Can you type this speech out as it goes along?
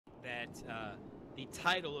that the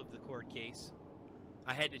title of the court case,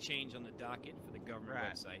 I had to change on the docket for the government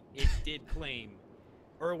website. It did claim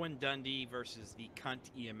Irwin Dundee versus the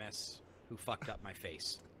cunt EMS who fucked up my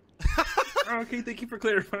face. Okay, thank you for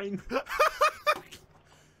clarifying.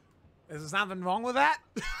 Is there something wrong with that?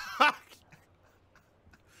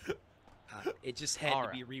 It just had to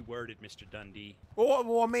be reworded, Mr. Dundee.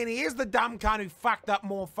 Well, I mean, he is the dumb cunt who fucked up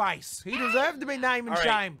more face. He deserved to be named and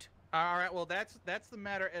shamed. All right, well, that's the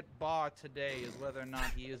matter at bar today, is whether or not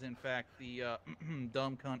he is, in fact, the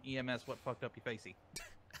dumb cunt EMS what fucked up your facey.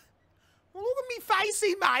 Well, look at me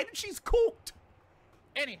facey, mate, and she's cooked.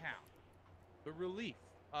 Anyhow, the relief.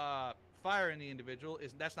 Firing the individual,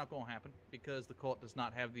 that's not going to happen, because the court does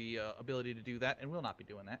not have the ability to do that, and will not be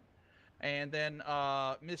doing that. And then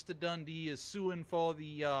Mr. Dundee is suing for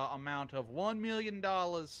the amount of $1 million.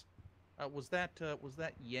 Was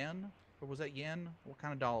that yen? Or was that yen? What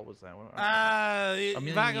kind of dollar was that? $1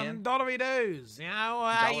 million dollary dues. You know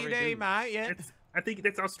how you do, mate. Yeah. I think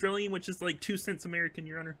that's Australian, which is like 2 cents American,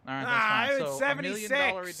 Your Honor. All right, that's fine. It's so $76.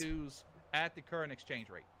 $1 million dues at the current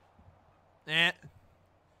exchange rate. Yeah.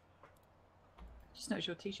 Just notice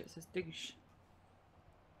your t-shirt says douche.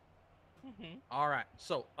 All right,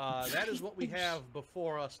 so that is what we have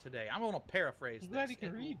before us today. I'm going to paraphrase Glad this. you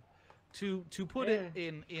can read. To put it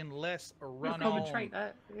in less run-on,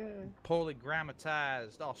 poorly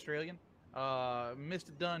grammatized Australian,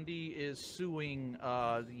 Mr. Dundee is suing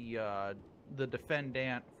the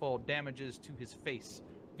defendant for damages to his face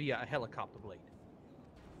via a helicopter blade.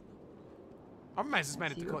 I'm amazed this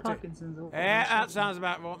made it to court too. Yeah, that sounds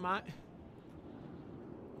about right, mate.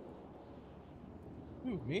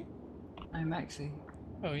 Who, me? I'm Maxie.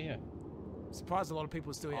 Oh, yeah. Surprised a lot of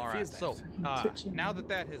people still All have right, fears. so now that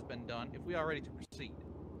that has been done, if we are ready to proceed.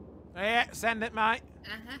 Yeah, send it, mate.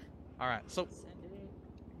 All right, so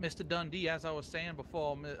Mr. Dundee, as I was saying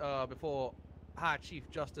before, before High Chief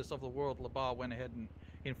Justice of the World Labar went ahead and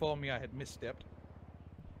informed me I had misstepped.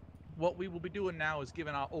 What we will be doing now is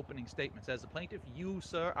giving our opening statements. As a plaintiff, you,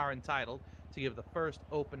 sir, are entitled to give the first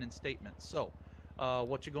opening statement. So,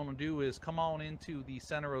 what you're going to do is come on into the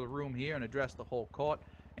center of the room here and address the whole court.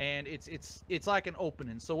 And it's like an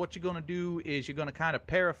opening. So what you're going to do is you're going to kind of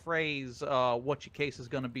paraphrase what your case is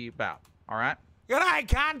going to be about. All right? G'day,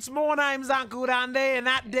 cunts. My name's Uncle Dundee, and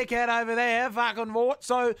that dickhead over there, fucking Vort.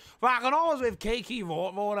 So, fucking, I was with Kiki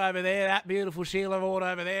Vort over there, that beautiful Sheila Vort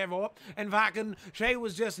over there, Vort. And fucking, she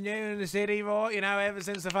was just new in the city, Vort, you know, ever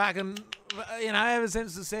since the fucking, you know, ever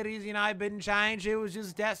since the city's, you know, been changed. She was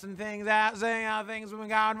just testing things out, seeing how things were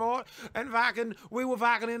going, Vort. And fucking, we were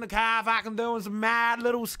fucking in the car, fucking doing some mad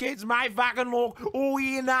little skits, mate. Fucking, look, oh,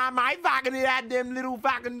 yeah, nah, mate. Fucking, it had them little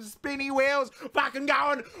fucking spinny wheels, fucking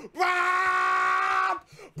going,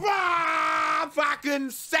 fucking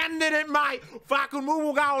sending it, mate. Fucking we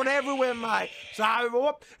were going everywhere, mate.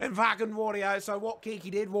 So, and fucking Vortio. So what Kiki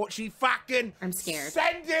did, what she fucking I'm scared.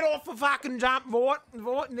 Sent it off a fucking jump,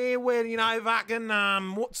 Vort near where, you know, fucking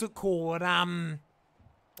what's it called?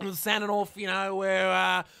 Sent it off, you know,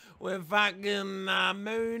 where fucking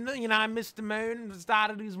Moon, you know, Mr. Moon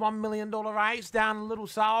started his $1 million race down a little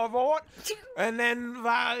sour, Vort. And then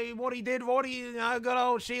what he did, you know, got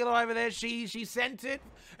old Sheila over there, she sent it.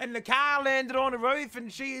 And the car landed on the roof,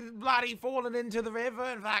 and she bloody fallen into the river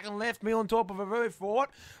and fucking left me on top of a roof, Vort.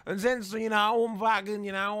 And since, you know, I'm fucking,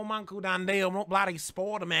 you know, I'm Uncle Dundee, I'm not bloody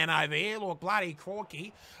Spider-Man over here, look bloody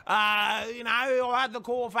Corky. You know, I had to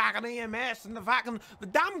call fucking EMS, and the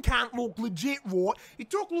dumb cunt look legit, Vort. It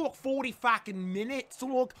took, look, 40 fucking minutes to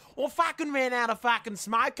look, or fucking ran out of fucking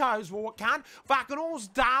smokos, Vort, cunt. Fucking all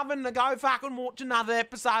starving to go fucking watch another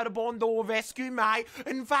episode of Bondor Rescue, mate.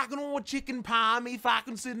 And fucking all chicken palmy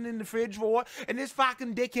fucking sitting in the fridge, Vort. And this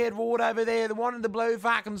fucking dickhead, Vort, over there, the one in the blue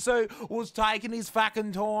fucking suit, was taking his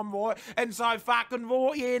fucking time, Vort. And so fucking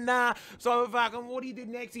Vort, yeah, nah. So fucking what he did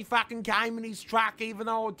next, he fucking came in his truck, even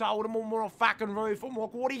though I told him I'm on a fucking roof. I'm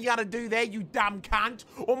like, what are you gonna do there, you dumb cunt?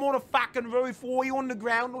 I'm on a fucking roof, for you on the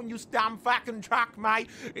ground on your dumb fucking truck, mate.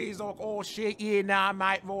 He's like, oh shit, yeah, nah,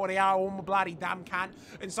 mate, Vortio, I'm a bloody dumb cunt.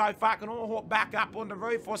 And so fucking I hop back up on the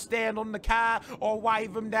roof, I stand on the car, I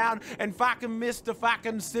wave him down, and fucking Mr.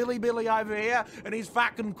 fucking Silly Billy over here, and his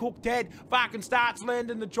fucking cooked head fucking starts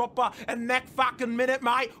landing the chopper, and that fucking minute,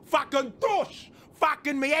 mate, fucking doosh!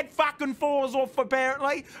 Fucking me head fucking falls off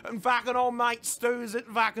apparently, and fucking old mate stows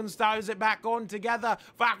it back on together,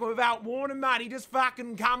 fucking without warning, mate. He just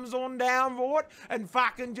fucking comes on down, Vort, and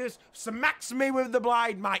fucking just smacks me with the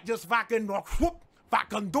blade, mate. Just fucking like whoop,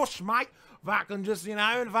 fucking dush, mate. Fucking just, you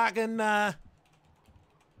know, and fucking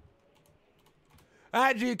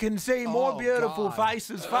as you can see, more beautiful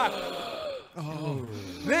faces, fuck.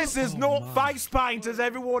 This is not face paint, as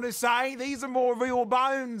everyone is saying. These are more real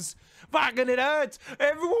bones. Fucking it hurts.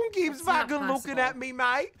 Everyone keeps That's not fucking looking possible. at me,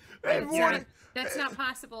 mate. Everyone, That's not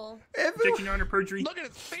possible. everyone, Objection, Your Honor, perjury. Look at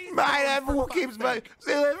his face. mate, everyone keeps making,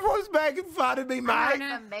 everyone's making fun of me, mate.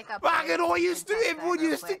 Honor, Fucking everyone used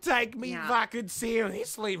to take me Yeah. fucking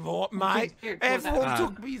seriously, what, mate? Here, pause that. Everyone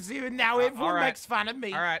took me serious. Now everyone all right. makes fun of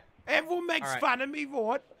me. All right. Everyone makes All right. fun of me,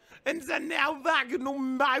 what? And so now fucking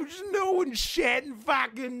emotional and shit, and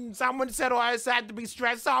fucking someone said I just had to be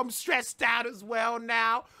stressed, so I'm stressed out as well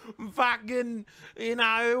now. Fucking, you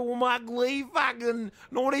know, I'm ugly, fucking,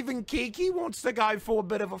 not even Kiki wants to go for a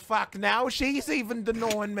bit of a fuck now. She's even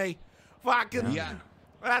denying me. Fucking, Yeah.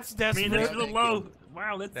 that's Man, desperate. that's a little low.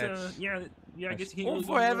 Wow, that's, That's- yeah, I guess you I'm can't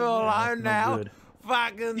forever alone now. good.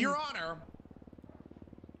 Fucking, Your Honor,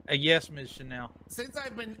 Yes, Ms. Chanel. since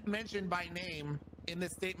I've been mentioned by name in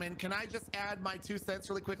this statement, can I just add my 2 cents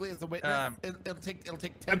really quickly as a witness? It'll take 10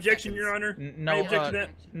 Objection, seconds. Your Honor. No, I object to that.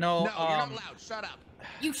 no, No, you're not allowed. Shut up.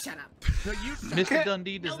 You shut up. No, you shut Mr. up.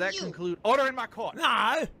 Dundee, does No, that you. conclude order in my court?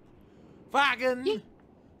 no. Fucking.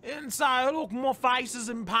 And so, look, my face is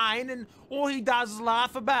in pain, and all he does is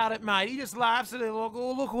laugh about it, mate. He just laughs at it. Look,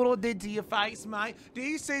 oh, look what I did to your face, mate. Do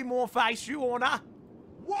you see more face, Your Honor?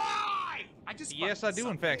 Why? I just Yes, I do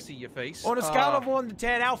in fact see your face. On a scale of 1 to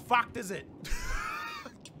 10, how fucked is it?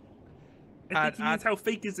 I think he means how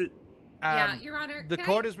fake is it? Yeah, Your Honor. The can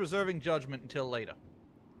court I, is reserving judgment until later.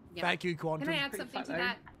 yeah. Thank you, Quantum. Can I add something to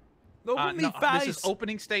that? Look at me No, face. this is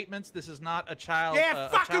opening statements. This is not a child. Yeah, a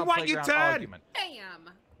fucking child wait your playground turn. argument.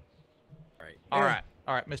 Bam.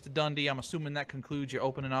 All right, Mr. Dundee. I'm assuming that concludes your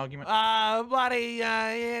opening argument. Bloody,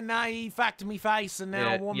 yeah, no, he fucked me face, and now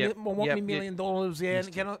Yeah, I want, yep, me, I want yep, me $1 million, yeah.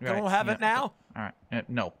 Mr. Can I right, have yeah, it now? All right,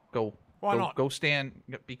 no, go. Why go, not? Go stand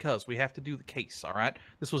because we have to do the case. All right.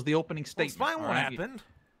 This was the opening statement. Explain all what right? happened.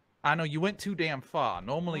 I know you went too damn far.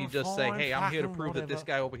 Normally, Oh, you just say, fine, "Hey, I'm here to fucking prove that this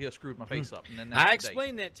whatever. guy over here screwed my face up," and then I that's the day.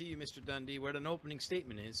 explained that to you, Mr. Dundee, what an opening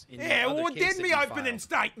statement is. In Yeah, the other well, case did that me you opening filed.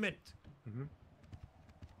 statement.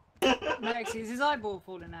 Maxie, is his eyeball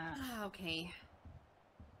falling out? Ah, okay.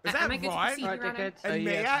 Is Am that I good to right? proceed, Right, Your Honor? dickhead. And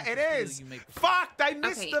yes, Mia, Mr. it Steele, is. you may- Fuck, they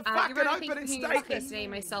missed Okay, the Your fucking Honor, thank you opening for hearing this case statement. today.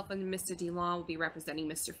 Myself and Mr. DeLaw will be representing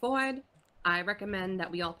Mr. Ford. I recommend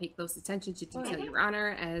that we all pay close attention to detail, Your Honor,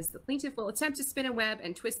 as the plaintiff will attempt to spin a web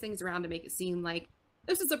and twist things around to make it seem like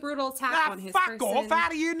this is a brutal attack Nah, on his fuck person. off. How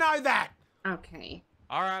do you know that? Okay.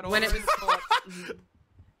 All right. When it order. was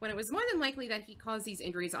when it was more than likely that he caused these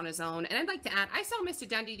injuries on his own. And I'd like to add, I saw Mr.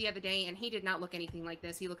 Dundee the other day, and he did not look anything like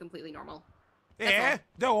this. He looked completely normal. Yeah,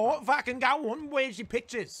 don't fucking go on. Where's your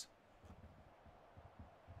pictures?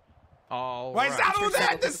 All Wait, is right. that all they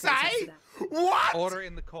had to say? What? Order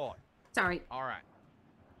in the court. Sorry. All right.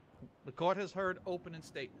 The court has heard opening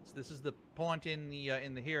statements. This is the point in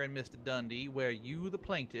the hearing, Mr. Dundee, where you, the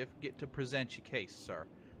plaintiff, get to present your case, sir.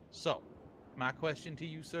 So, my question to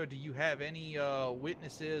you, sir: do you have any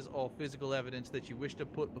witnesses or physical evidence that you wish to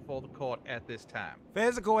put before the court at this time?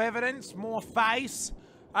 Physical evidence, more face.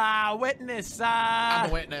 Witness, I'm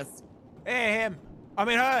a witness. him. I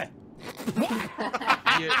mean her.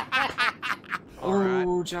 All right.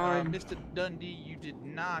 Oh, John. Mr. Dundee, you did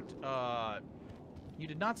not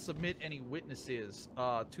submit any witnesses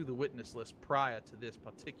to the witness list prior to this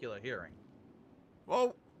particular hearing.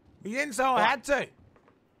 Well, he didn't say I had to.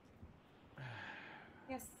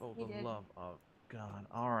 Yes, For he the did. love of God.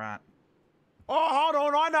 All right. Oh,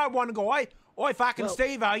 hold on. I know one guy. Oi, fucking Well-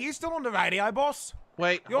 Steve, are you still on the radio, boss?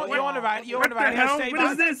 Wait. You're hold on the radio. You're on the What the radio, hell? Steve.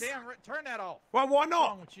 What is this? Damn, turn that off. Well, why wrong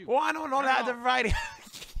not? with you? Why not on Turn it the off. radio?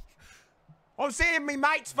 I'm seeing me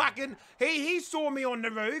mates fucking. He saw me on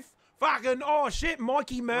the roof. Fucking. Oh shit,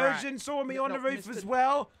 Mikey Mergen saw me on the No, roof Mr. as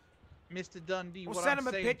well. Mr. Dundee, We'll what send I'm him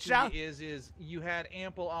a saying picture. to you is you had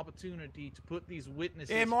ample opportunity to put these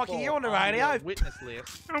witnesses Yeah, Mikey, forward you're on the your radio. witness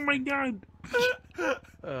list. Oh my God.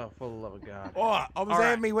 Oh, for the love of God. Oh, I was All having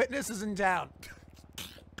right. me witnesses in town.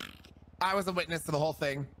 I was a witness to the whole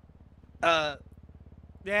thing.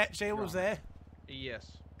 Yeah, she was there.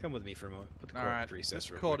 Yes. Come with me for a moment. Put the All court right. in recess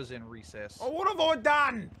This real court quick. is in recess. Oh, what have I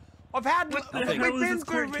done? I've had. What the we've hell is been this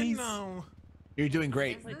court through it. case? No. You're doing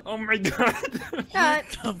great. Oh my God.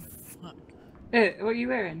 What are you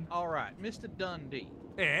wearing? All right, Mr. Dundee.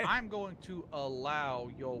 Yeah. I'm going to allow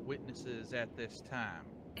your witnesses at this time.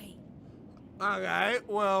 Okay.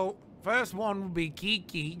 Well, first one will be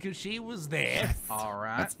Kiki because she was there. All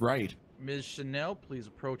right. That's right. Ms. Chanel, please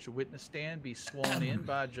approach the witness stand. Be sworn in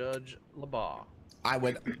by Judge Labar. I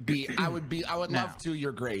would Now. love to,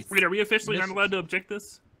 Your Grace. Wait, are we officially not Miss- allowed to object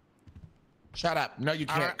this? Shut up. No, you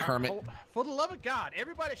All can't, right, Kermit. for the love of God,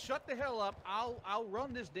 everybody shut the hell up. I'll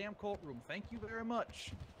run this damn courtroom. Thank you very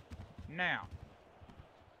much. Now,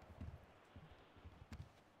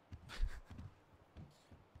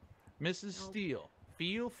 Mrs. Steele,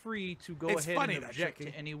 feel free to go It's ahead funny, and that, object to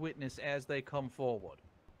Chucky. any witness as they come forward.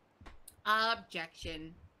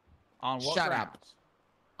 Objection. On what Shut grounds? up.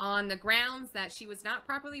 On the grounds that she was not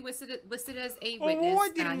properly listed as a Oh, witness. I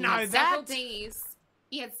didn't he know had several that. days.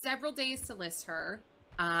 He had several days to list her.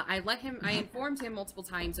 I informed him multiple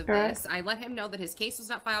times of Correct. this. I let him know that his case was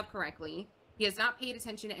not filed correctly. He has not paid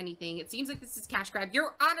attention to anything. It seems like this is cash grab.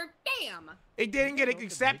 Your Honor, damn! It didn't get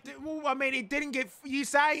accepted. Well, I mean, it didn't get. You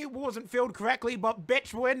say it wasn't filled correctly, but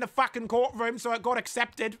bitch, we're in the fucking courtroom, so it got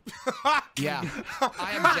accepted. Yeah.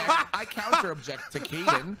 I counter object to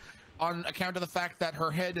Kaden on account of the fact that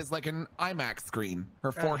her head is like an IMAX screen.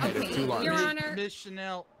 Her forehead is too large. Your Honor. Miss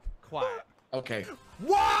Chanel, quiet. Okay.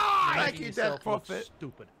 Why? You're Thank making you, yourself Death look Prophet.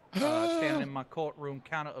 stupid. Standing in my courtroom,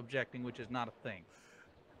 counter objecting, which is not a thing.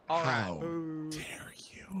 All right. How dare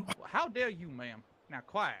you? How dare you, ma'am? Now,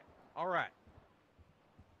 quiet. All right.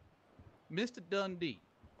 Mr. Dundee,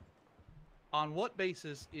 on what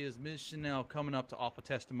basis is Ms. Chanel coming up to offer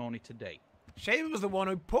testimony today? She was the one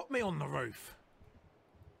who put me on the roof.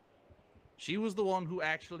 She was the one who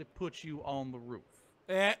actually put you on the roof.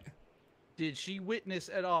 Yeah. Did she witness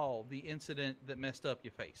at all the incident that messed up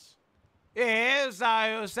your face? Yeah,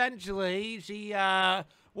 so essentially,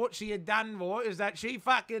 what she had done for it is that she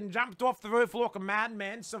fucking jumped off the roof like a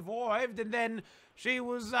madman, survived, and then she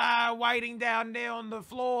was waiting down there on the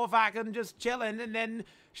floor, fucking just chilling, and then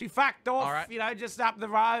she fucked off, you know, just up the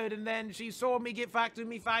road, and then she saw me get fucked in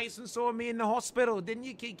my face and saw me in the hospital, didn't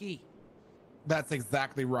you, Kiki? That's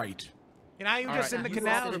exactly right. You know, you were All just right, in the you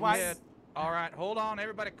canals, are waiting. prepared- All right, hold on,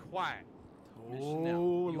 everybody, quiet. Ms. Chanel,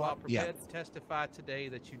 Oh, you are Lord. prepared to testify today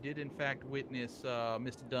that you did, in fact, witness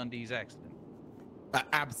Mr. Dundee's accident?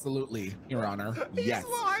 Absolutely, Your Honor. Yes.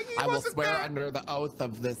 lying, he I will wasn't swear there. under the oath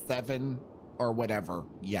of the 7 or whatever.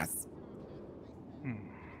 Yes.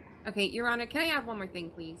 Okay, Your Honor, can I add one more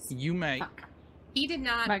thing, please? You may. Fuck. He did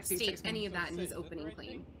not Maxie, state 6 any of that in his opening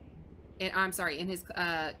claim. I'm sorry, in his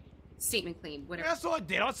statement claim. Whatever. Yes, I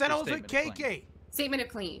did. I said Your I was with statement of claim. Kiki. Statement of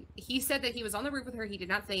claim. He said that he was on the roof with her. He did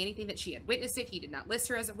not say anything that she had witnessed it. He did not list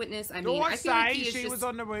her as a witness. I Do mean, I I feel like say he is she just... was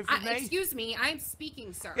on the roof with me? Excuse me, I'm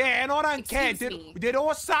speaking, sir. Yeah, and I don't care. Excuse me. Did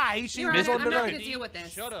I say she Your was Honor, on I'm the not roof? gonna deal with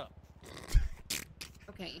this. Shut up.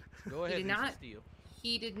 Okay. Go ahead, did Mrs. not- Steele.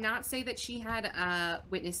 He did not say that she had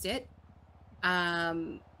witnessed it.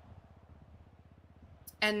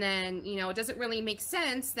 And then, you know, it doesn't really make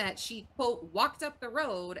sense that she, quote, walked up the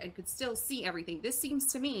road and could still see everything. This seems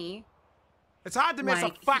to me It's hard to miss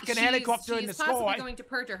like a fucking helicopter in she the is possibly sky. going to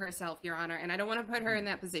perjure herself, Your Honor, and I don't want to put her in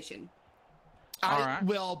that position. I Alright.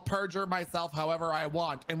 will perjure myself however I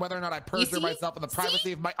want, and whether or not I perjure see? myself in the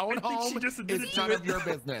privacy of my own I think she home just admitted is to none it. of your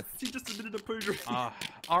business. She just admitted to perjury.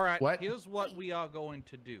 All right, What? here's what we are going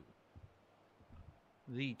to do.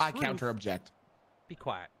 The I truth- counter object. Be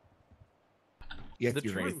quiet. Yes, The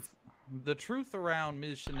Your Grace. truth around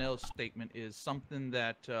Ms. Chanel's statement is something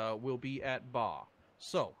that will be at bar.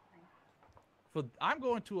 So, I'm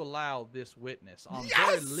going to allow this witness on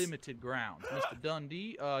very limited grounds. Mr.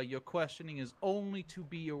 Dundee, your questioning is only to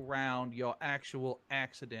be around your actual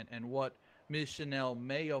accident and what Ms. Chanel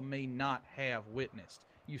may or may not have witnessed.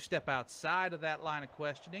 You step outside of that line of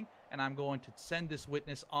questioning, and I'm going to send this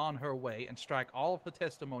witness on her way and strike all of her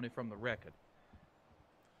testimony from the record.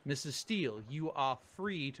 Mrs. Steele, you are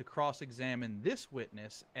free to cross-examine this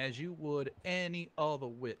witness as you would any other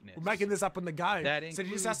witness. We're making this up on the go. That So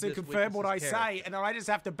you just have to includes this confirm what I witness's say, character. and then I just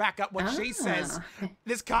have to back up what she says.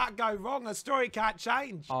 This can't go wrong. A story can't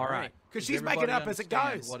change. All right. Because Does she's making it everybody up as it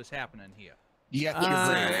understand goes. What is happening here? Yes, Your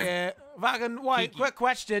Grace. Yeah. Fucking, wait, Kiki. quick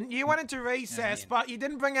question. You went into recess, Yeah. but you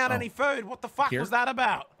didn't bring out Oh. any food. What the fuck Here? was that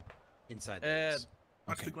about? Inside Uh, the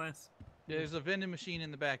Watch Okay. the glass. There's a vending machine in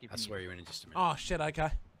the back if I'll you swear need it. you in just a minute. Oh, shit, okay.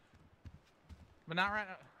 But not right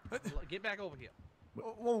now. Get back over here.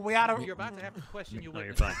 Well, we had a... You're about to have to question your No, you're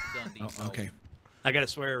witness, fine. Mr. Dundee. Oh, so- okay. I gotta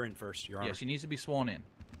swear her in first, Your Honor. Yeah, she needs to be sworn in.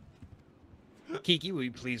 Kiki, will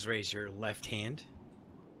you please raise your left hand?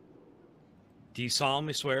 Do you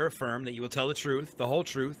solemnly swear or affirm that you will tell the truth, the whole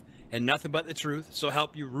truth, and nothing but the truth, so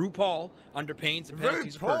help you RuPaul under pains and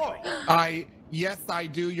penalties of RuPaul? perjury? Yes, I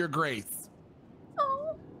do, Your Grace.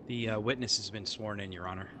 The witness has been sworn in, Your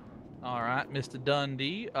Honor. All right, Mr.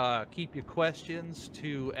 Dundee, keep your questions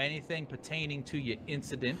to anything pertaining to your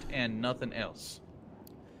incident and nothing else.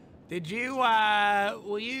 Did you,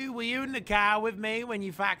 were you in the car with me when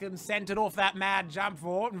you fucking sent it off that mad jump,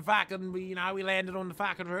 right? And fucking, we landed on the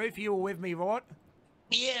fucking roof. You were with me, right?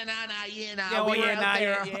 Yeah, nah. Yeah, We were yeah, out nah,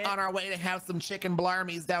 there yeah. on our way to have some chicken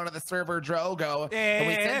blarmies down at the server Drogo. And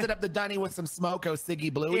we Yeah. sent it up the Dunny with some smoko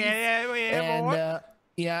Siggy Blueies. Yeah, boy.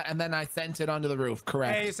 And then I sent it onto the roof,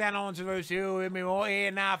 correct? Yeah, you sound on to the shoe with me, boy. Yeah,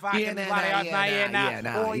 nah, fucking Yeah, nah, bloody nah, oath, yeah, nah, nah, yeah, nah. yeah,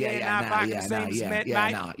 nah, Oh, yeah, yeah, yeah, nah, nah, fucking yeah, seems nah, yeah, Smith, yeah,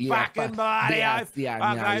 mate. nah, yeah, Fucking bloody yes, oath. yeah,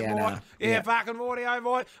 nah, Okay, yeah, boy. nah, Yeah, yeah. fucking bloody oath,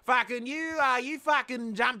 boy. Fucking you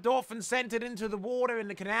fucking jumped off and sent it into the water in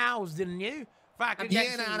the canals, didn't you? Fucking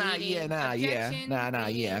Yeah, nah,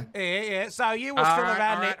 yeah. Yeah. So you were All still right,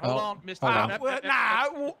 around all there. right, hold Oh, on, Mr. hold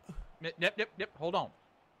on. Nah. Hold on.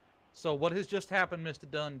 So what has just happened, Mr.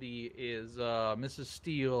 Dundee, is Mrs.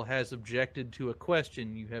 Steele has objected to a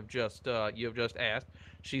question you have just asked.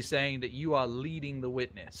 She's saying that you are leading the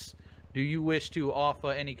witness. Do you wish to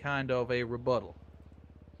offer any kind of a rebuttal?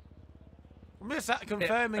 I'm just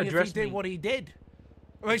confirming if Address he did me. what he did.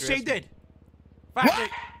 Well, she Address me. did.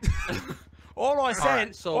 All I said,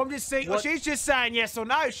 right, so I'm just saying, what- she's just saying yes or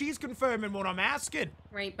no. She's confirming what I'm asking.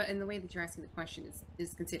 Right, but in the way that you're asking the question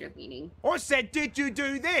is considered leaning. I said, did you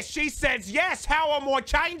do this? She says yes. How am I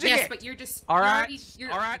changing Yes, it? but you're just All you're right, already-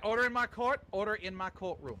 you're- all right. Order in my court. Order in my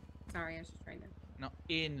courtroom. Sorry, I was just trying to. Now,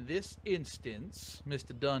 in this instance,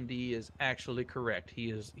 Mr. Dundee is actually correct.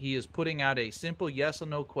 He is putting out a simple yes or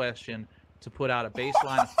no question to put out a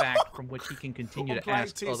baseline of fact from which he can continue to Don't play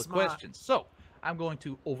ask too other smart. questions. So, I'm going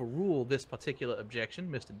to overrule this particular objection.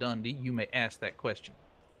 Mr. Dundee, you may ask that question.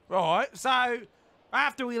 Right, so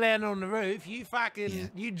after we landed on the roof, you fucking,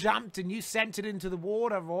 you jumped and you sent it into the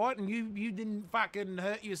water, right? And you didn't fucking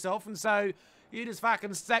hurt yourself, and so you just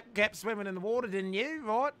fucking kept swimming in the water, didn't you?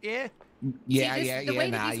 Right? Yeah. Yeah, See, yeah, the way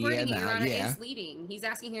that he's wording it, Your Honor, yeah. is leading. He's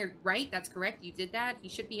asking her, right? That's correct. You did that. He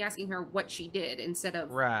should be asking her what she did instead of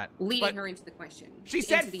Right. leading But her into the question. She into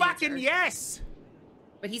said the fucking answer. yes.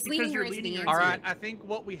 But he's Because leading her you're into the leading her answer. All right, I think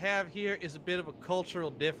what we have here is a bit of a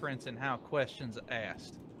cultural difference in how questions are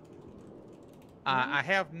asked. I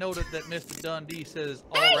have noted that Mr. Dundee says,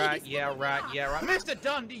 all right, yeah, right, yeah, right. Mr.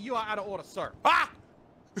 Dundee, you are out of order, sir. Ah!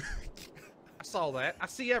 I saw that. I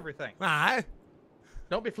see everything. No.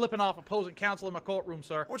 Don't be flipping off opposing counsel in my courtroom,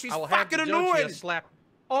 sir. Well, she's I will have the fucking judge here annoying. slap.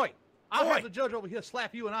 Oi! I'll Oi. have the judge over here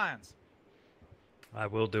slap you in irons. I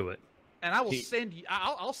will do it. And I will send you.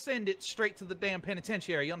 I'll send it straight to the damn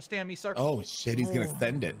penitentiary. You understand me, sir? Oh shit, he's gonna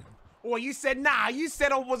send it. Well, you said nah. You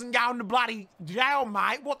said I wasn't going to bloody jail,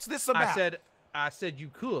 mate. What's this about? I said you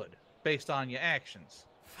could, based on your actions.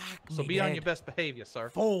 Fuck So me, be on Dad. your best behavior, sir.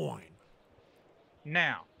 Fine.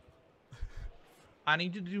 Now, I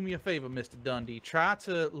need you to do me a favor, Mr. Dundee. Try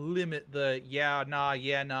to limit the yeah, nah,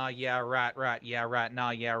 yeah, nah, yeah, right, yeah, right,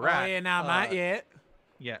 nah, yeah, right. Oh, yeah, nah, mate, yeah.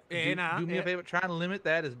 Yeah, Yeah, nah, do me yeah. a favor. Try and limit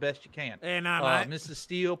that as best you can. Yeah, nah, mate. Mrs.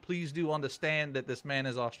 Steele, please do understand that this man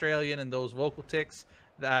is Australian, and those vocal tics,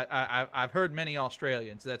 that I've heard many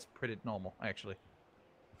Australians. That's pretty normal, actually.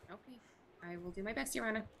 Okay. I will do my best, Your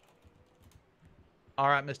Honor. All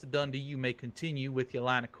right, Mr. Dundee, you may continue with your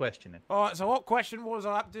line of questioning. All right, so what question was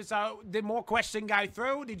I up to? So did more question go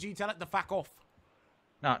through, or did you tell it to fuck off?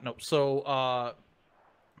 No. So,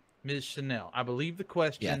 Ms. Chanel, I believe the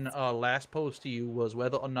question last posed to you was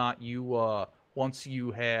whether or not you, once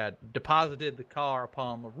you had deposited the car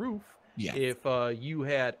upon the roof, if you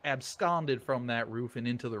had absconded from that roof and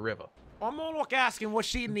into the river. I'm more like asking, was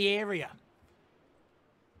she in the area?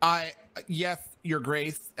 Yes, Your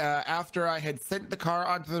Grace. After I had sent the car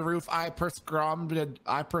onto the roof, I perscronded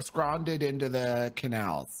into the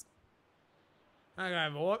canals. Okay,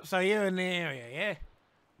 boy. So you're in the area, yeah?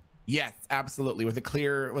 Yes, absolutely, with a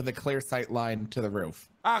clear sight line to the roof.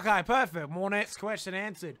 Okay, perfect. More next question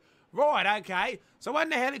answered. Right, okay. So when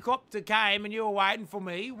the helicopter came and you were waiting for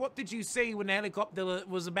me, what did you see when the helicopter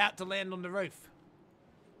was about to land on the roof?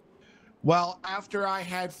 Well, after I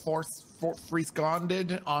had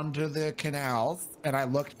free-sconded onto the canals and I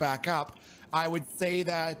looked back up, I would say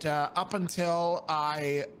that up until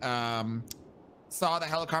I saw the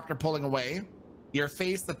helicopter pulling away, your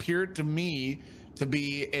face appeared to me to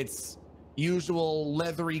be its usual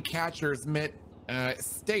leathery catcher's mitt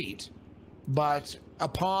state. But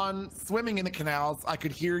upon swimming in the canals, I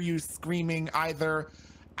could hear you screaming either,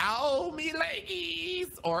 "Ow, me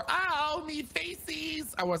leggies!" or "Ow, me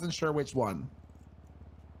faces!" I wasn't sure which one.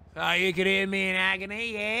 So you could hear me in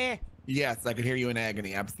agony, yeah? Yes, I could hear you in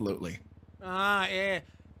agony, absolutely. Yeah.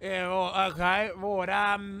 Yeah, well, okay.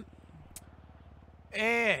 Right,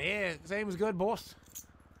 yeah. Seems good, boss.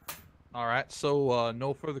 All right. So,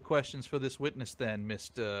 no further questions for this witness then,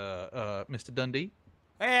 Mr. Dundee?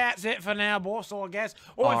 Yeah, that's it for now, boss, I guess.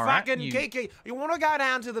 Or All right, fucking Kiki, you want to go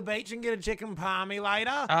down to the beach and get a chicken palmy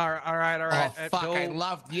later? All right. Oh, fuck, I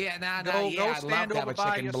love, Go I'd love stand to have over a by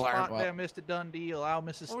chicken your blarm. spot there, Mr. Dundee. Allow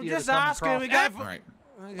Mrs. Steele Well, to just come ask her. across. We go for, Right.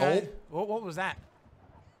 Okay. What was that?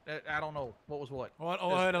 I don't know. What was what? What?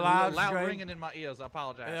 There's I heard a loud scream. ringing in my ears. I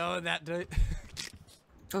apologize. Yeah, that dude.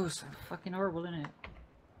 Oh, so fucking horrible, isn't it?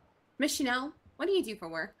 Miss Chanel, what do you do for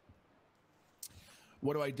work?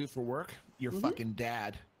 What do I do for work? Your fucking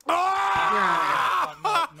dad. Oh,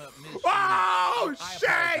 I shit!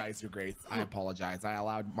 apologize, Your Grace. I apologize. I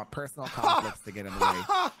allowed my personal conflicts to get in the way.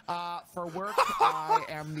 For work, I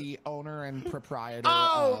am the owner and proprietor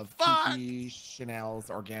of Kiki Chanel's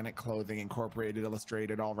Organic Clothing Incorporated,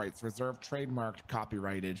 Illustrated, all rights reserved, trademarked,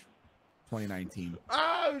 copyrighted, 2019.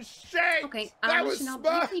 Oh, shit! Okay, that Miss was Chanel,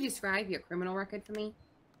 smart. can you describe your criminal record for me?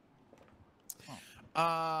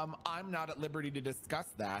 I'm not at liberty to discuss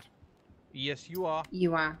that. Yes, you are.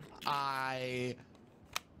 You are.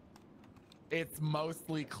 It's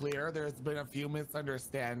mostly clear there's been a few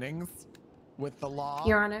misunderstandings with the law.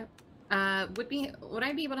 Your Honor, would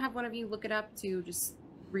I be able to have one of you look it up to just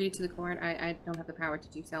read it to the court? I don't have the power to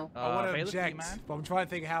do so. I want to Bailiff, do you object, mind? but I'm trying to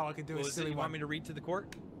think how I can do a What is it silly you one. want me to read to the court?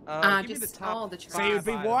 Give me Just the top all the See, it'd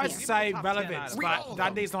be five wise items. to Give me say the top 10 relevance, items. but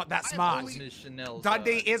Dundee's not that I've smart. only- Ms. Chanel's,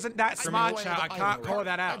 Dundee isn't that smart, I so have I a- can't call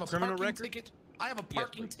that I have out. a Criminal parking record? ticket. I have a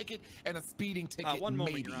parking ticket and a speeding ticket. One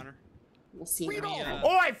moment, maybe. Your Honor. We'll see. Read what all I of have.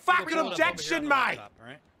 them. Oi, fucking Pull it up over here objection, on the mate! laptop, all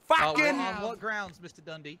right? Fucking... on what grounds, Mr.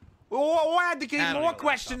 Dundee? Oh, I had to keep I don't more know that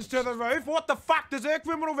questions to the roof. What the fuck does her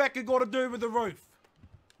criminal record got to do with the roof?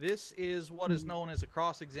 This is what is known as a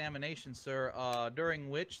cross-examination, sir, during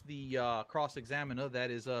which the cross-examiner, that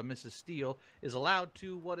is Mrs. Steele, is allowed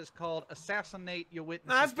to what is called assassinate your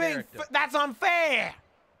witness's character. That's unfair.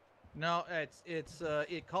 No,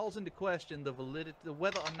 it calls into question the validity,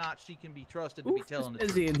 whether or not she can be trusted to be telling the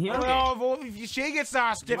truth. Busy in here. Well, if she gets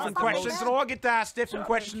asked different questions, then I get to ask different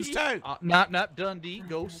questions too. Not Dundee.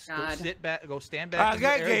 Go God. sit back. Go stand back. in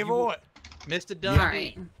your Okay, area. give You will- it. Mr. All Dundee.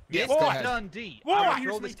 right. Yes, Mr. go ahead. Dundee. What? I'm gonna Here's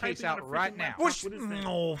throw me this case typing on out a right freaking now. laptop. Whoosh. What is that?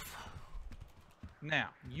 No. Now,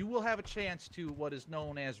 you will have a chance to what is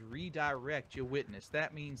known as redirect your witness.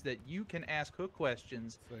 That means that you can ask her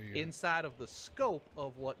questions inside of the scope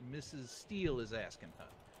of what Mrs. Steele is asking her.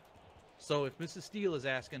 So if Mrs. Steele is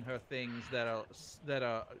asking her things that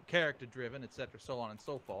are character driven, etc., so on and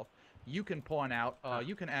so forth, you can point out,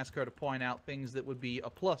 you can ask her to point out things that would be a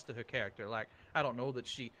plus to her character, like, I don't know, that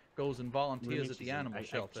she goes and volunteers at the animal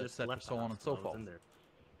shelter, etc., so on and so forth.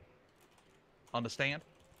 Understand?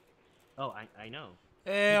 Oh, I know.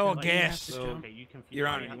 Hell, guess. So, Okay, you confused. Your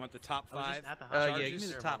Honor, you want the top I was five? just at the house. Yeah, give me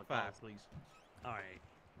charges? the top five, please. All right.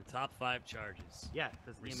 The top 5 charges. Yeah,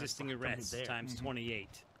 because Resisting arrest times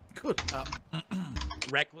 28. Good.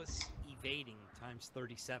 Reckless evading times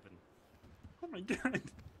 37. Oh my god.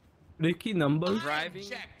 Ricky numbers. Driving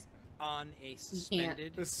Object. on a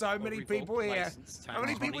suspended There's so or many revoked people here. license How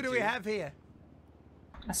many times people do we 22. have here?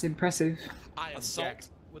 That's impressive. I Assault object.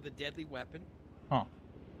 with a deadly weapon. Huh.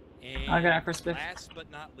 And I got it for spliff. last but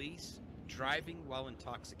not least, driving while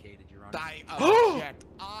intoxicated, Your Honor. I object.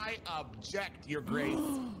 I object, Your Grace.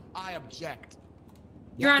 I object.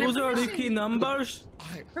 Your Honor, Those are permission- Ricky numbers.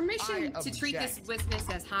 Permission I to treat this object. witness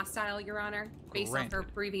as hostile, Your Honor, based off Granted. her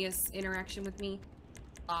previous interaction with me.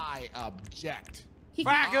 I object. Fucking,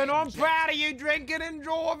 I'm object. proud of you drinking and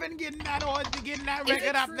driving, getting that Is record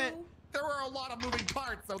it up true? there. There were a lot of moving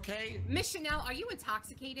parts, okay? Miss Chanel, are you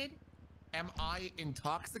intoxicated? Am I Are you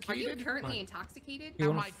intoxicated? currently intoxicated?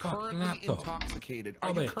 Am I currently intoxicated?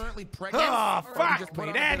 Are you currently pregnant? Oh, Or you fuck just put me,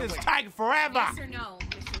 on a that bit of is weight? taking forever. Yes or no,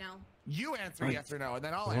 Miss Chanel? You answer yes or no, and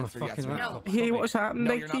then I'll I wanna answer yes fucking or no. No. Hey, what's happening,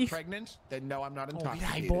 No, Big you're not Keith? pregnant? Then no, I'm not Oh,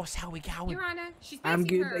 intoxicated. hey, boss, how we going? Your Honor, she's I'm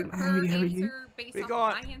basing good, her, babe. her How are you? answer based We off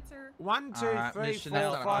got- of my answer. 1, 2, Alright, 3, Miss 4,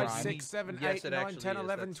 Chanel, 5, crime. 6, 7, Yes, 8, it 9, actually 10, is.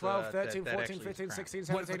 11, That's, 12, that 13, actually 14, is 15, crime. 16, What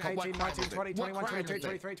 17, crime 18, is 19, it? 20, What 21, crime 22, is it?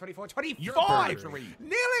 23, 24, You're 25! perjury.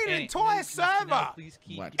 Nearly an And entire Ms. Chanel, server! please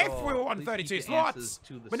keep What? If your- we were on please 32 keep your answers slots.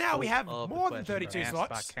 to the But now we scope have of the more than questions that are 32 asked by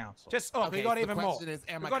slots. counsel. Just, oh, we Okay, got so even the more. question is,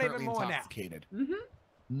 am We I got currently even more now. intoxicated?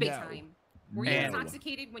 Big No. time. Were you No.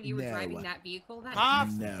 intoxicated when you were No. driving that vehicle that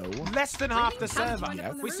Half, No. less than half the Really? How did you server. end up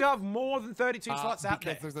on the We roof? still have more than 32 slots out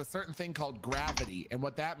there. Because there's a certain thing called gravity, and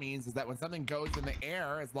what that means is that when something goes in the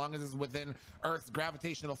air, as long as it's within Earth's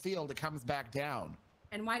gravitational field, it comes back down.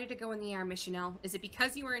 And why did it go in the air, Miss Chanel? Is it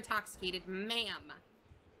because you were intoxicated, ma'am?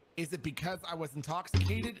 Is it because I was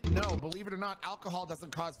intoxicated? No, believe it or not, alcohol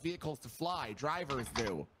doesn't cause vehicles to fly. Drivers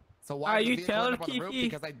do. So why Are did the you vehicle end telling up on the roof? Kiki?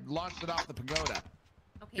 Because I launched it off the pagoda.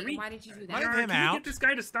 Okay, Can we- and why did you do Let that? him Can we out. get this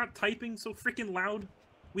guy to stop typing so freaking loud?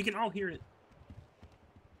 We can all hear it.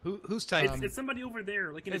 Who's typing? It's somebody over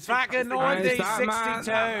there, like in It's a TikTok. fucking Alright,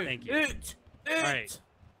 9062. Thank you. It. All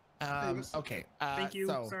right. Okay. Thank you.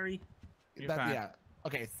 So, Sorry. You're fine. yeah.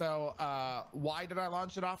 Okay, so why did I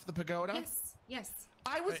launch it off the pagoda? Yes, Yes.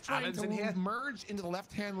 I was Wait, trying Alan's to in here? merge into the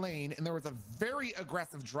left-hand lane, and there was a very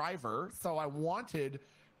aggressive driver, so I wanted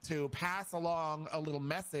to pass along a little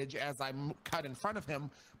message as I cut in front of him,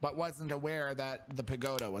 but wasn't aware that the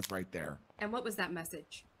pagoda was right there. And what was that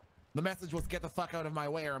message? The message was, get the fuck out of my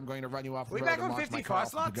way or I'm going to run you off the We road back and on launch my 50 car car off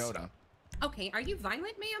the slots? pagoda. Okay, are you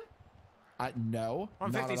violent, ma'am? No, On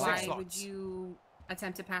not at 56 all. Why slots. would you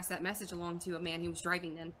attempt to pass that message along to a man who was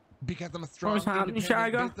driving then? Because I'm a strong, What's happening,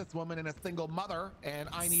 independent Shagger? businesswoman and a single mother, and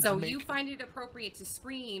I need So to make... you find it appropriate to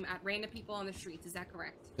scream at random people on the streets, is that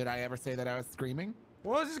correct? Did I ever say that I was screaming?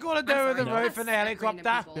 What is this got to do I'm with the sorry, roof and the that's random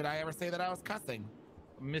helicopter? people. Did I ever say that I was cussing?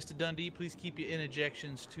 Mr. Dundee, please keep your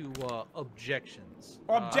interjections to objections.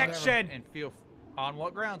 Objection! And feel on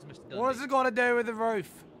what grounds, Mr. Dundee? What has it got to do with the roof?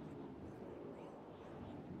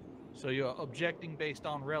 So you're objecting based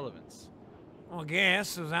on relevance. I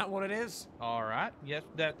guess. Is that what it is? All right. Yes,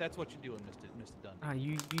 that's what you're doing, Mr. Dundee.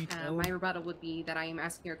 You tell. My rebuttal would be that I am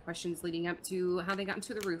asking her questions leading up to how they got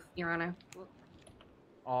into the roof, Your Honor.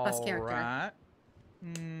 Plus All character. right.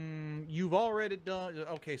 You've already done.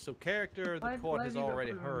 Okay, so character the Why- court why has have you got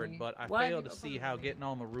already put it on heard, me? but I Why have fail you to got see put it how on me? getting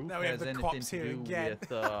on the roof Now we have has the anything cops to here do again. with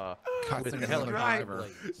Cussing the another helicopter driver.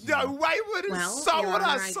 blades. No, Wayward is Well, so Your on Honor,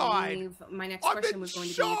 our I side. believe my next I'm question in was going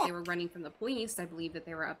to be if they shock. were running from the police. I believe that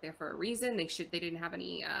they were up there for a reason. They didn't have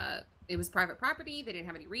any. It was private property. They didn't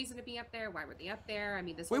have any reason to be up there. Why were they up there? I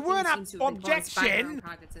mean, this We whole thing weren't up- seems to have been caused by their own objection.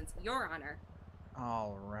 cognizance, Your Honor.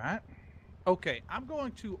 All right. Okay, I'm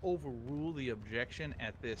going to overrule the objection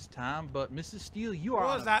at this time, but Mrs. Steele, you are What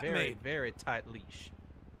on does a that very, mean? very tight leash.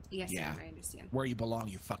 Yes, Yeah. ma'am, I understand. Where you belong,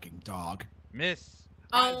 you fucking dog. Miss,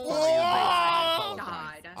 Oh, I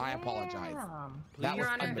God. I apologize. please That was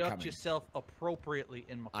conduct unbecoming. yourself appropriately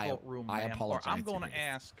in my I courtroom, apologize ma'am, or I'm to going to you.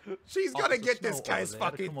 ask. She's gonna Officer get this Snow over case there to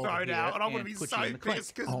fucking come over thrown here out, and I'm gonna and be put you so in the clink.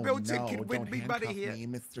 pissed because Oh Milton no, can win don't me money handcuff here.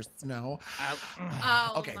 me, Mr. Snow.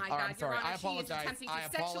 Oh, Okay, my all God, right, I'm sorry. Your Honor, I she is apologize. attempting to I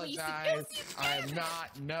sexually apologize. seduce you. I'm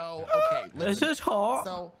not. No. Okay. This listen. is hot.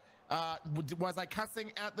 So, was I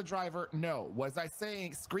cussing at the driver? No. Was I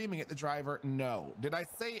screaming at the driver? No. Did I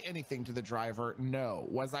say anything to the driver? No.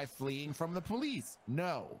 Was I fleeing from the police?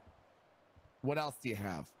 No. What else do you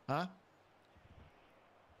have? Huh?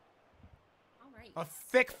 All right. A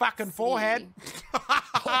thick fucking forehead.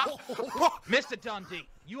 Mr. Dundee,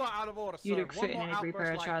 you are out of order, sir. You look One fit in more every pair of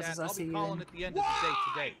outburst like trousers that, I I'll see be you calling in. at the end of the day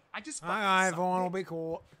today. I just Hi, everyone will be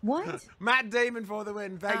caught. What? Matt Damon for the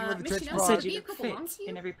win. Thank you for the Miss Twitch Chanel, I Prime. said you Vehicle look fit belongs to you?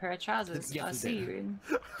 in every pair of trousers Yes, I we see did. you in.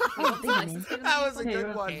 Oh, the license plate on the That was a vehicle?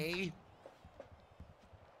 good one. A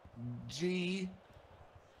G.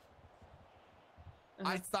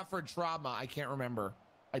 I suffered trauma. I can't remember.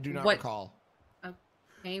 I do not What- recall.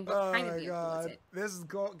 Okay, what Oh kind of my vehicle was god. it? This is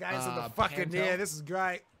cool. Guys in the Uh, fucking Panto. here. This is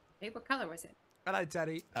great. Okay, what color was it? Hello,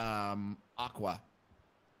 Teddy. Aqua.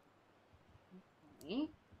 Okay.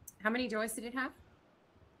 How many doors did it have?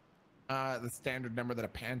 The standard number that a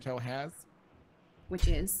Panto has. Which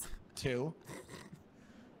is? 2.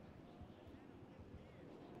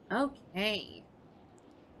 Okay.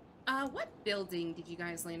 What building did you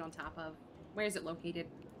guys land on top of? Where is it located?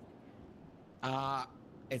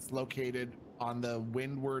 It's located on the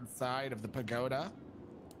windward side of the pagoda.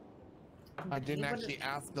 I didn't Okay, what actually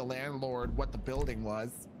ask the landlord what the building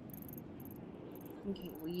was. Okay,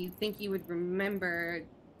 well, you think you would remember,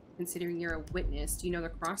 considering you're a witness. Do you know the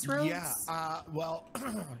crossroads? Yeah, well,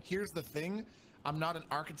 here's the thing. I'm not an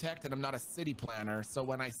architect and I'm not a city planner, so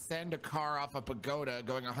when I send a car off a pagoda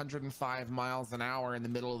going 105 miles an hour in the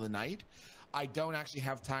middle of the night, I don't actually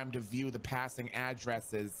have time to view the passing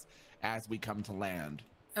addresses as we come to land.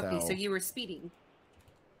 Okay, so you were speeding.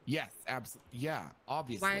 Yes, absolutely. Yeah,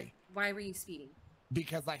 obviously. Why were you speeding?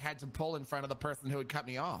 Because I had to pull in front of the person who had cut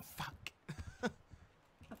me off. Fuck.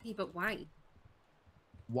 Okay, but why?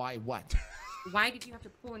 Why what? Why did you have to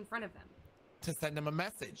pull in front of them? To send him a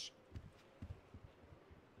message.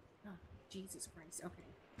 Oh, Jesus Christ. Okay.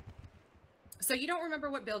 So you don't remember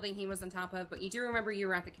what building he was on top of, but you do remember you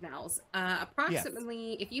were at the canals.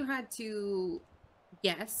 Approximately, if you had to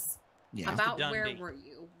guess, Yeah. about Mr. where Dundee. were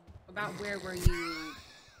you? About where were you?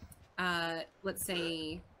 Let's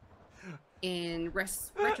say, in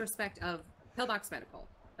retrospect of Pillbox Medical.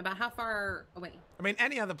 About how far away? I mean,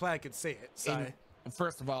 any other player could see it, so.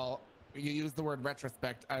 First of all, you use the word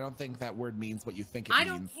retrospect. I don't think that word means what you think it I means.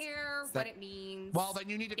 don't care So- what it means. Well, then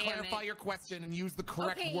you need to Damn clarify it. your question and use the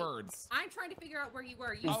correct Okay. words. I'm trying to figure out where you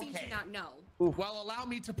were. You seem Okay. to not know. Well, allow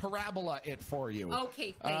me to parabola it for you.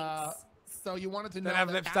 Okay, thanks. So you wanted to know Don't have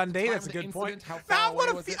that lips at the Dundee, time that's of a the good point. incident, Nah, How I've got far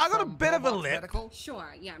a was fe- it I got a from bit of a Pillbox lip. Medical?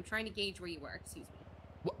 Sure, yeah, I'm trying to gauge where you were. Excuse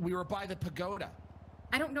me. We were by the pagoda.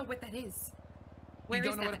 I don't know what that is. Where you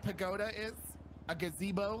is don't know that? what a pagoda is? A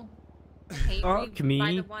gazebo? Okay, were Fuck you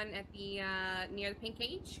by me. the one at the near the pink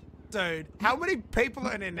cage? Dude, how many people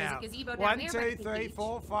are in here There's a now? gazebo down 1, there, 2, right, pink 3, cage.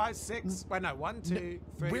 4, 5, 6. Wait, no. 1, 2,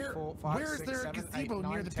 3, Where- 4, 5, where is 6, there a 7, 8, gazebo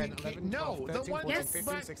 9, near the 10, pink 11, cage? 12, No, the 13, one 14, Yes. 15,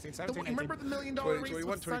 but 16, the 17, one- remember 18, the $1 million 20, race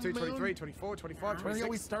 21, with 22, Sun 23, Moon? 24, 25, Where they 26,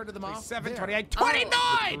 always started them off 27, there. 28, Oh.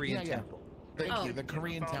 29! Korean Yeah, yeah. temple. Thank Oh. you, the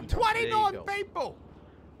Korean There you temple. 29 go. people!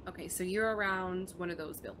 Okay, so you're around one of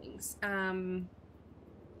those buildings.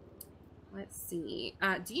 Let's see.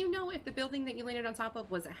 Do you know if the building that you landed on top of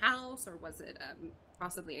was a house or was it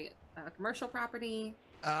possibly a commercial property?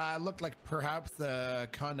 Looked like perhaps a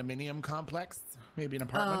condominium complex, maybe an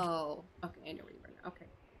apartment. Oh, okay. I know where you are now. Okay,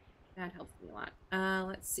 that helps me a lot.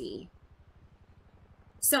 Let's see.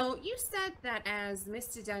 So you said that as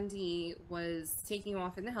Mr. Dundee was taking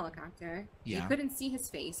off in the helicopter, you Yeah. couldn't see his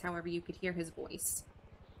face. However, you could hear his voice.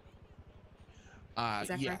 Is that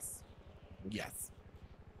correct? Yes. Yes.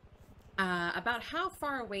 About how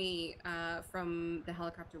far away from the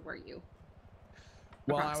helicopter were you?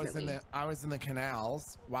 Well, I was in Approximately. the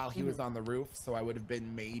canals while he was on the roof, so I would have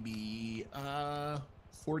been maybe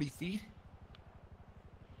 40 feet.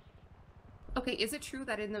 Okay, is it true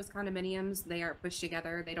that in those condominiums they are pushed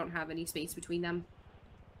together? They don't have any space between them?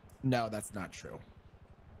 No, that's not true.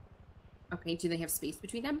 Okay, do they have space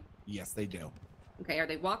between them? Yes, they do. Okay, are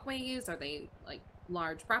they walkways? Are they like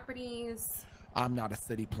large properties? I'm not a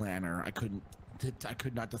city planner. I could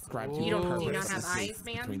not describe to You you don't- the do you purpose not of have the eyes, space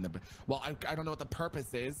ma'am? between the. Well, I don't know what the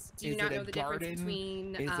purpose is. Do you Is not it know a the garden? difference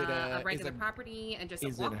between Is it a regular is it, property and just a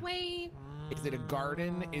is it a- walkway? Is it a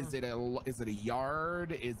garden? Is it a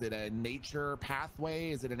yard? Is it a nature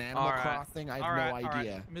pathway? Is it an animal All right. crossing? I have All no right, all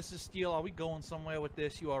idea. right. Mrs. Steele, are we going somewhere with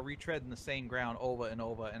this? You are retreading the same ground over and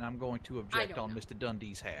over, and I'm going to object don't on know. Mr.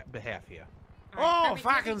 Dundee's behalf here. All right, Oh, Kermit, do you have any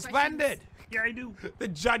fucking questions? splendid! Yeah, I do. The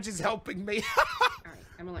judge is helping me. All right,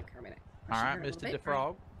 I'm gonna let Kermit. All right, question her a Mr. little bit.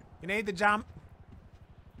 DeFrog. You need the jump.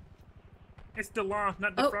 It's the law,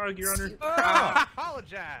 not the Oh, frog, Your Honor. excuse- I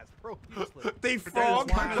apologize profusely. The But that is frog.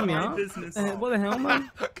 none of Come my here. business. What the hell,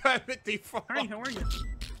 man? Kermit the frog. Hi, how are you?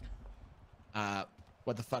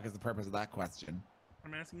 What the fuck is the purpose of that question?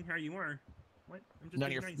 I'm asking how you are. What? I'm just None of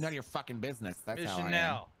being your nice. none of your fucking business. That's Miss how I am.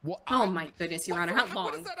 Chanel. Well, Oh I'm- my goodness, Your what Honor, the- how long?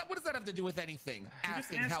 What does that have to do with anything? I'm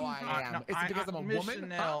just Asking how I asking- am. No, Is it because I'm a Miss woman?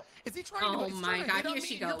 Huh? Chanel. Is he trying Oh to? he's my trying to God, hit on here me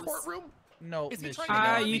she in your goes. courtroom? No, Is he Miss trying Chanel. to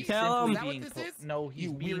Ah, hit on you me? tell Is him. that what Being this po- is? No, he's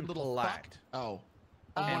You being weird little polite. fuck. Oh.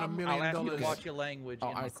 I want $1 million. I'll ask you to watch good. your language Oh,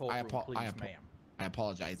 in the courtroom, please, ma'am. I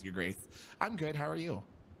apologize, Your Grace. I'm good. How are you?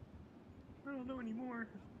 I don't know anymore.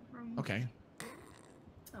 Okay.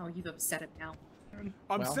 Oh, you've upset him now.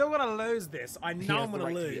 I'm Well, still gonna lose this. I He know has I'm the gonna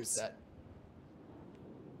right to be lose. upset.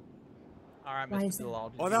 All right, Why Mr. is that?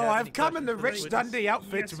 DeLaw. did you Although have I've any come in the questions Rich for this Dundee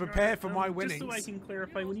outfit to Your prepare Honor, for my Just winnings. so I can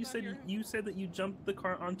clarify, when you said that you jumped the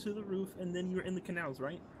car onto the roof and then you were in the canals,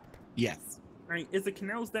 right? Yes. All right. Is the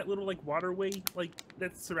canals that little like waterway like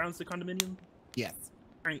that surrounds the condominium? Yes.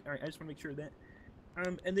 All right. I just want to make sure of that.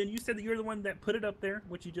 And then you said that you're the one that put it up there,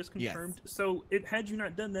 which you just Yes. confirmed. So, had you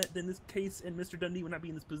not done that, then this case and Mr. Dundee would not be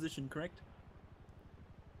in this position, correct?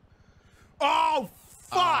 Oh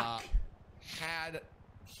fuck! Had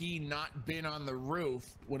he not been on the roof,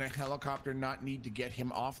 would a helicopter not need to get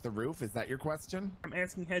him off the roof? Is that your question? I'm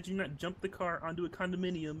asking, had you not jumped the car onto a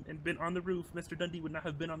condominium and been on the roof, Mr. Dundee would not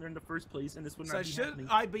have been on there in the first place, and this would So not be should happening.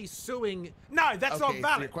 I be suing? No, that's not Okay, so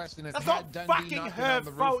valid. your question is, That's had not Dundee fucking not been her on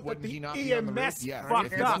the roof, fault that wouldn't the he not be on the roof? EMS Yes. fucked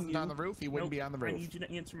If he up. wasn't on the roof, he wouldn't Nope, be on the I roof. need you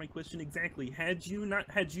to answer my question exactly. Had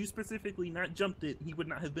you specifically not jumped it, he would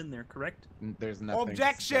not have been there, correct? There's nothing to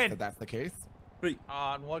Objection! suggest that that's the case.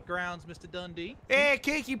 On what grounds, Mr. Dundee? Yeah,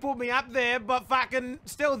 Kiki put me up there, but fucking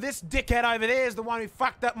still, this dickhead over there is the one who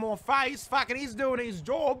fucked up more face. Fucking, he's doing his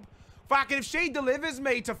job. Fucking, if she delivers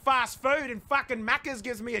me to fast food and fucking Macca's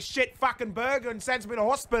gives me a shit fucking burger and sends me to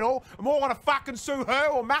hospital, I'm all gonna fucking sue her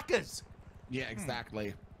or Macca's. Yeah,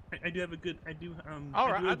 exactly. I do have a good. I do. All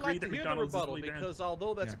I right, do I'd agree like to that hear the McDonald's is rebuttal really bad. because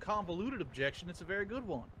although that's Yeah. a convoluted objection, it's a very good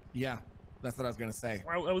one. Yeah, that's what I was gonna say.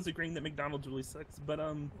 I was agreeing that McDonald's really sucks, but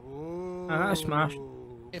Ooh. smash.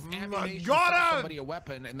 If Mm, ammunition got sells him! somebody a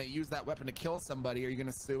weapon and they use that weapon to kill somebody, are you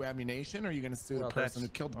gonna sue ammunition or are you gonna sue Well, the person who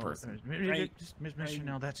that's- killed the oh, person? Miss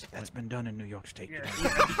Chanel, that's been done in New York State. yeah, be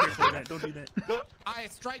careful of that. Don't do that. I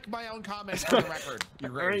strike my own comments on the record.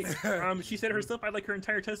 Your All Grace. right. She said herself. I'd like her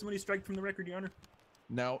entire testimony strike from the record, Your Honor.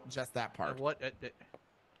 No, just that part. What?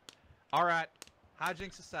 All right.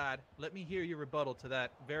 Hijinks aside, let me hear your rebuttal to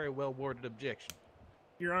that very well worded objection.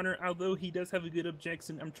 Your Honor, although he does have a good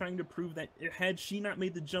objection, I'm trying to prove that had she not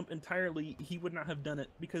made the jump entirely, he would not have done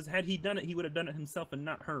it. Because had he done it, he would have done it himself and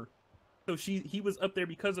not her. So he was up there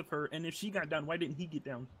because of her, and if she got down, why didn't he get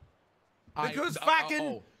down? Because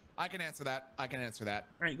fucking I can answer that. I can answer that.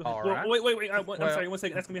 All right, go ahead. All Well, right. wait. I'm Well- sorry. One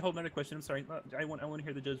second. That's gonna be a whole nother question. I'm sorry. I want to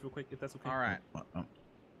hear the judge real quick, if that's okay. All right.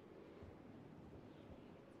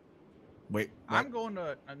 Wait. I'm going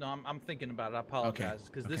to. No, I'm thinking about it. I apologize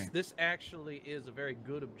because okay. this actually is a very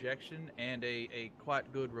good objection and a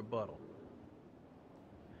quite good rebuttal.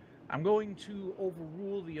 I'm going to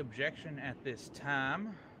overrule the objection at this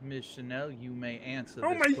time. Ms. Chanel, you may answer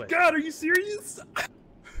Oh this my question. God, are you serious?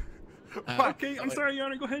 Okay, I'm wait. sorry, Your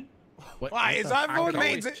Honor. Go ahead. Why is I overruled could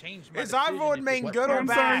means always change my is decision overruled if mean it good was- or I'm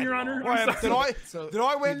bad? sorry, Your Honor. I'm Wait, sorry. did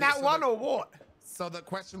I win that so one the- or what? So the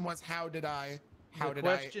question was, how did I? The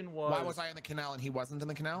question Why was- was I in the canal and he wasn't in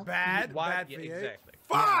the canal? Bad, Why- bad yeah, for you. exactly.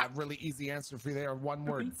 Yeah, Fuck! really easy answer for you there. One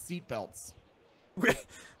word: seatbelts. Wait,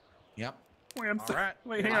 Yep. Wait, I'm All sorry. right.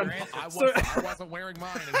 Wait, hang Your on. answer. I wasn't wearing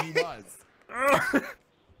mine and he was.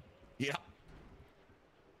 Yep.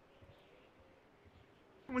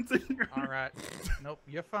 One second, Your All Honor. right. Nope,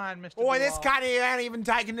 you're fine, Mr. Boy, this Bilal. cunt here ain't even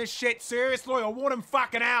taking this shit seriously. I want him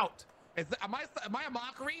fucking out. Am I a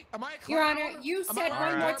mockery? Am I a clown? Your Honor, you Am said I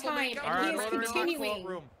one a more horrible time, makeup? All and right, he is order in my continuing.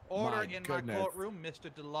 courtroom. Order My in goodness. my courtroom,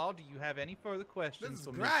 Mr. DeLaw. Do you have any further questions? This is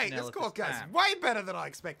for Ms. great. Chanel This at court case is time? way better than I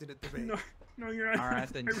expected it to be. No, Your Honor. All right,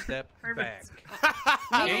 then step back.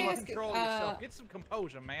 May I Gain ask, control yourself. Get some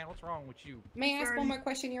composure, man. What's wrong with you? may I ask Sorry. one more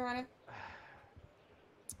question, Your Honor?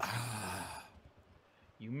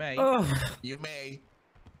 You may. You may.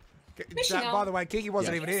 Chanel, By the way, Kiki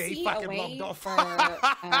wasn't do even you here. He see fucking a way logged off. for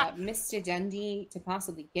Mr. Dundee to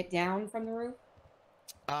possibly get down from the roof?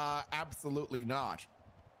 Absolutely not.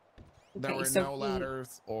 There Okay, were so no he-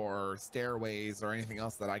 ladders or stairways or anything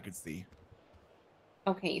else that I could see.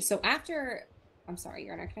 Okay, so after... I'm sorry,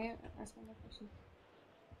 Your Honor. Can I ask one more question?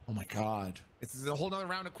 Oh my God. Is this a whole nother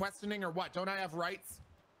round of questioning or what? Don't I have rights?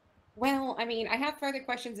 Well, I mean, I have further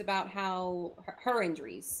questions about how her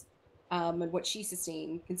injuries and what she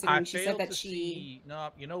sustained, considering she said failed that to she... see. No,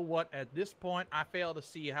 you know what? At this point, I fail to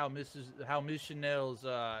see how Ms. Chanel's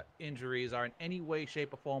injuries are in any way,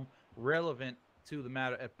 shape, or form relevant to the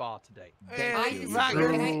matter at bar today. Hey, I you disagree.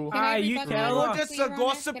 fucking- Can I you rebut tell that her. Oh, just quickly, a Your Honor?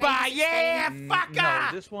 gossip Can I just yeah, explain? No,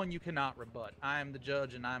 fucker! this one you cannot rebut. I am the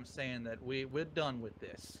judge, and I'm saying that we're done with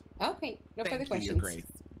this. Okay, no further Thank you, Your questions. Grace.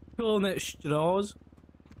 Pulling at straws.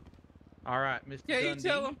 All right, Mr. Yeah, you Dundee,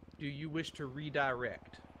 tell him. do you wish to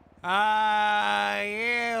redirect? Yeah,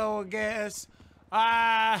 I guess.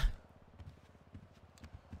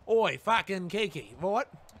 Oi, fucking Kiki, what?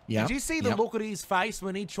 Yeah. Did you see the look at his face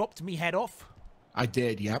when he chopped me head off? I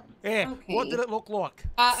did, yep. Yeah, what Okay. did it look like?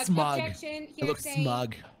 Smug. Objection, It looks hearsay.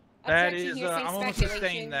 smug. That Objection, is, hearsay, I'm going to speculation.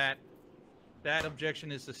 sustain that. That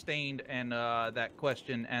objection is sustained, and that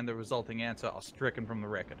question and the resulting answer are stricken from the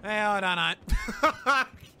record. Yeah, I don't know.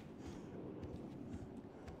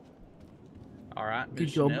 All right, Good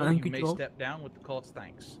Ms. job, Chanel, man, you good may job. step down with the court's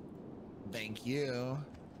thanks. Thank you.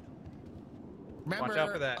 Remember, Watch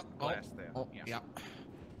out for that glass there. Oh, Yeah. yep.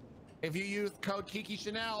 If you use code Kiki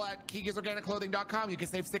Chanel at kikisorganiclothing.com, you can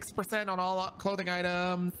save 6% on all clothing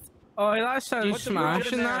items. Oh, that sounds Put the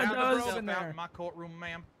smashing, robe that out does. in my courtroom,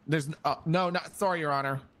 ma'am. There's no, not sorry, Your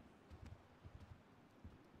Honor.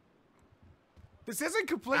 This isn't I'm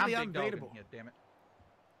completely big dogging unbeatable. here, damn it.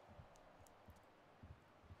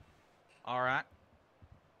 All right.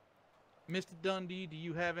 Mr. Dundee, do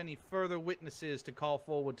you have any further witnesses to call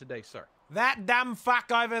forward today, sir? That dumb fuck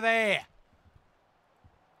over there.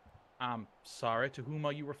 I'm sorry, to whom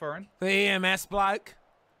are you referring? The EMS bloke.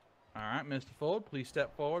 All right, Mr. Ford, please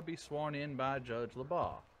step forward, be sworn in by Judge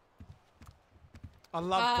LaBarre. I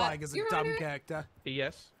love playing as a Your dumb Honor? character.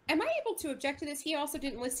 Yes? Am I able to object to this? He also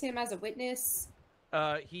didn't list him as a witness.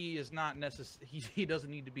 He is not necessary. He doesn't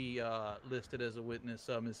need to be listed as a witness,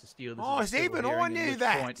 Mrs. Steele. This Oh, is a it's civil even- oh, I hearing, in knew which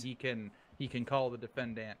that. Point he can call the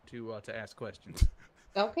defendant to ask questions.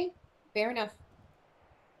 Okay, fair enough.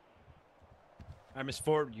 All right, Miss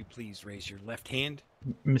Ford, would you please raise your left hand?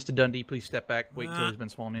 Mr. Dundee, please step back. Wait till he's been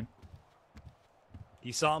sworn in. Do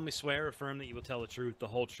you solemnly swear or affirm that you will tell the truth, the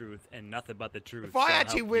whole truth, and nothing but the truth? If I so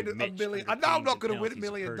actually help win you a Mitch, million, I under know I'm pains not and going to win $1 penalties of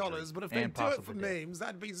million, perjury but if they and do it for possible death. memes,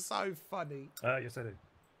 that'd be so funny. Yes, I do.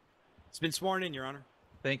 It's been sworn in, Your Honor.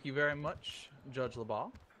 Thank you very much, Judge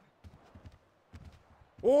LaBarre.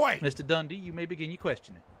 Oi, Mr. Dundee, you may begin your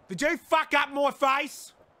questioning. did you fuck up my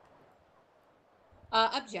face?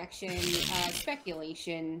 Objection,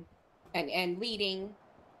 speculation, and leading.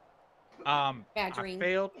 Badgering. I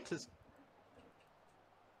failed to.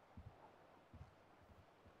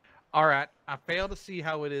 All right, I fail to see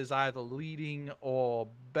how it is either leading or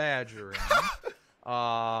badgering.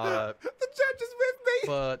 The judge is with me.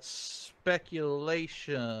 But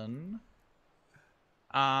speculation.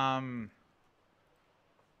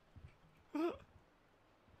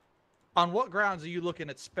 On what grounds are you looking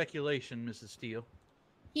at speculation, Mrs. Steele?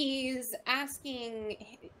 He's asking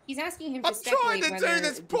him I'm to trying speculate to do whether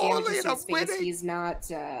this the poorly damages and to I'm his face, winning. he's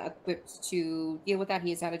not equipped to deal with that.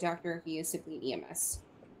 He is not a doctor. He is simply an EMS.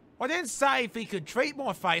 I didn't say if he could treat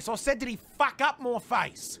my face. I said, did he fuck up my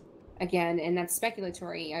face? Again, and that's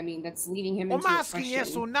speculatory. I mean, that's leading him I'm into a asking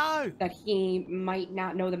yes or question no. that he might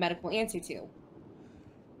not know the medical answer to.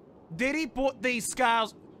 Did he put these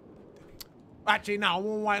scars... Actually, no, I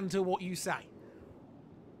won't wait until what you say.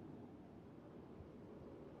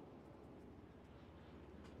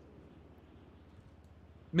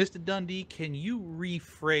 Mr. Dundee, can you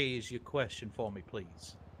rephrase your question for me,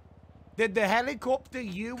 please? Did the helicopter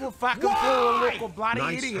you were fucking fool look a bloody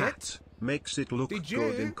Nice idiot? hat. Makes it look Did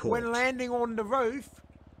good in you, court. when landing on the roof,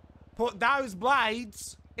 put those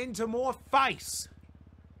blades into my face?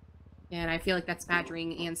 And I feel like that's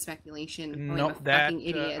badgering and speculation. I'm No, a that fucking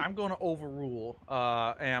idiot. I'm going to overrule.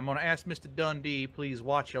 And I'm going to ask Mr. Dundee, please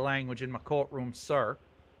watch your language in my courtroom, sir.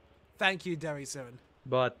 Thank you, Derry 7.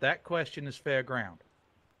 But that question is fair ground.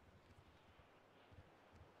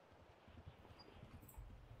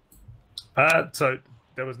 So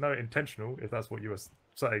there was no intentional, if that's what you were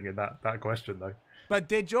saying in that question, though. But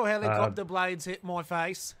did your helicopter blades hit my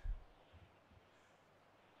face?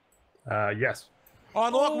 Yes.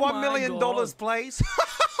 I'd like $1 million, please.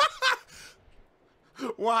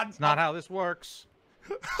 One. It's not how this works.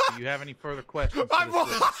 Do you have any further questions? for I've this won.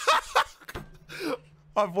 witness?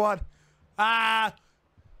 I've won.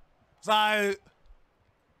 So, I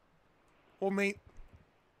mean,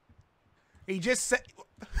 he just said.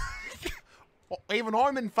 Even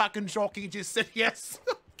I'm in fucking shock. He just said yes.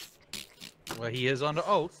 Well, he is under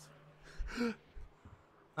oath. So,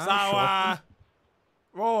 right,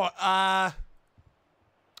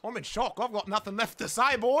 I'm in shock. I've got nothing left to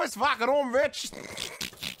say, boys. Fuck it, I'm rich.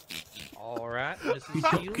 All right,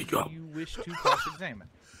 Mrs. Steele, do you wish to cross-examine?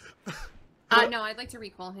 No, I'd like to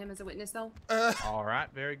recall him as a witness, though. All right,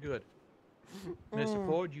 very good. Mr.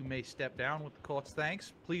 Ford, you may step down with the court's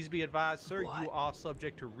thanks. Please be advised, sir, you are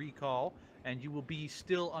subject to recall, and you will be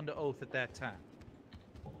still under oath at that time.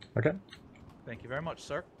 Okay. Thank you very much,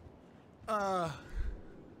 sir.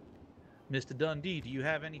 Mr. Dundee, do you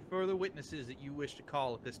have any further witnesses that you wish to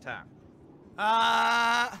call at this time?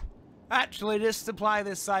 Actually, just to play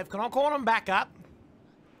this safe, can I call them back up?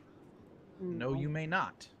 No, you may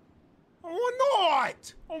not. Why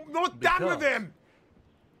not? I'm not done with Because- him.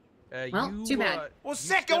 Well, too bad. Well, you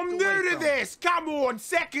second, I'm stepped away new to from- this. Come on,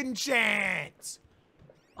 second chance.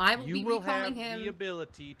 I will You be will have recalling him. the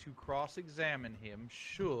ability to cross-examine him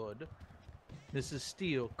should Mrs.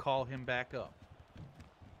 Steele call him back up.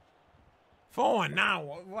 Fine, now,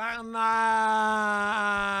 well,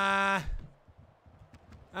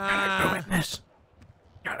 witness.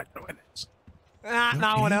 Gotta go witness.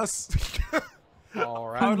 no one else. All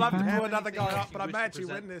right. I would love Do to you pull have another anything guy else up, you but I'm wish to actually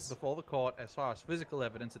present witness. before the court as far as physical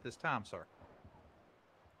evidence at this time, sir.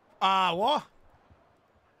 What?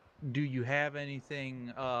 Do you have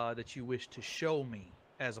anything that you wish to show me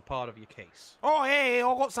as a part of your case? Oh, yeah,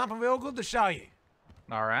 I got something real good to show you.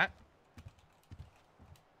 All right.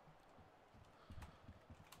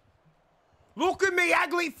 Look at me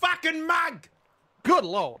ugly fucking mug. Good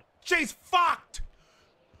Lord. She's fucked.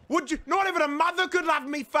 Would you? Not even a mother could love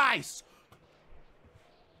me face.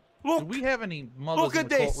 Look. Do we have any mothers Look in at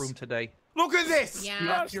the this. courtroom today? Look at this.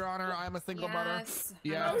 Yes, Your Honor, I'm a single mother. Yes,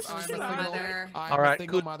 Yes, I'm a I'm a single single mother. I'm All a right.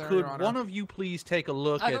 single Could, mother, could Your Honor. one of you please take a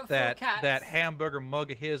look I at got 4 that cats. hamburger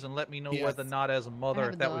mug of his and let me know Yes. whether or not, as a mother, have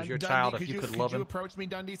if a that was dog. your Dundee, child, if you could love you him? approach me,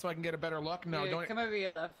 Dundee, so I can get a better look? No, Here, don't. come over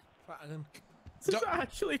here, love. This is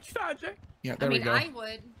actually tragic. Yeah, I there mean, we go. I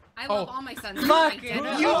would. I love Oh. all my sons. Fuck I you. did. Oh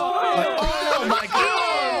my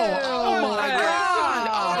god! Oh my god!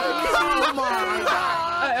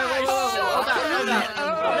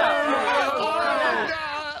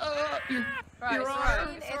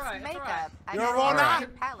 Oh my Your Honor,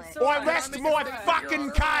 I rest my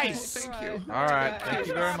fucking case. Thank you. All right. Thank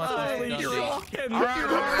you very much, Mr. Dundee.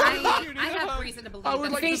 I have reason to believe I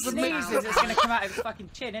would that like If he to submit. sneezes, it's gonna come out of his fucking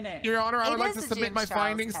chin, innit? Your Honor, I It would like is to a submit my James Charles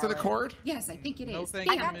findings to the Kelly. court. Yes, I think it is. No, thank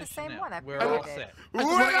you, I got the Miss same Jeanette. one, I We're printed all it. set. I just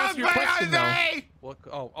want to ask you a question, though. Baby. What,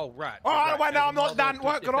 oh, right. Oh, right. wait, no, As a I'm not mother, done. if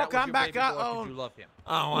What, can that I was come your back baby up? boy, Oh. could you love him?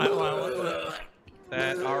 Oh, wait.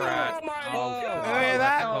 That, all right. Hear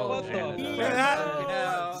that?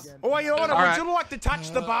 Oh, Your Honor, All would right. you like to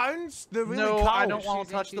touch the bones? They're really No, cold. I don't want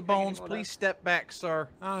to touch the bones. Please step back, sir.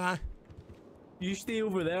 Okay. You stay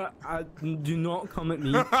over there. Do not come at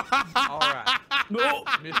me. All right. No.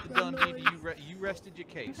 Mr. Dundee, you rested your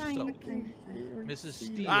case. So, Mrs.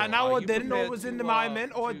 Steele, No, are I you didn't. I prepared was in to, the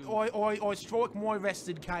moment. to- I strike my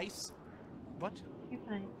rested case. What? You're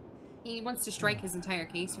fine. He wants to strike his entire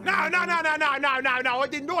case. No, I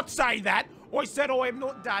did not say that. I said I am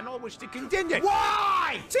not done. I wish to continue.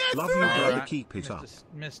 Why? Love you, brother. Keep it up.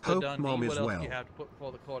 Mr. Hope Dundee, Mom what is else well. do you have to put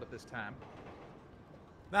before the court at this time?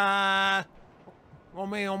 I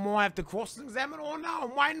mean, I might have to cross-examine or no.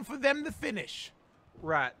 I'm waiting for them to finish.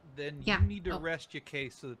 Right, then Yeah. you need to rest your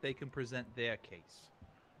case so that they can present their case.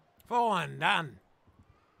 Fine, done.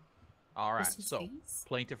 All right, What's his so case?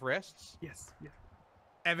 plaintiff rests. Yes. Yeah.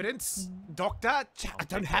 Evidence, doctor. I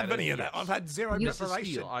don't take have that any as of that. yes. I've had zero You- Mrs.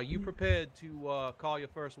 preparation. Steele, are you prepared to call your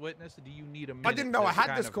first witness, or do you need a minute? I didn't know to I had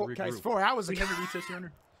kind this of court case regroup? 4 hours We ago. have a recess, Your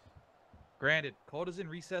Honor. Granted, court is in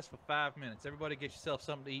recess for 5 minutes. Everybody get yourself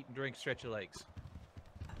something to eat and drink, stretch your legs.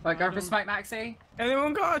 Right, go for smoke, Maxie.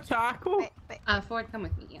 Anyone got a tackle? Ford, come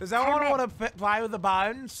with me. Yeah. Does anyone want to play with the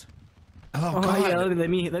bones? Oh, Oh, God. yeah,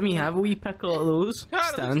 let me have a wee pickle of those. God,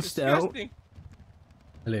 it Stand looks still. disgusting.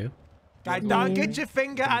 Hello. Okay, don't get your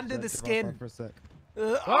finger under the skin.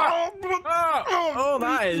 Oh,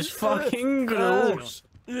 that is fucking gross.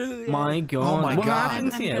 My God. my what God.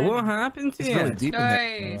 happened to you? What happened to It's you? really deep in there.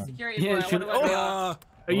 Hey, security Yeah, boy, should- what do I do?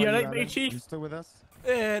 Are you alright, big chief? still with us?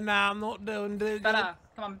 No, I'm not doing good. Better,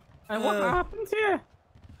 come on. And what happened to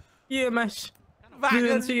you? EMS. Back You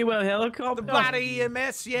didn't in see well helicopter. the bloody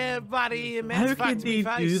EMS, yeah, bloody EMS. How back could to me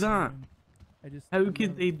they face. do that? How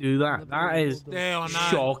could they do that? That is Yeah, I know.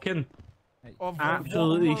 shocking. Of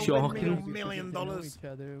Absolutely $1 shocking. million. You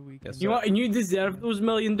know what? And you deserve those $1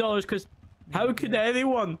 million because how could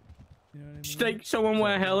anyone strike someone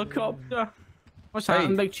with a helicopter? What's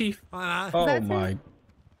happening, big chief? I know. Oh my!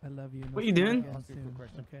 I love you. What are you doing?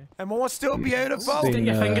 Okay. Am I still beautiful? Stick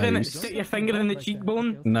your finger in you it. Stick your finger in the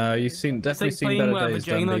cheekbone. No, you've It's definitely like seen playing better with a days,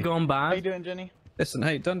 vagina Dundee. gone bad. doing, Jenny? Listen,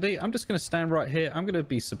 hey Dundee, I'm just gonna stand right here. I'm gonna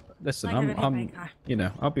be. Listen, I'm. You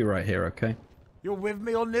know, I'll be right here, okay? You're with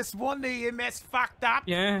me on this one. The EMS fucked up.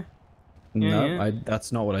 Yeah. No, yeah.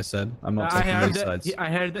 That's not what I said. I'm not I taking heard both it. sides. Yeah, I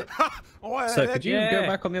heard it. Oh, I So heard could you Yeah. go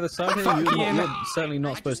back on the other side here? You're certainly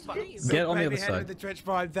not supposed to get on the other Baby head with side. the trench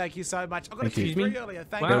vibe. Thank you so much. I got a Thank you. kiss Excuse me? earlier.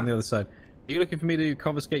 Thank Wow. Get you. on the other side. Are you looking for me to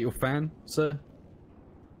confiscate your fan, sir?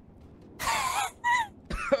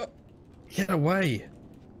 Get away!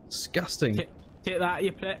 Disgusting. Take that,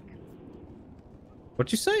 you prick.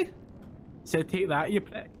 What'd you say? Said take that, you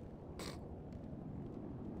prick.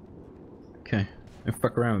 Okay, don't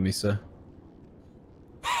fuck around with me, sir.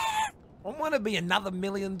 I want to be another $1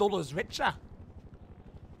 million richer.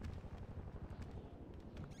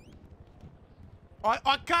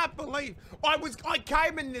 I can't believe I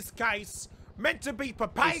came in this case meant to be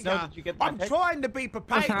Papega. I'm trying to be What's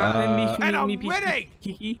Papega, happening, and I'm me winning.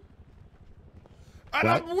 Kiki? And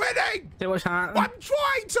What? I'm winning. Say what's happening? I'm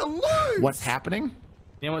trying to lose. What's happening?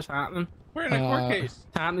 Yeah, what's happening? We're in a court Uh, case.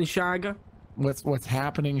 What's happening, Shagger? What's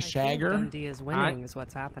happening, Shagger? Dundee is winning, is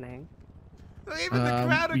what's happening. Even the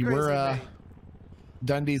crowd agrees We're with me.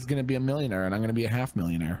 Dundee's gonna be a millionaire, and I'm gonna be a half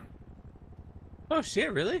millionaire. Oh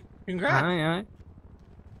shit, really? Congrats. Aye.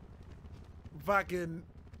 Fucking.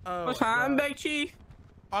 Oh, What's my happening, God. big chief?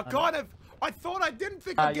 I thought I didn't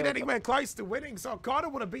think I'd get anywhere close to winning, so I kind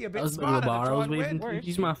of want to be a That bit was the smarter to bar I try was and waving win. to.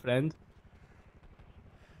 He's my friend.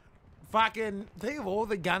 Fucking, think of all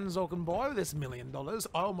the guns I can buy with this $1 million.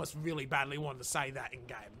 I almost really badly wanted to say that in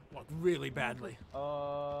game, like really badly.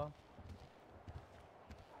 I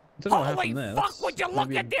don't know what Holy happened there. fuck, That's would you look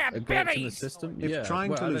maybe at their a glitch in the biddies? system. If Yeah, trying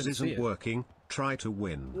well, to I lose don't see isn't it. working, try to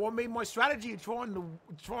win. Well, I mean, my strategy of trying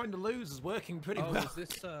to lose is working pretty Oh, well. is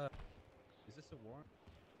this a warrant?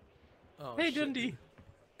 Oh, Hey, shit. Dundee.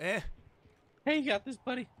 Eh? Hey, you got this,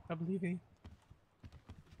 buddy. I believe in you.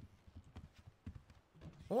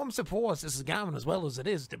 Well, I'm surprised this is going as well as it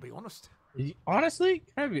is, to be honest. Honestly,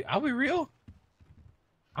 I'll be real.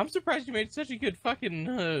 I'm surprised you made such a good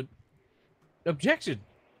fucking objection.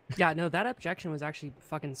 Yeah, no, that objection was actually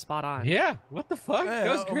fucking spot on. Yeah, what the fuck? Yeah,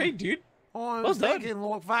 That was great, dude. I Well was done. thinking,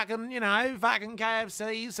 like, fucking, you know, fucking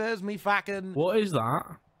KFC serves me fucking. What is that?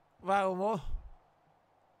 Well, what?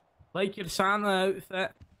 Like your Santa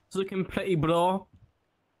outfit. It's looking pretty bro.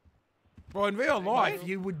 Well, in real life,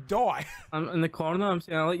 you would die. I'm in the corner. I'm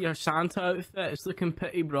saying I like your Santa outfit. It's looking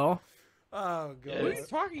pretty bro. Oh, God. Who are you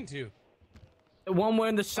talking to? The one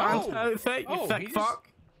wearing the Santa Oh. outfit. You Oh, thick he just- fuck.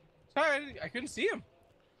 Sorry, I couldn't see him.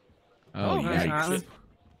 Oh, What's yikes. happening?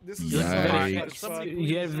 This is Yikes.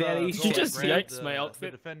 You're very Did you just shit. yikes my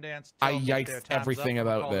outfit? I yikes everything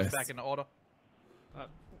about this. Back in order.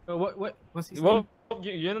 What's he saying? Well,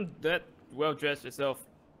 you're not that well dressed yourself.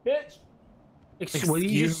 Bitch. What did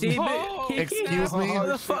you say about Oh, Kiki? Excuse me? What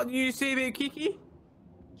the fuck did you say about Kiki?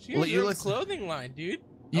 She Well, has you your own listen- clothing line, dude.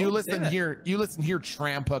 You listen here,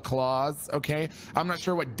 Trampa Claus, okay? I'm not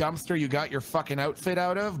sure what dumpster you got your fucking outfit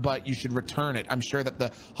out of, but you should return it. I'm sure that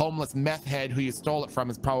the homeless meth head who you stole it from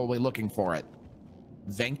is probably looking for it.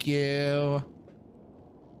 Thank you.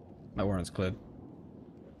 My warrant's cleared.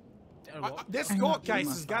 This court case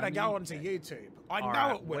is gonna go onto YouTube. I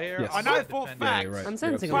know it will. Yes. I know for a fact. I'm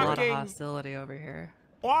sensing a lot of hostility over here.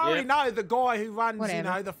 I already know the guy who runs, you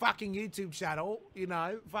know, the fucking YouTube channel. You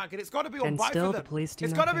know, fucking, it's got to be on And both still of the them. police do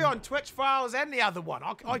It's got to be nothing. on Twitch Files and the other one.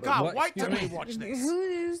 I can't wait to rewatch this.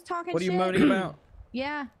 Who's talking What are you shit? moaning about?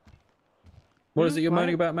 Yeah. What is it you're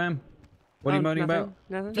moaning about, ma'am? What are you moaning about?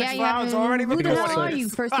 Nothing. Yeah, Twitch yeah. Files already Who the hell recording are you?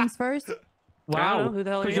 this. First things first. Wow, who the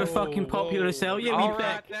hell are because you? you're fucking popular as hell. Yeah, All me right,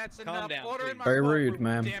 back. that's Calm enough. down, Order in my Very courtroom, rude,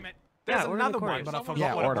 ma'am. Damn it. There's we're in another the one, but I chorus.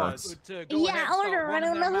 forgot what it order. was. Yeah, order. I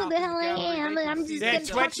don't know who the hell I am, but I'm just Yeah, gonna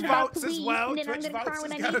Twitch talk about votes as police, well. and then I'm Twitch gonna cry votes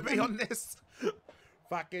when is I going to need be them. on this.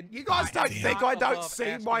 Fucking, you guys don't think I don't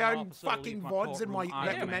see my own fucking VODs and my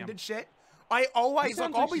recommended shit? I always,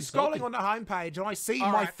 like, I'll be scrolling on the homepage and I see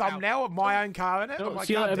my thumbnail of my own car in it. I'm like,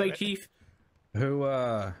 See you God later, damn Big it. Chief.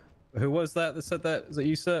 Who was that said that? Is it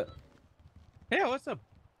you, sir? Yeah, what's up?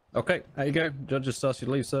 Okay, there you go. Judge just asked you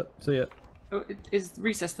to leave, sir. See ya. Oh, is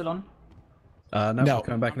recess still on? No, No. we're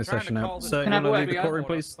coming back in a session now. Sir, Can you I have want to a leave word, the yeah? courtroom,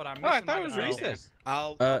 please? Oh, I thought it was recess.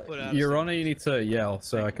 I'll put out. Your Honor, you need to yell,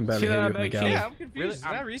 so I can barely hear you in the Big Chief. galley. Yeah, I'm confused. Is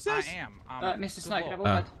that recess? I am. Mr. Snow, can I have a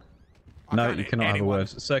Uh, word? No, can't you hit cannot have a anyone. word.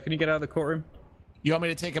 Sir, can you get out of the courtroom? You want me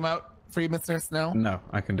to take him out for you, Mr. Snow? No,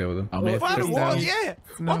 I can deal with him. I'll make Well, Mr. well, Snow. yeah.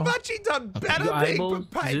 No. I've actually done better Your being eyeballs,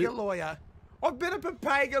 Papega zip. lawyer. I've been a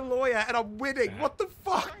Papega lawyer and I'm winning. What the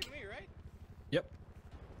fuck? Yep.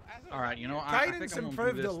 All right, you know, I think Caden's I'm gonna do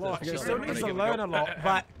improved this a lot. to She show still them. needs I'm to gonna learn go- a lot,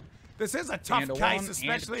 but this is a tough And a case, one,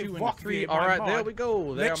 especially and a if two, and a Rockby three. in All my right, mod there we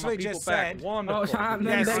go. There are my literally people just back. said, Wonderful. Simon,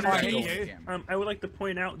 Yes, Big I Chief. hear you. I would like to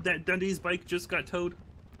point out that Dundee's bike just got towed.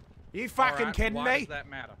 You All fucking right, kidding why me? does that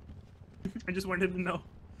matter? I just wanted him to know.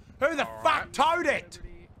 Who the fuck towed it?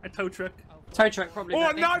 A tow truck. Tow truck probably. Oh,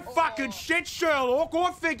 met me. no fucking shit, Sherlock.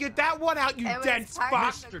 I figured that one out, you It was dense parked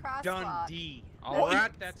fuck. in the Mr. crosswalk. Dundee. All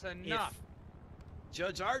right, that's enough. If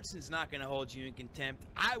Judge Artson's not going to hold you in contempt,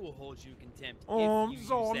 I will hold you in contempt. Oh, if I'm you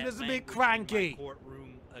sorry, use I'm that just a bit language in cranky. my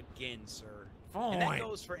courtroom again, sir. Fine. And that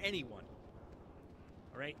goes for anyone.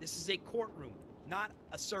 All right, this is a courtroom, not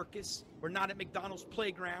a circus. We're not at McDonald's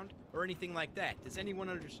playground or anything like that. Does anyone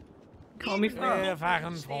understand? Call me Yeah, fine. fucking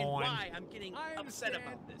Understand fine. why I'm getting upset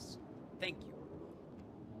about this? Thank you.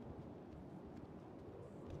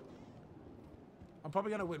 I'm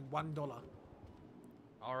probably gonna win $1.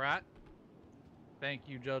 All right. Thank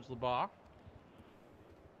you, Judge LeBar.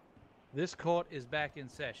 This court is back in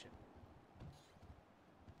session.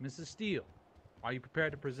 Mrs. Steele, are you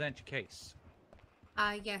prepared to present your case?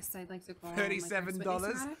 Yes, I'd like to call my first $37. witness, Your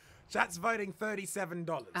Honor. Chat's voting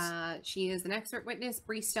 $37. She is an expert witness,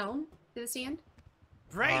 Bree Stone, to the stand.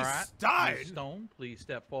 Bree All right. Stone? Ms. Stone, please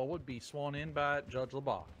step forward. Be sworn in by Judge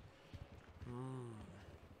LeBar.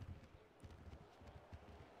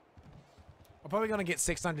 I'm probably gonna get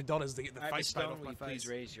 $600 to get the All right, Ms. face paint Stone, off will my you please face.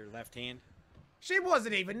 raise your left hand? She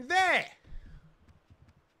wasn't even there.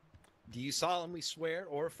 Do you solemnly swear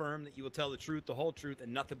or affirm that you will tell the truth, the whole truth,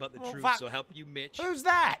 and nothing but the Well, truth, fuck. so help you, Mitch, Who's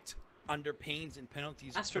that? under pains and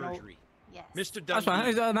penalties Astronaut. of perjury? Yes. Mr. That's fine.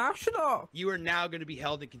 Is Dundee, that an astronaut? you are now going to be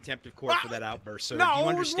held in contempt of court for that outburst, sir. No, Do I you was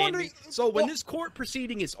understand me? wondering- So when well- this court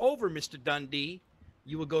proceeding is over, Mr. Dundee,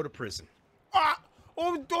 you will go to prison. Oh,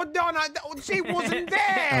 no, she wasn't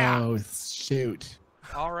there. Oh, shoot.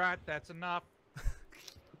 All right, that's enough.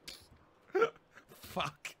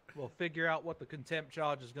 Fuck. We'll figure out what the contempt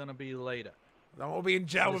charge is going to be later. I will be in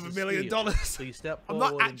jail with Mrs. $1 million. Steele, please step I'm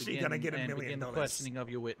forward not and actually begin- gonna get $1 and million. begin the questioning of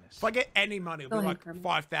your witness. If I get any money, it'll Go be ahead, like Carmen.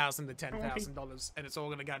 $5,000 to $10,000, and it's all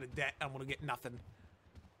gonna go to debt. I'm gonna get nothing.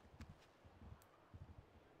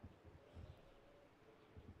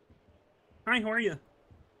 Hi, how are you?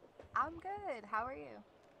 I'm good. How are you?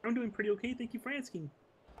 I'm doing pretty okay. Thank you for asking.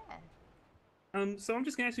 Yeah. So I'm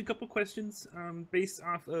just gonna ask you a couple questions, based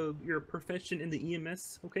off of your profession in the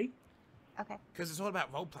EMS. Okay. Okay. Because it's all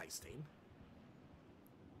about roleplay, Steve.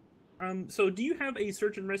 So do you have a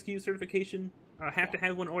search and rescue certification? Have to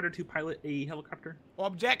have one in order to pilot a helicopter?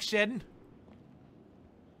 Objection.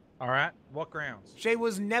 All right, what grounds? She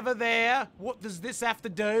was never there. What does this have to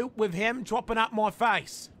do with him dropping up my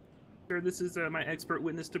face? Sir, this is my expert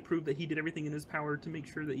witness to prove that he did everything in his power to make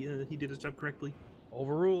sure that he did his job correctly.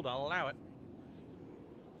 Overruled, I'll allow it.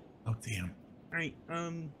 Oh, damn. All right.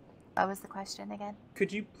 What was the question again?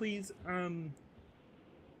 Could you please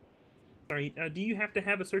Sorry. Do you have to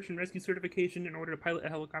have a search and rescue certification in order to pilot a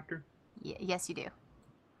helicopter? Yes, you do.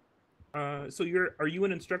 So are you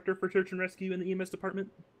an instructor for search and rescue in the EMS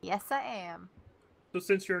department? Yes, I am. So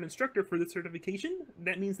since you're an instructor for this certification,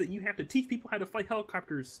 that means that you have to teach people how to fly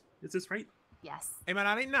helicopters. Is this right? Yes. Hey man,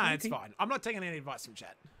 no, it's fine. I'm not taking any advice from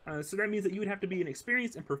chat. So that means that you would have to be an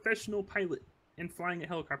experienced and professional pilot in flying a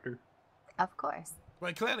helicopter. Of course. Well,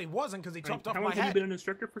 he clearly wasn't because he chopped off How my long have you head. been an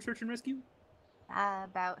instructor for search and rescue?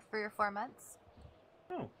 About 3 or 4 months.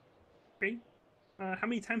 Oh, okay. How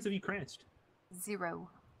many times have you crashed? 0.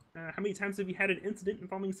 How many times have you had an incident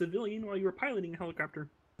involving a civilian while you were piloting a helicopter?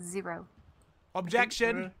 0.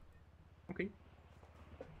 Objection. Okay.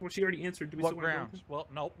 Well, she already answered. Do we What still want to go grounds? Well,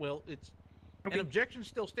 no. Well, it's Okay. an objection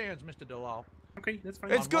still stands, Mr. DeLaw. Okay, that's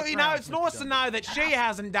fine. It's good, you know, it's nice to know that she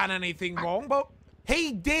hasn't done anything wrong, but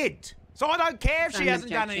he did. So I don't care if she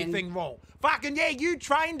hasn't done anything wrong. Fucking yeah, you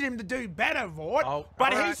trained him to do better, Vaught,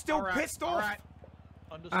 but he's still pissed off.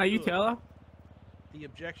 You tell her. The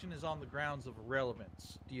objection is on the grounds of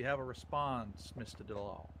relevance. Do you have a response, Mr.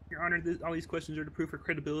 DeLaw? Your Honor, all these questions are to prove her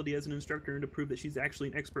credibility as an instructor and to prove that she's actually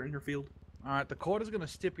an expert in her field. All right, the court is going to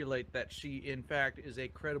stipulate that she, in fact, is a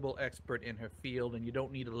credible expert in her field, and you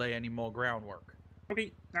don't need to lay any more groundwork.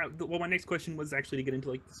 Okay. Well, my next question was actually to get into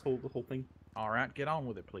like the whole thing. All right, get on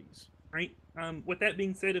with it, please. Right. With that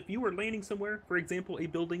being said, if you were landing somewhere, for example, a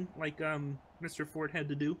building like Mr. Ford had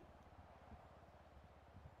to do,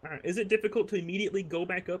 is it difficult to immediately go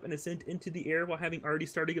back up and ascend into the air while having already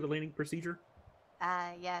started a landing procedure?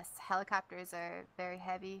 Yes, helicopters are very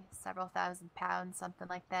heavy, several thousand pounds, something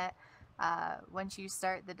like that. Once you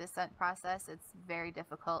start the descent process, it's very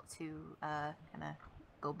difficult to kind of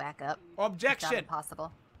go back up. Objection. It's not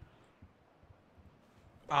impossible.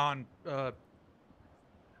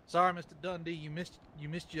 Sorry, Mr. Dundee, you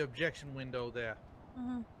missed your objection window there.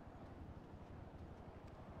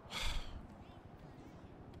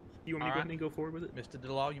 You want me to go ahead and go forward with it? Mr.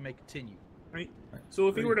 DeLaw, you may continue. Right. So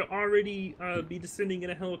if you were to already be descending in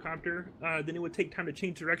a helicopter, then it would take time to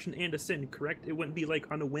change direction and ascend, correct? It wouldn't be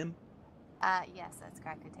like on a whim? Yes, that's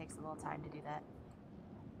correct. It takes a little time to do that.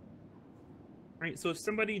 Right, so if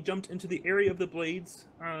somebody jumped into the area of the blades,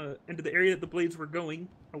 into the area that the blades were going,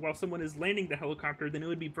 while someone is landing the helicopter, then it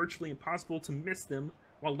would be virtually impossible to miss them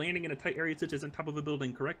while landing in a tight area such as on top of a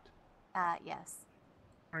building, correct? Yes.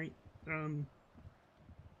 Alright, no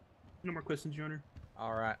more questions, Your Honor.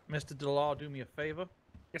 All right. Mr. DeLaw, do me a favor.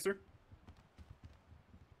 Yes, sir.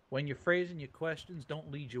 When you're phrasing your questions,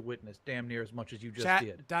 don't lead your witness damn near as much as you just Chat,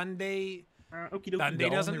 did. Dundee. Okie dokie. Dundee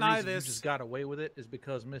doesn't know You this. just got away with it is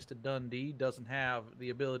because Mr. Dundee doesn't have the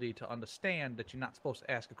ability to understand that you're not supposed to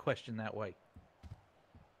ask a question that way.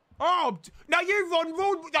 Oh, no, you run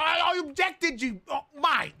rude. I objected you,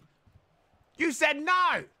 mate. You said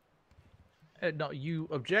no. No, you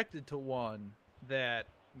objected to one that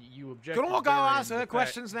you objected. Can I go ask her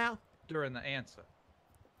questions now? During the answer.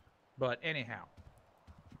 But anyhow,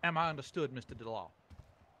 am I understood, Mr. DeLaw?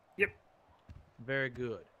 Yep. Very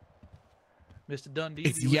good. Mr. Dundee,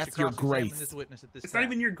 It's do you wish yes, to your cross-examine grace. this witness at this It's time? not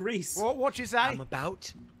even your grace. What you say? I'm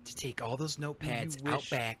about to take all those notepads out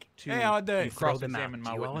back Yeah, I do. and throw them out. Cross-examine Do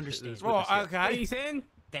my you all witnesses. understand? Right, What are okay. you saying?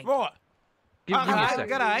 Thank you. Right. Give me a Okay, second.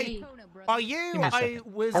 g'day. Are you Give me a a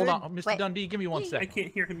second. wizard? Hold on, Mr. Dundee, give me 1 I second.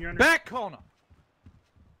 can't hear him, Your Honor. Back corner.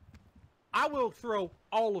 I will throw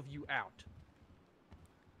all of you out.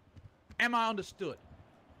 Am I understood?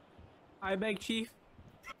 I beg, Chief.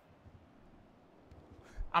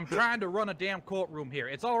 I'm trying to run a damn courtroom here.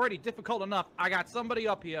 It's already difficult enough. I got somebody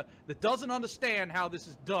up here that doesn't understand how this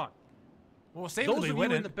is done. Well, Those of you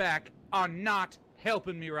in the back are not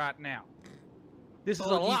helping me right now. This is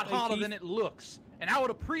a lot harder than it looks, and I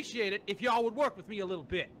would appreciate it if y'all would work with me a little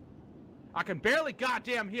bit. I can barely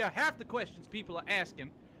goddamn hear half the questions people are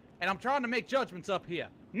asking, and I'm trying to make judgments up here.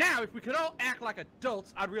 Now, if we could all act like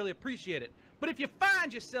adults, I'd really appreciate it. But if you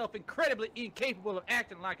find yourself incredibly incapable of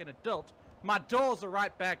acting like an adult, my doors are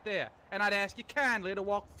right back there, and I'd ask you kindly to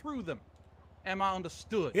walk through them. Am I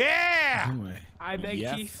understood? Yeah! I beg,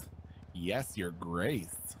 yes. Chief. Yes, your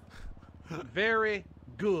grace. Very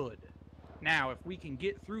good. Now, if we can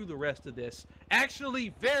get through the rest of this,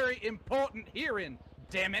 actually very important hearing,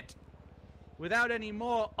 damn it, without any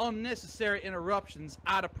more unnecessary interruptions,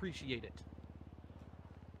 I'd appreciate it.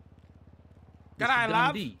 G'day, Mr.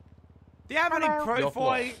 love. Dundee, Do you have any Hello. proof? Your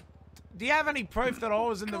floor. Do you have any proof that I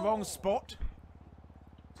was in the wrong spot?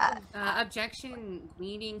 Objection,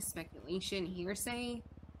 leading, speculation, hearsay.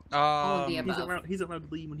 All of the above. He's allowed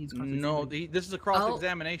to leave when he's No, this is a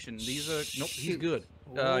cross-examination. These are nope. He's shoot. good.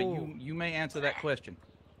 You may answer that question.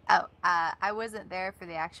 Oh, I wasn't there for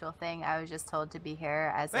the actual thing. I was just told to be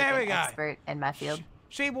here as like, There we an go. expert in my field.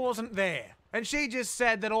 She wasn't there. And she just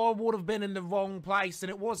said that I would have been in the wrong place and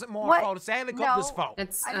it wasn't my What? fault, it's the helicopter's No. fault.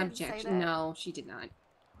 That's I didn't say objection. that. No, she did not.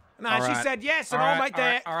 No, All she right. said yes, and All I'll right, make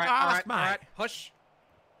that ask, mate. all right. Hush.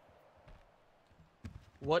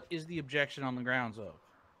 What is the objection on the grounds of?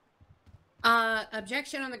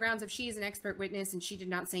 Objection on the grounds of she is an expert witness and she did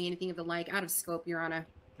not say anything of the like. Out of scope, Your Honor.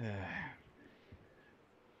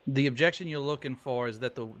 The objection you're looking for is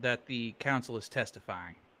that the counsel is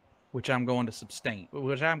testifying, which I'm going to sustain.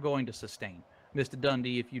 Mr.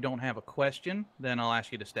 Dundee, if you don't have a question, then I'll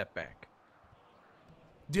ask you to step back.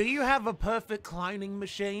 Do you have a perfect cloning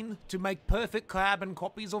machine to make perfect carbon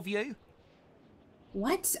copies of you?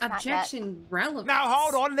 What? Objection relevant? Now,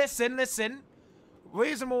 hold on, listen.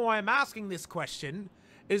 Reason why I'm asking this question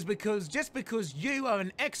is because just because you are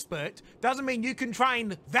an expert doesn't mean you can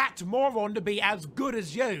train that moron to be as good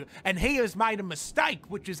as you. And he has made a mistake,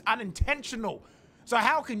 which is unintentional. So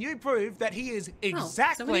how can you prove that he is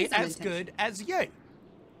exactly as good as you?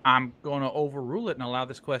 I'm going to overrule it and allow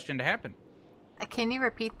this question to happen. Can you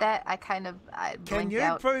repeat that? I Can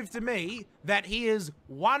you prove to me that he is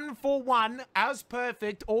 1 for 1 as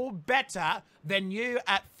perfect or better than you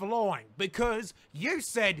at flying? Because you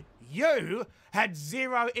said you had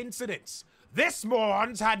 0 incidents. This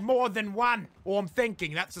moron's had more than 1. Or I'm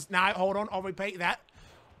thinking that's just, no, hold on, I'll repeat that.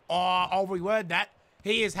 I'll reword that.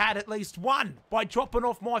 He has had at least 1 by chopping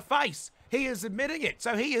off my face. He is admitting it,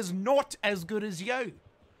 so he is not as good as you.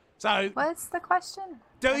 So what's the question?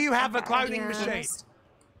 Do you have a cloning machine? Do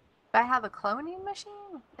I have a cloning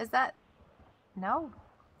machine? Is that no?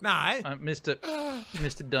 No.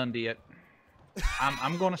 Mr. Dundee,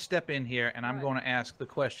 I'm going to step in here and I'm going to ask the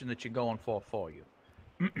question that you're going for you.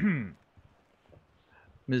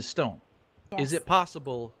 Ms. Stone, is it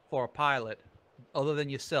possible for a pilot other than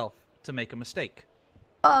yourself to make a mistake?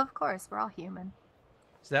 Oh, of course, we're all human.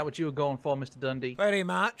 Is that what you were going for, Mr. Dundee? Pretty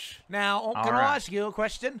much. Now, can I ask you a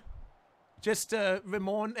question? Just to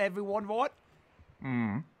remind everyone, right?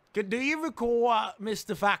 Do you recall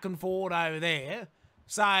Mr. fucking Ford over there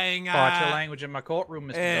saying... Watch your language in my courtroom,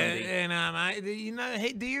 Mr. Dundee.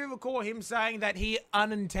 Mate, do you recall him saying that he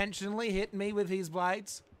unintentionally hit me with his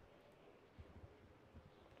blades?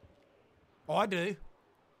 I do.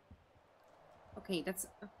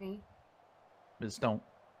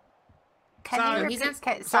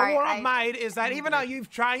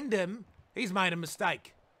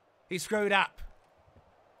 He's screwed up.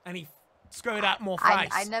 And he screwed up more face.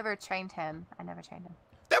 I never trained him. Then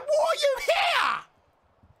why are you here?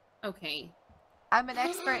 Okay. I'm an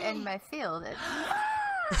expert in my field.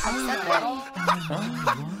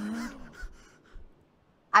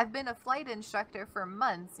 I've been a flight instructor for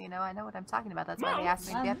months. You know, I know what I'm talking about. That's why they asked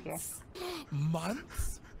me to be up here.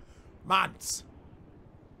 Months.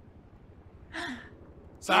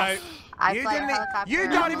 So you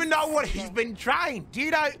don't even know what he's been trained.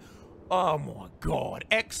 You don't. Oh my God,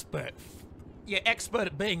 expert. You're expert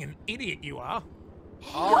at being an idiot, you are.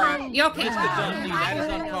 All right. You okay? Mr. Dundee, that is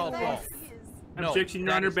uncalled for. Objection,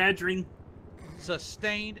 Your Honor, badgering.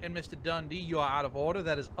 Sustained, and Mr. Dundee, you are out of order.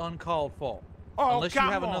 That is uncalled for. Oh, unless you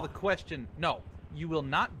have another question. No, you will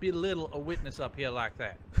not belittle a witness up here like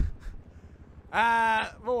that.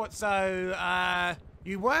 Right, so,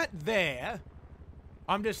 you weren't there.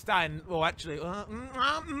 I'm just saying, well, actually,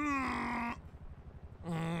 I'm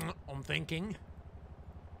thinking.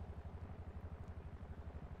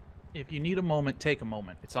 If you need a moment, take a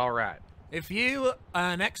moment. It's all right. If you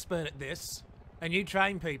are an expert at this, and you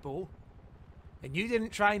train people, and you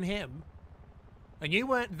didn't train him, and you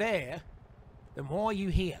weren't there, then why are you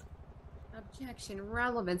here? Objection,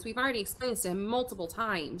 relevance. We've already explained this to him multiple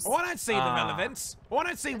times. I don't see the relevance. I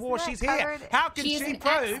don't see why she's here. How can She is she an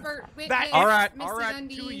prove expert witness, that? All right, Mr. all right,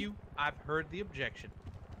 Dundee. two of you. I've heard the objection.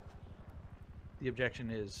 The objection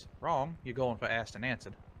is wrong. You're going for asked and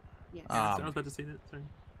answered. Yes. I was about to say that. Sorry.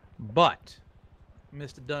 But,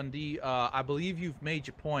 Mr. Dundee, I believe you've made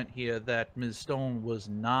your point here that Ms. Stone was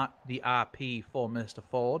not the IP for Mr.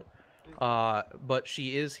 Ford, but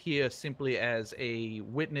she is here simply as a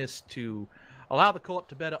witness to allow the court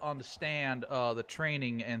to better understand the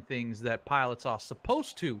training and things that pilots are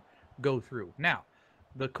supposed to go through. Now,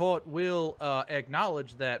 the court will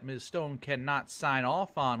acknowledge that Ms. Stone cannot sign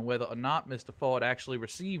off on whether or not Mr. Ford actually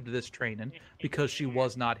received this training because she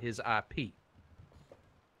was not his IP.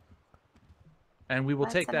 And we will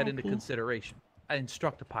What's take an that into IP? consideration. I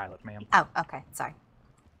instruct a pilot, ma'am. Oh, okay. Sorry.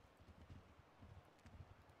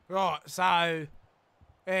 Right, so,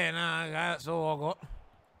 yeah, no, that's all I got.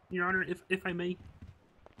 Your Honor, if I may,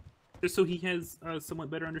 just so he has a somewhat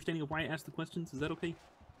better understanding of why I asked the questions, is that okay?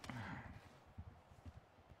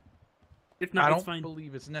 If not, I it's don't fine.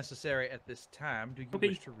 believe it's necessary at this time. Do you Okay.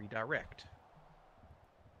 wish to redirect?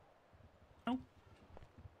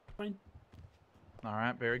 fine. All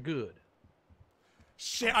right, very good.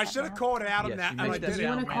 Shit, I should have called it out on Yes, that. you And I made that did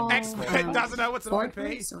sound, it. man. Expert doesn't know what's an Ford OP.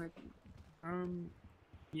 first or-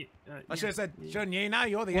 Yeah, I should have said, shouldn't you know?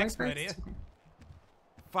 You're the Ford expert first? here.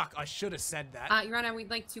 Fuck, I should have said that. Your Honor, we'd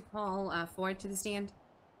like to call Ford to the stand.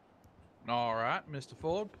 All right, Mr.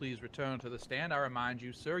 Ford, please return to the stand. I remind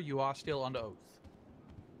you, sir, you are still under oath.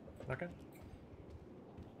 Okay.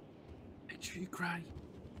 Make sure you cry.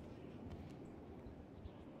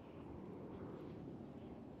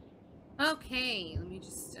 Okay, let me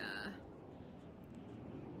just,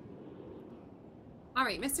 All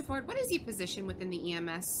right, Mr. Ford, what is your position within the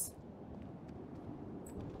EMS?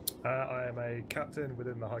 I am a captain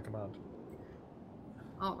within the High Command.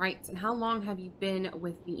 All right, and how long have you been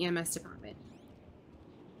with the EMS department?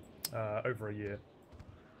 Over a year.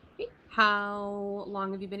 Okay. How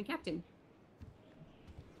long have you been a captain?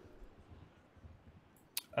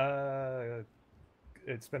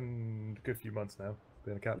 It's been a good few months now,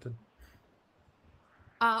 being a captain.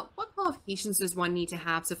 What qualifications does one need to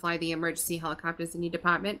have to fly the emergency helicopters in your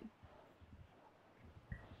department?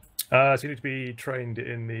 So you need to be trained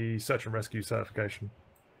in the search and rescue certification.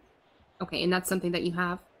 Okay, and that's something that you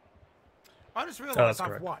have? I just realized that's I've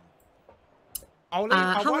correct. won. I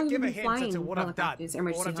how long won't give have a you been hint into flying what I've done. helicopters, Or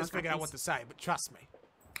emergency what I've just figured out what helicopters? to say, but trust me.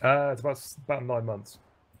 It's about 9 months.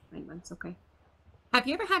 9 months, okay. Have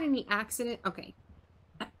you ever had any accident? Okay.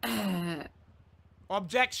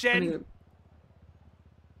 Objection!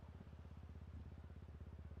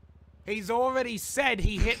 He's already said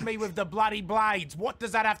he hit me with the bloody blades. What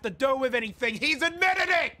does that have to do with anything? He's admitted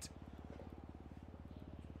it!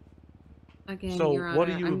 Again, So, Your what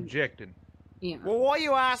are Honor, you I'm- objecting? Yeah. Well, why are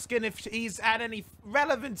you asking if he's had any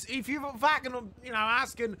relevance? If you're fucking,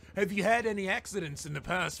 asking, have you had any accidents in the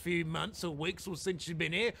past few months or weeks or since you've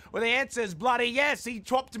been here? Well, the answer is bloody yes. He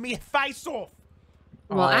chopped me face off.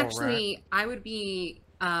 Well, actually, I would be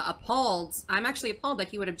appalled. I'm actually appalled that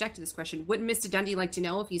he would object to this question. Wouldn't Mr. Dundee like to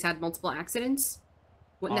know if he's had multiple accidents?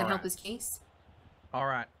 Wouldn't that help Alright. his case? All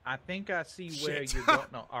right, I think I see where Shit. you're going.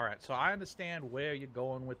 No, all right, so I understand where you're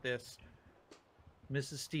going with this.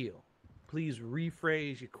 Mrs. Steele, please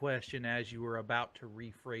rephrase your question as you were about to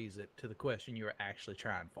rephrase it to the question you were actually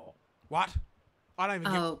trying for. What? I don't even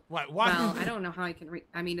Oh, what? well, I don't know how I can.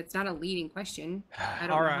 I mean, it's not a leading question. I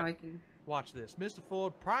don't All know right. how I can. Watch this. Mr.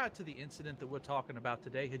 Ford, prior to the incident that we're talking about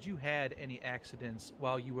today, had you had any accidents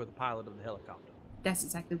while you were the pilot of the helicopter? That's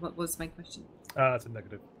exactly what was my question. It's a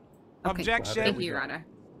negative. Okay. Objection. Thank you, Your Honor.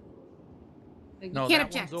 You No, can't that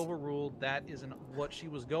object. one's overruled. That isn't what she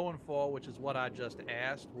was going for, which is what I just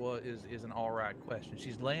asked. Is an all right question.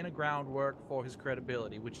 She's laying a groundwork for his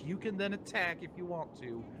credibility, which you can then attack if you want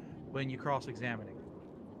to when you cross-examining.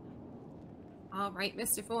 All right,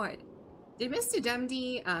 Mr. Ford. Did Mr.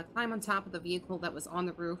 Dundee climb on top of the vehicle that was on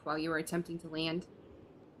the roof while you were attempting to land?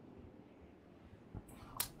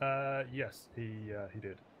 Yes, he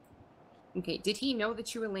did. Okay. Did he know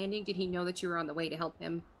that you were landing? Did he know that you were on the way to help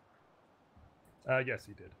him? Yes,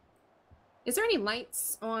 he did. Is there any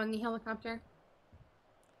lights on the helicopter?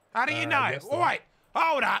 How do you know? yes, All right,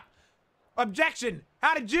 hold up. Objection.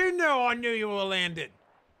 How did you know I knew you were landed?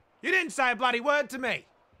 You didn't say a bloody word to me.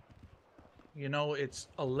 You know, it's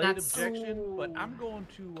a late That's- objection, but I'm going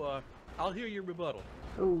to. I'll hear your rebuttal.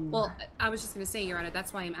 Well, I was just going to say, Your Honor,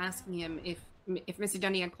 that's why I'm asking him if Mr.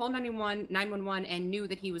 Dundee had called 911 and knew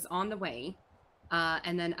that he was on the way.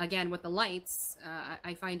 And then again, with the lights,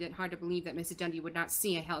 I find it hard to believe that Mr. Dundee would not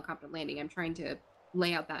see a helicopter landing. I'm trying to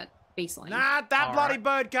lay out that baseline. Nah, that All bloody right.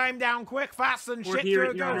 bird came down quick, fast and We're shit here through a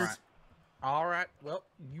at yours. goose. All right. Well,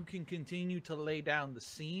 you can continue to lay down the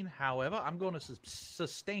scene. However, I'm going to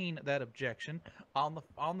sustain that objection on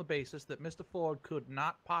the basis that Mr. Ford could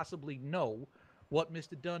not possibly know what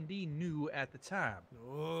Mr. Dundee knew at the time,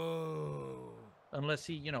 Oh. unless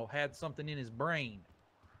he, had something in his brain.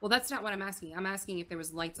 Well, that's not what I'm asking. I'm asking if there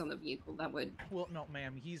was lights on the vehicle that would... Well, no,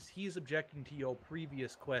 ma'am. He's objecting to your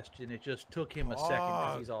previous question. It just took him a second,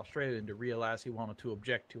 as he's Australian, to realize he wanted to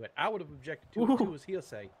object to it. I would have objected to it too, as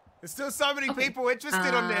hearsay. There's still so many Okay. people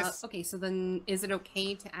interested on this. Okay, so then is it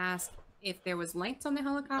okay to ask if there was lights on the Of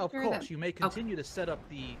helicopter? course, you may continue to set up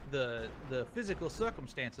the physical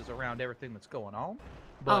circumstances around everything that's going on,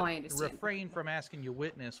 but I understand. refrain from asking your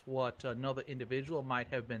witness what another individual might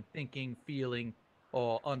have been thinking, feeling,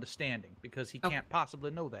 or understanding, because he can't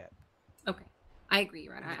possibly know that. Okay, I agree,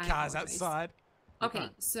 Your Honor. The I car's apologize. outside. Okay,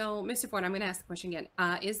 so Mr. Ford, I'm going to ask the question again.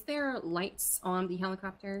 Is there lights on the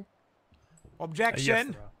helicopter?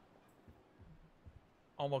 Objection.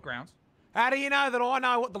 On what grounds? How do you know that I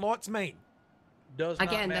know what the lights mean? Does not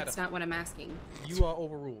Again, matter. that's not what I'm asking. You are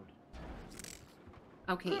overruled.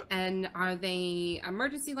 Okay, and are they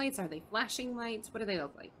emergency lights? Are they flashing lights? What do they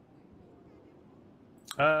look like?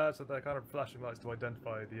 So they're kind of flashing lights to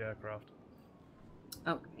identify the aircraft.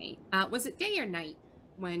 Okay. Was it day or night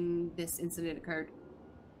when this incident occurred?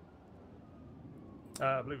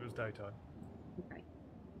 I believe it was daytime. Okay.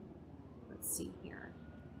 Let's see here.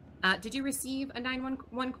 Did you receive a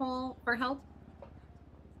 911 call for help?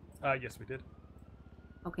 Yes, we did.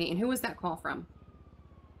 Okay, and who was that call from?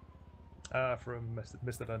 From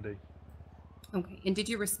Mr. Dundee. Okay, and did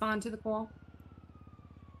you respond to the call?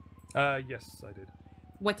 Yes, I did.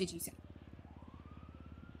 What did you say?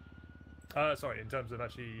 Sorry, in terms of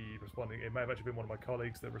actually responding, it may have actually been one of my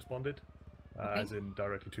colleagues that responded, Okay. as in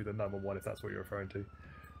directly to the 911, if that's what you're referring to.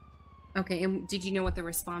 Okay, and did you know what the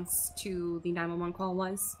response to the 911 call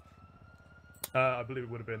was? I believe it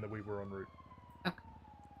would have been that we were en route.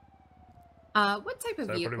 What type of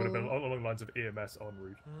So it vehicle? probably would have been along the lines of EMS en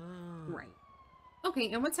route. Right.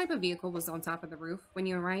 Okay, and what type of vehicle was on top of the roof when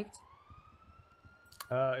you arrived?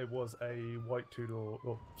 It was a white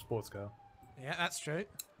two-door sports car. Yeah, that's true.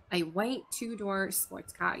 A white two-door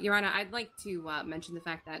sports car. Your Honor, I'd like to mention the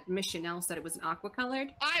fact that Miss Chanel said it was an aqua-colored.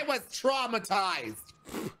 I was traumatized.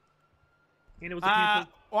 And it was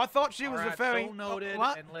I thought she was All right, referring. So noted,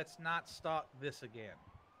 what? and let's not start this again.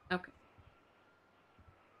 Okay.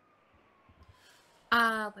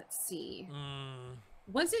 Let's see.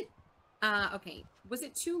 Was it okay, was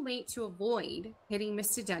it too late to avoid hitting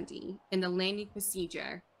Mr. Dundee in the landing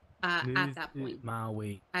procedure at that point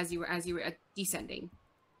Maui. as you were descending?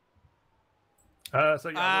 So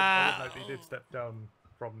yeah, I would note he did step down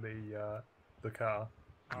from the car.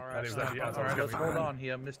 All And right, it was actually as I all was right, let's coming hold down. on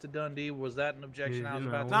here. Mr. Dundee, was that an objection I was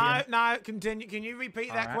about to No, make? no, continue. Can you repeat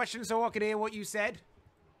All that right. question so I could hear what you said?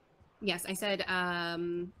 Yes, I said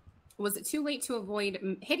was it too late to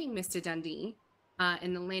avoid hitting Mr. Dundee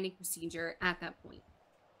in the landing procedure at that point?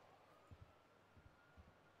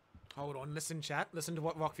 Hold on, listen, chat. Listen to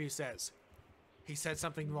what Rockview says. He said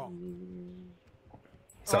something wrong.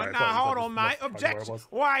 Sorry, Oh, no, I thought hold that on, was mate. where I Objection. was.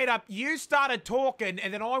 Wait up. You started talking,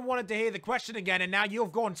 and then I wanted to hear the question again, and now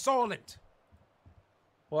you've gone silent.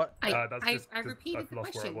 What? That's I just 'cause repeated I've the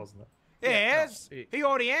lost where I question. was, isn't it? Yes, no, he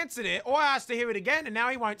already answered it. I asked to hear it again, and now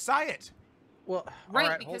he won't say it. Well, Right, all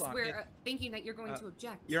right, because hold on. we're thinking that you're going to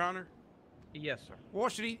object. Your Honor, Yes, sir. Why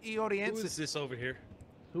should he already who answered? is this over here?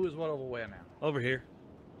 Who is what over where now? Over here.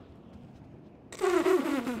 Who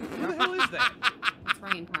the hell is that? It's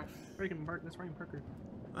Ryan Park. That's Ryan Parker.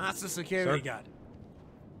 That's the security Sir? guard.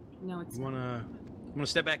 No, it's You wanna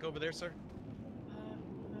step back over there, sir?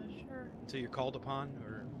 Sure. Until you're called upon,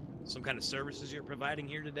 or some kind of services you're providing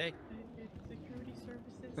here today? It's security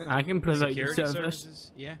services. I can provide you Security service.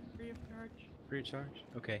 services? Yeah. Free of charge. Free of charge?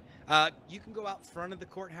 Okay. You can go out front of the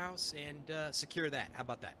courthouse and secure that. How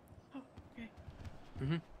about that? Oh, okay.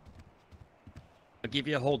 Mm-hmm. I'll give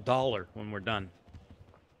you a whole $1 when we're done.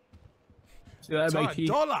 See you later, It's matey.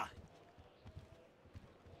 $1.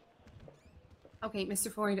 Okay,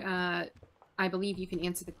 Mr. Ford, I believe you can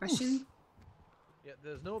answer the question. Yeah,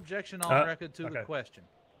 there's no objection on record to the okay. question.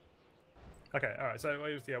 Okay, all right. So it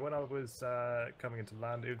was, when I was coming into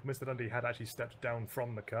land, Mr. Dundee had actually stepped down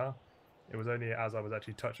from the car. It was only as I was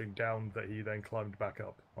actually touching down that he then climbed back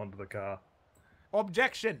up onto the car.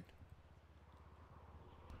 Objection.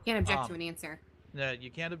 Can't object to an answer. No, you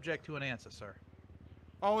can't object to an answer, sir.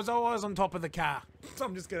 I was always on top of the car, so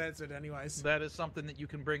I'm just gonna answer it anyways. That is something that you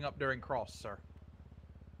can bring up during cross, sir.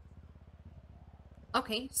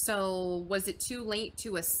 Okay, so was it too late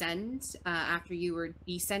to ascend after you were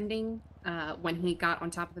descending when he got on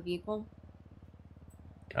top of the vehicle?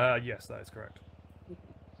 Yes, that is correct.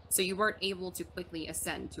 So you weren't able to quickly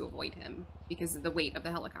ascend to avoid him because of the weight of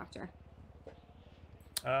the helicopter?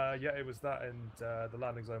 Yeah, it was that, and the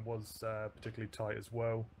landing zone was particularly tight as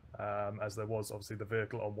well, as there was obviously the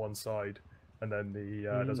vehicle on one side, and then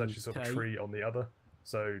there was actually sort of a tight. tree on the other.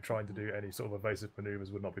 So trying to do any sort of evasive maneuvers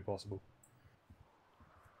would not be possible.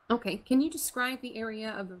 Okay, can you describe the area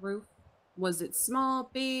of the roof? Was it small,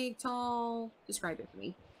 big, tall? Describe it for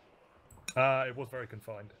me. It was very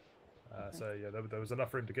confined. So yeah, there was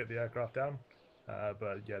enough room to get the aircraft down,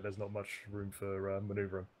 but yeah, there's not much room for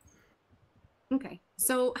maneuvering. Okay,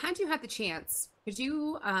 so had you had the chance, could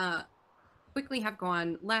you quickly have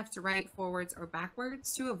gone left, right, forwards, or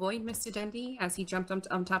backwards to avoid Mr. Dundee as he jumped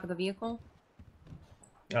on top of the vehicle?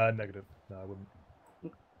 Negative. No, I wouldn't.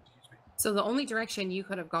 So the only direction you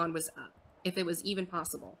could have gone was up, if it was even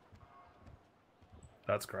possible.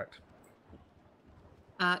 That's correct.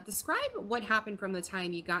 Describe what happened from the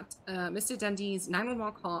time you got Mr. Dundee's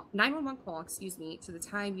 911 call, to the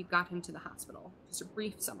time you got him to the hospital. Just a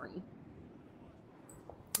brief summary.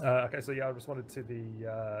 Okay, so yeah, I responded to the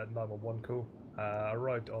 911 call.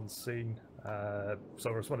 Arrived on scene, so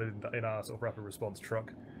I responded in our sort of rapid response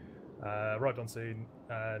truck. Arrived on scene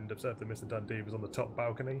and observed that Mr. Dundee was on the top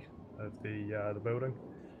balcony of the building.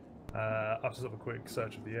 After sort of a quick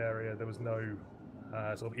search of the area, there was no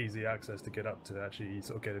sort of easy access to get up to actually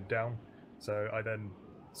sort of get him down. So I then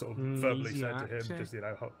sort of verbally said to him, just, you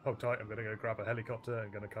know, hold tight, I'm going to go grab a helicopter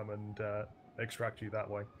and going to come and extract you that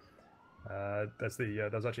way.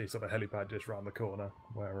 There's actually sort of a helipad just around the corner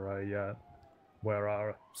where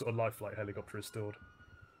our sort of life flight helicopter is stored.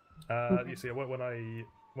 You see, when I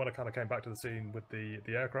kind of came back to the scene with the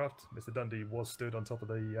aircraft, Mr. Dundee was stood on top of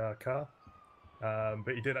the car,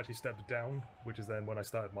 but he did actually step down, which is then when I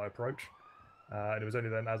started my approach. And it was only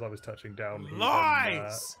then, as I was touching down, he then,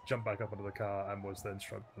 jumped back up onto the car and was then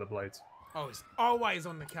struck by the blades. Oh, he's always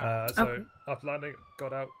on the car. So after landing,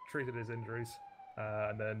 got out, treated his injuries,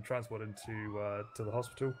 and then transported to the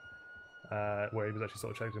hospital, where he was actually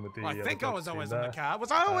sort of checked in with the. I think I was always on the car.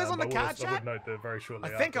 Was I always on the car, I Chad? would note that very shortly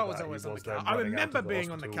I think I after was that, always he on the then car. I running out remember of the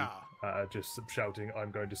being on the hospital, car. just shouting,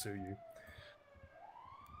 "I'm going to sue you."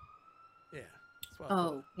 Yeah.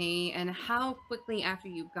 Okay, and how quickly after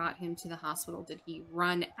you got him to the hospital did he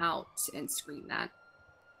run out and scream that?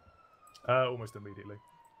 Almost immediately.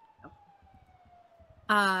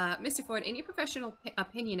 Mr. Ford, in your professional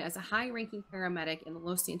opinion as a high-ranking paramedic in the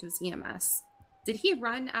Los Santos EMS, did he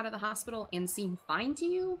run out of the hospital and seem fine to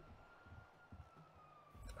you?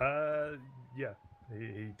 Yeah,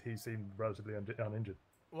 he seemed relatively uninjured.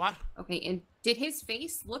 What? Okay, and did his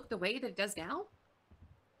face look the way that it does now?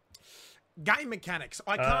 Game mechanics.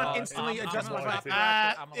 I can't instantly adjust my face.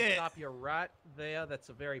 I'm gonna stop you right there. That's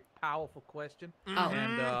a very powerful question. Oh,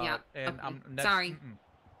 and yeah. and Okay. that's, Sorry.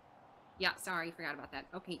 Yeah, sorry, forgot about that.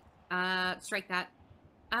 Okay, strike that.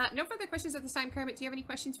 No further questions at this time, Kermit. Do you have any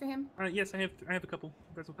questions for him? Yes, I have a couple.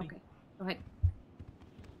 That's okay. Okay, go ahead.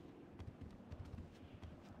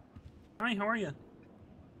 Hi, how are you?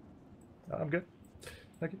 I'm good.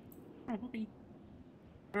 Thank you. Oh, okay.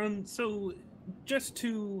 So just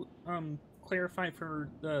to clarify for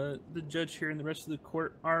the judge here and the rest of the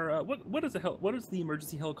court, what does the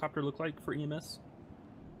emergency helicopter look like for EMS?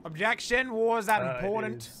 Objection. Was that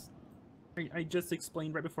important? I just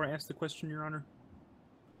explained right before I asked the question, Your Honor.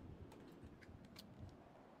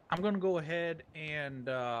 I'm going to go ahead and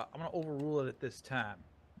I'm going to overrule it at this time.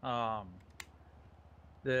 I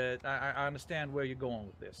understand where you're going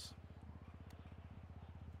with this.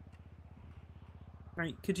 All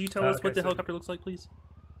right, could you tell us what the helicopter looks like, please?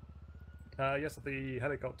 Yes, the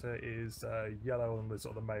helicopter is yellow on the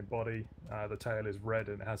sort of the main body. The tail is red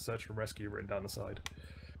and it has search and rescue written down the side.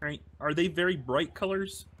 All right, are they very bright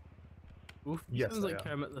colors? Oof, yes, sounds like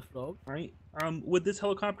Kermit the Frog. All right. Would this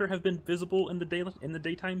helicopter have been visible in the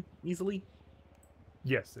daytime easily?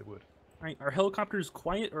 Yes, it would. All right. Are helicopters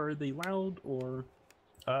quiet or are they loud or?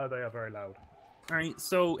 They are very loud. All right.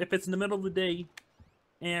 So if it's in the middle of the day,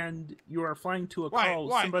 and you are flying to a call,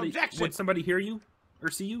 would somebody hear you or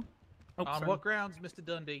see you? Oh, On sorry. what grounds, Mr.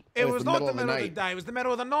 Dundee? It was not the middle of the day. It was the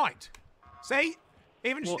middle of the night. See?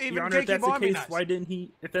 Even Your Honor, if that's the case, why didn't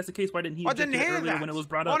he? If that's the case, why didn't he? I didn't hear earlier that when it was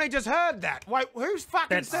brought up? I only just heard that. Wait, who's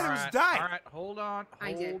fucking said it was day? All right, hold on.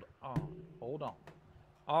 I did. Hold on.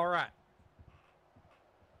 All right.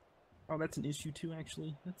 Oh, that's an issue too.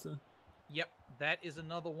 Actually, that's a. Yep, that is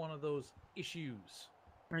another one of those issues.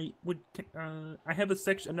 All right. I have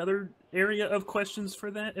another area of questions for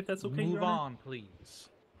that? If that's okay. Move Your Honor? on, please.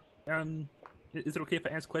 Is it okay if I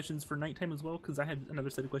ask questions for nighttime as well? Because I have another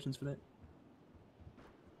set of questions for that.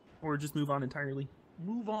 Or just move on entirely.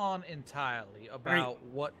 Move on entirely about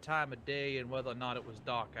what time of day and whether or not it was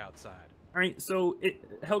dark outside. All right, so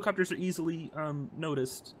helicopters are easily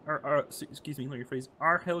noticed. Excuse me, let me rephrase.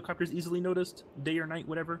 Are helicopters easily noticed, day or night,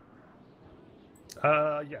 whatever?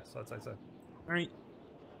 Yes, I'd say so. All right.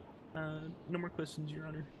 No more questions, Your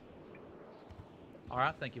Honor. All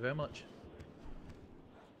right, thank you very much.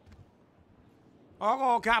 I've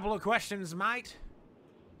got a couple of questions, mate.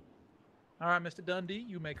 All right, Mr. Dundee,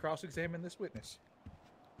 you may cross-examine this witness.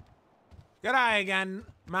 G'day again,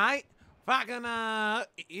 mate. Fucking,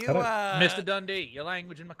 Mr. Dundee, your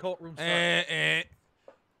language in my courtroom, sir.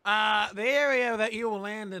 The area that you were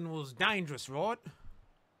landing was dangerous, right?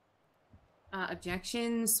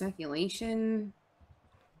 Objection, speculation.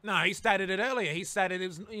 No, he stated it earlier. He stated it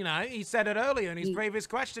was, he said it earlier in his previous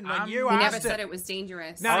question when you He asked never it. said it was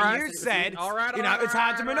dangerous. No, you said, it's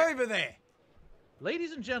hard to maneuver there.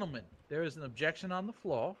 Ladies and gentlemen, there is an objection on the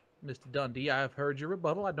floor. Mr. Dundee, I have heard your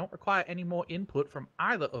rebuttal. I don't require any more input from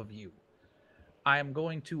either of you. I am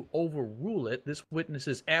going to overrule it. This witness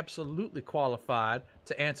is absolutely qualified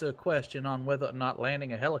to answer a question on whether or not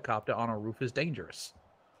landing a helicopter on a roof is dangerous.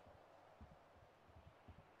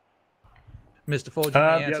 Mr. Ford, you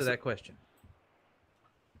may answer that question.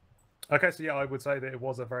 Okay, so yeah, I would say that it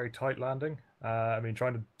was a very tight landing. I mean,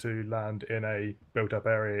 trying to land in a built-up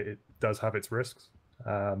area, it does have its risks.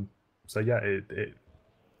 So yeah, it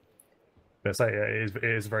is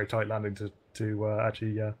a very tight landing to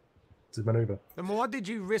actually to maneuver. Then why did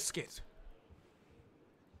you risk it?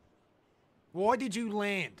 Why did you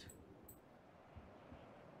land?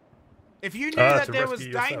 If you knew that there was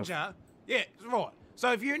danger, yeah, right.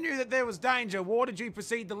 So if you knew that there was danger, why did you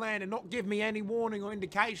proceed to land and not give me any warning or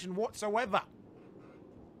indication whatsoever?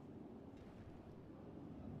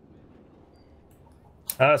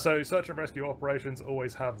 So search and rescue operations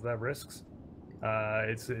always have their risks.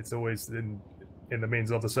 It's always in the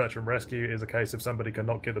means of the search and rescue is a case of somebody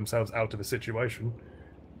cannot get themselves out of a situation.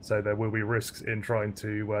 So there will be risks in trying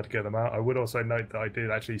to get them out. I would also note that I did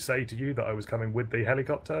actually say to you that I was coming with the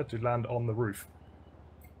helicopter to land on the roof.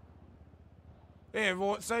 Yeah,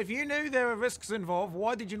 right. So if you knew there were risks involved,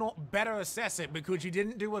 why did you not better assess it? Because you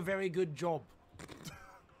didn't do a very good job.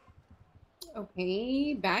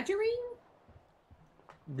 Okay, badgering?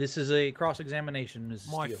 This is a cross-examination,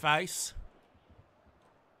 Mrs. My Steele. face.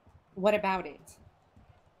 What about it?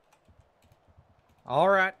 All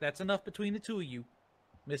right, that's enough between the two of you.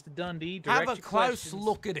 Mr. Dundee, direct Have a your close questions.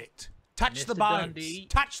 look at it. Touch the Mr. bones. Dundee,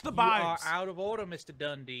 Touch the bones. You are out of order, Mr.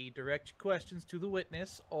 Dundee. Direct your questions to the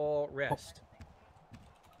witness or rest.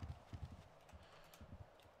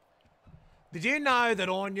 Did you know that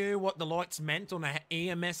I knew what the lights meant on an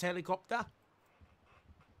EMS helicopter?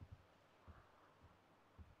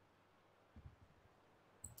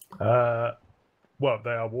 Well,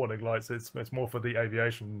 they are warning lights. It's more for the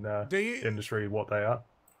aviation industry what they are.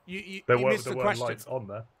 There were lights on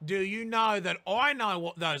there. Do you know that I know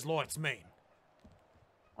what those lights mean?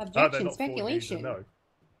 Objection, speculation. No.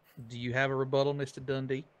 Do you have a rebuttal, Mr.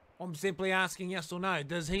 Dundee? I'm simply asking yes or no.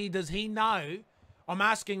 Does he know? I'm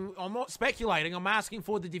not speculating, I'm asking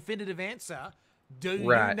for the definitive answer. Do you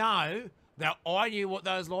know that I knew what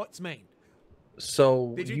those lights mean?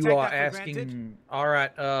 So Did you you take are that for asking, granted? all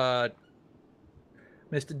right,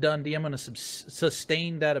 Mr. Dundee, I'm going to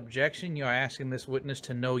sustain that objection. You're asking this witness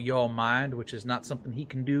to know your mind, which is not something he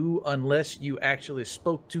can do unless you actually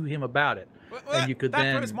spoke to him about it. Well, and you could that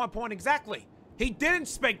then... proves my point exactly. He didn't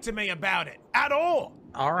speak to me about it at all.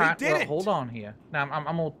 All right, he didn't. well, hold on here. Now,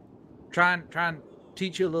 I'm going to try and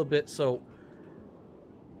teach you a little bit. So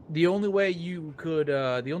the only way you could,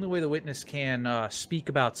 the only way the witness can speak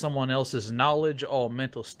about someone else's knowledge or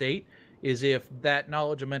mental state is if that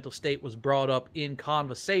knowledge or mental state was brought up in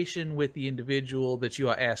conversation with the individual that you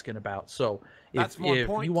are asking about. So if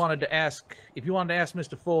you wanted to ask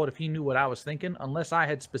Mr. Ford if he knew what I was thinking, unless I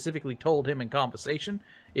had specifically told him in conversation,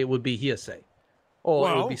 it would be hearsay, or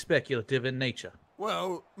it would be speculative in nature.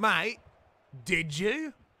 Well, mate, did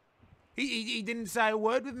you? He didn't say a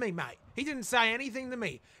word with me, mate. He didn't say anything to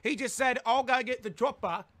me. He just said, I'll go get the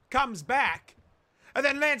chopper, comes back, and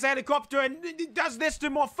then lands a helicopter and does this to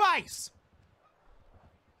my face.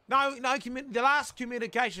 No, the last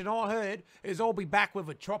communication I heard is I'll be back with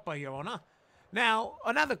a chopper, Your Honor. Now,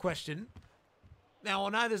 another question. Now, I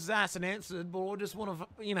know this is asked and answered, but I just want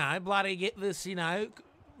to, bloody get this,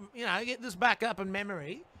 get this back up in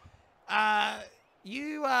memory.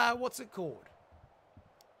 What's it called?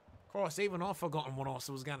 Of course, even I've forgotten what I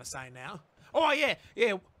was going to say now. Oh, yeah.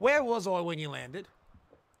 Where was I when you landed?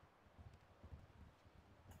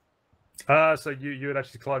 So you had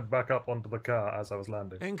actually climbed back up onto the car as I was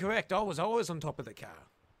landing. Incorrect. I was always on top of the car.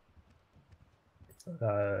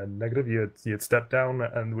 Negative. You had stepped down,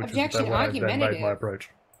 and which Objection, is when I then made my approach.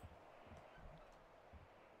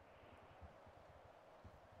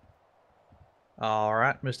 All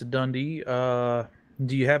right, Mr. Dundee.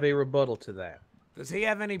 Do you have a rebuttal to that? Does he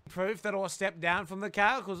have any proof that I stepped down from the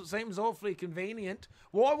car? Because it seems awfully convenient.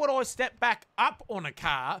 Why would I step back up on a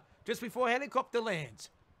car just before a helicopter lands?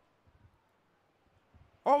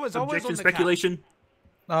 I was always on the speculation.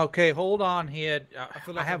 car. Okay, hold on here.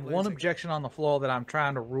 like I have one objection on the floor that I'm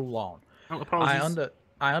trying to rule on. Oh, apologies.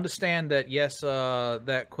 I understand that, yes,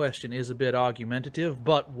 that question is a bit argumentative,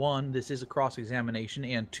 but one, this is a cross-examination,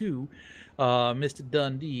 and two, Mr.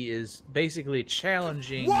 Dundee is basically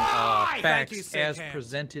challenging facts as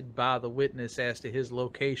presented by the witness as to his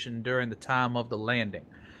location during the time of the landing.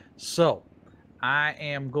 So, I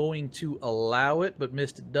am going to allow it, but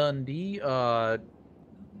Mr. Dundee,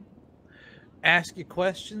 ask your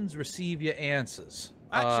questions, receive your answers.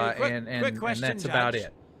 Actually, quick question, and that's Judge. about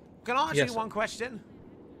it. Can I ask you one question?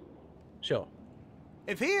 Sure.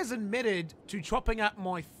 If he is admitted to chopping up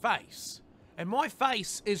my face, and my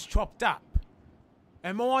face is chopped up,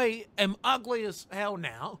 and I am ugly as hell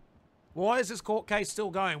now, why is this court case still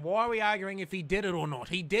going? Why are we arguing if he did it or not?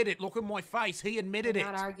 He did it. Look at my face. He admitted We're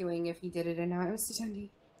it. not arguing if he did it or not, Mr.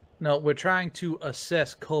 Dundee. No, we're trying to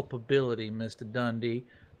assess culpability, Mr. Dundee.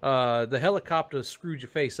 The helicopter screwed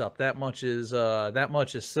your face up. That much is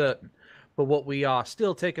certain. But what we are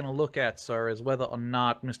still taking a look at, sir, is whether or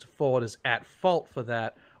not Mr. Ford is at fault for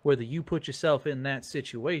that, whether you put yourself in that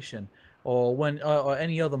situation, or or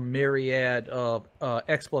any other myriad of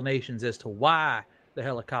explanations as to why the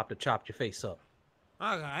helicopter chopped your face up.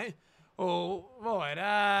 Okay. Oh,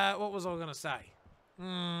 right. What was I going to say?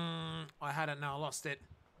 I had it now. I lost it.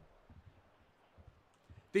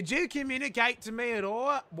 Did you communicate to me at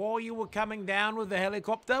all while you were coming down with the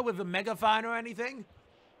helicopter with a megaphone or anything?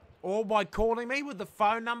 Or by calling me with the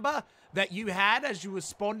phone number that you had as you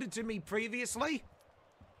responded to me previously?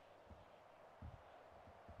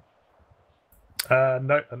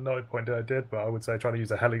 No, at no point I did, but I would say trying to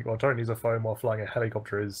use a phone while flying a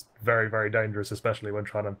helicopter is very, very dangerous, especially when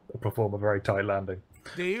trying to perform a very tight landing.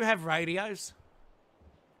 Do you have radios?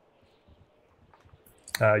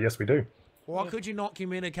 Yes, we do. Why could you not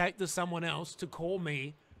communicate to someone else to call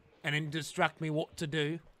me and instruct me what to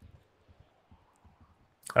do?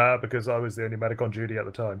 Because I was the only medic on duty at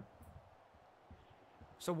the time.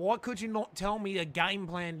 So why could you not tell me a game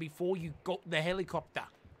plan before you got the helicopter?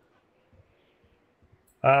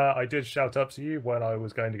 I did shout up to you when I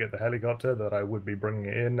was going to get the helicopter that I would be bringing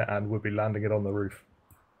it in and would be landing it on the roof.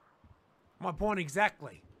 My point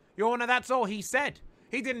exactly. Your Honor, that's all he said.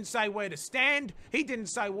 He didn't say where to stand. He didn't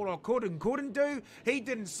say what I could and couldn't do. He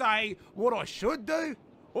didn't say what I should do.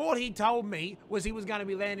 All he told me was he was going to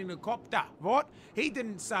be landing a copter, right? He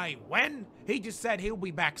didn't say when. He just said he'll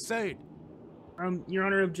be back soon. Your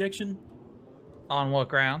Honor, objection. On what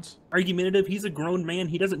grounds? Argumentative. He's a grown man.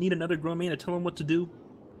 He doesn't need another grown man to tell him what to do.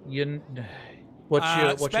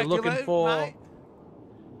 What you're looking for? Mate?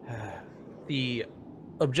 The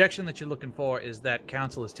objection that you're looking for is that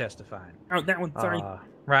counsel is testifying. Oh, that one. Sorry.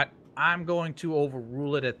 Right. I'm going to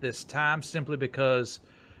overrule it at this time simply because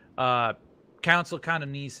counsel kind of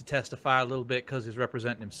needs to testify a little bit because he's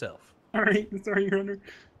representing himself. All right. Sorry, Your Honor.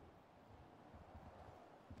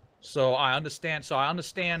 So I understand.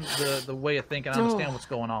 The way of thinking. I understand what's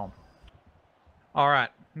going on. All right,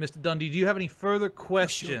 Mr. Dundee, do you have any further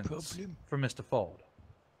questions for Mr. Ford?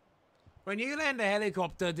 When you land a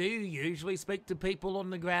helicopter, do you usually speak to people on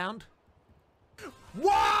the ground?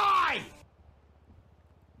 Why?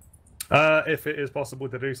 If it is possible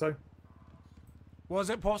to do so. Was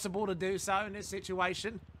it possible to do so in this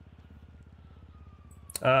situation?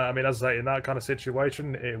 I mean, as I say, in that kind of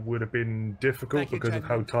situation, it would have been difficult because of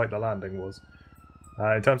how tight the landing was.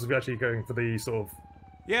 In terms of actually going for the sort of...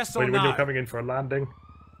 Yes or when no? you're coming in for a landing.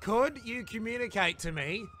 Could you communicate to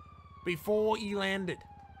me before you landed?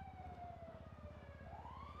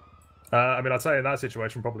 I mean, I'd say in that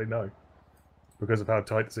situation, probably no. Because of how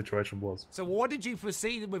tight the situation was. So why did you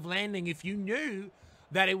proceed with landing if you knew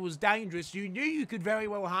that it was dangerous? You knew you could very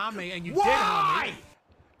well harm me, and you did harm me.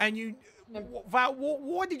 And you...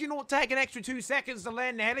 Why did you not take an extra 2 seconds to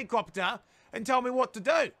land the helicopter and tell me what to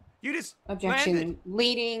do? You just Objection. landed.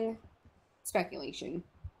 Leading speculation.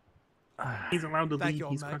 He's allowed to leave.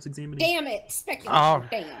 He's cross-examining. Damn it! Speculation. Oh.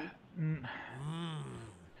 Damn.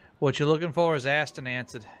 What you're looking for is asked and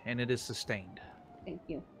answered, and it is sustained. Thank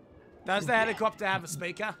you. Does the helicopter have a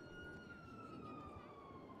speaker?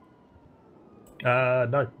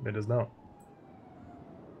 No, it does not.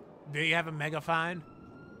 Do you have a megaphone?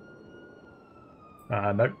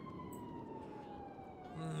 No.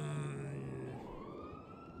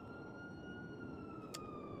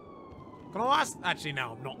 Can I ask? Actually,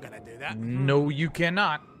 no, I'm not going to do that. No, you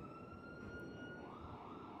cannot.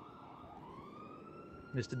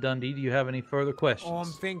 Mr. Dundee, do you have any further questions? Oh,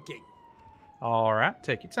 I'm thinking. All right,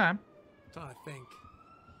 take your time. Trying to think.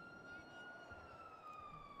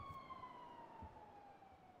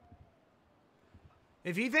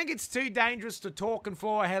 If you think it's too dangerous to talk and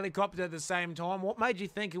fly a helicopter at the same time, what made you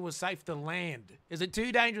think it was safe to land? Is it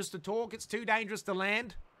too dangerous to talk? It's too dangerous to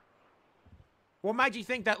land? What made you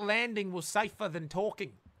think that landing was safer than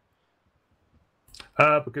talking?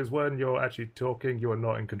 Because when you're actually talking, you are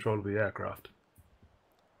not in control of the aircraft.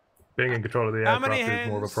 Being in control of the aircraft is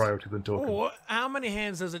more of a priority than talking. Or how many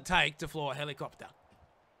hands does it take to fly a helicopter?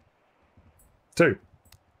 2.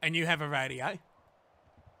 And you have a radio?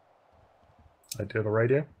 I do have a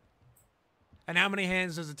radio. And how many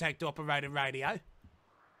hands does it take to operate a radio?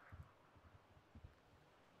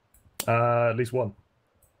 At least 1.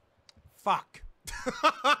 Fuck.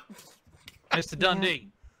 Mr.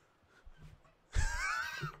 Dundee.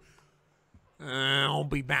 I'll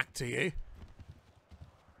be back to you.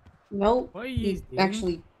 Nope. What are you He's doing?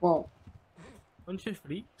 actually won't. Bunch of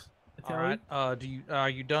freaks. All right. Are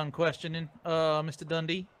you done questioning, Mr.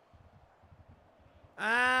 Dundee?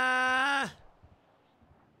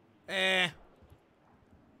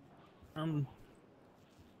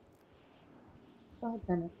 God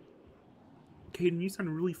damn it. Caden, you sound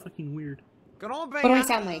really fucking weird. Can I be? What do I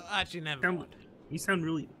sound like? Actually, never mind. You sound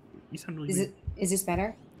really Is weird. it? Is this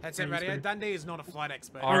better? Headset radio. Dundee is not a flight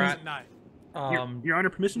expert. All right. No. Your Honor,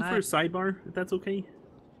 permission for a sidebar, if that's okay?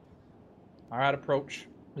 All right, approach.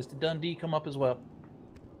 Mr. Dundee, come up as well.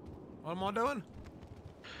 What am I doing?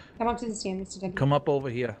 Come up to the stand, Mr. Dundee. Come up over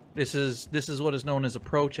here. This is what is known as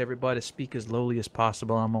approach. Everybody speak as lowly as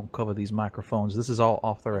possible. I'm gonna cover these microphones. This is all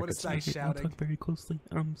off the record. I'll talk very closely.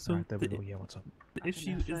 So all right, there we go. Yeah, what's up? The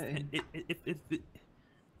issue is that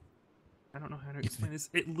I don't know how to explain this.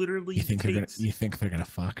 It literally You think takes. you think they're gonna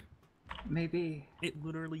fuck? Maybe. It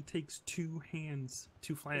literally takes 2 hands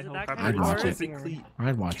to fly a Is it that helicopter. kind of It is hard? physically,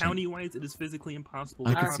 I'd watch it. county-wise, it is physically impossible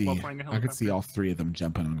I to could fly see. while flying a I helicopter. could see all 3 of them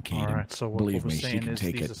jumping on Caden. All right, so what Believe we're me, she saying can is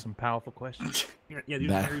take these it. are some powerful questions. Yeah,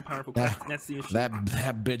 these are very powerful questions. That's the issue. That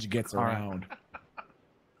bitch gets All right. around.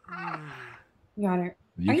 Your Honor,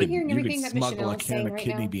 You are could, you hearing you everything could that smuggle Michelle a is can saying of right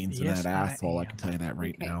kidney now? beans in Yes, that I asshole. I am. can tell you that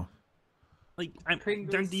right Okay. now. Like,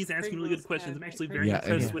 Pringles- Dundee's asking really good Pringles questions. I'm can, actually right? very Yeah,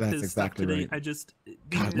 impressed yeah, with that's his exactly stuff today. right. I just,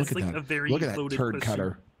 God, it's look like at a that! very Look at that loaded turd question.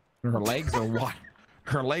 cutter. Her legs are wide.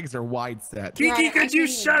 Her legs are wide set. Your Kiki, Honor, I could you can't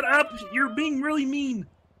even- shut up? You're being really mean.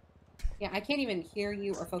 Yeah, I can't even hear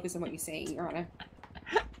you or focus on what you're saying, Your Honor.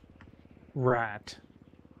 Right.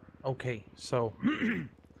 Okay, so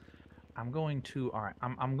I'm going to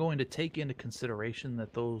I'm going to take into consideration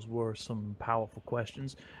that those were some powerful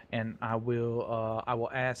questions, and I will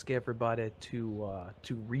ask everybody to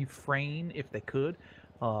refrain if they could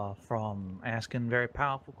from asking very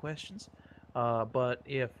powerful questions. But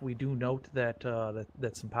if we do note that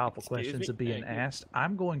that some powerful questions are being asked,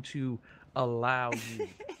 I'm going to allow you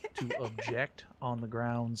to object on the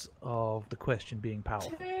grounds of the question being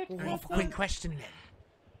powerful. Quick question then.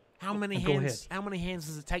 How many Go ahead. hands? How many hands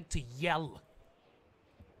does it take to yell?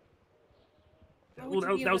 How would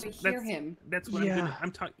you be able to hear that's, him? that's what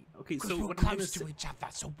I'm talking. Okay, Because so we're what I'm gonna close say, to each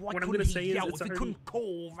other, so why what I'm couldn't gonna he say is yell? it's If he already- couldn't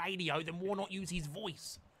call radio, then why not use his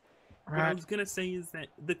voice? what I was gonna say is that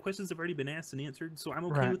the questions have already been asked and answered, so I'm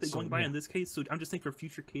okay Right, with it so, going by yeah. in this case. So I'm just saying for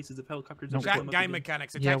future cases if helicopters No, ever Jack come up game again.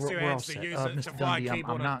 mechanics. It Yeah, takes 2 we're all hands to set. use it to Mr. fly a Dundee, I'm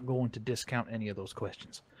keyboard. not going to discount any of those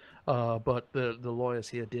questions. But the lawyers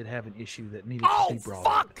here did have an issue that needed to be brought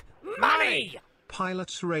up. fuck! Money!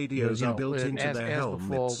 Pilots' radios You are know, built into as their before, we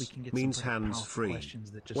helmets, can get means some very powerful hands-free.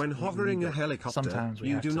 questions that just When we hovering need a to- helicopter, sometimes we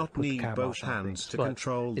you have do to not put the need kibosh both on hands things, to but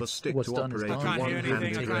control the it's- stick what's to done is operate done. I can't hear anything, I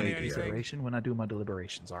one-handed can't hear radio. anything. Consideration when I do my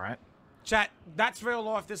deliberations. All right. Chat, that's real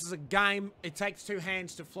life. This is a game. It takes 2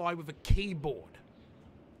 hands to fly with a keyboard.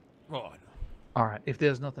 Right. All right. If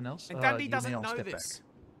there's nothing else, And Dundee you may doesn't all know step this.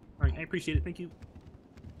 All right, I appreciate it. Thank you.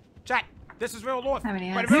 Chat, this is real life. How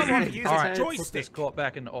many But hands? in real life, it uses All a right. Put this joystick. court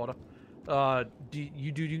back into order. Do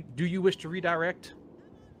you wish to redirect?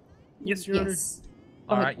 Yes, Your Honor. Yes.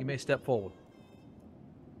 All Okay. right. You may step forward.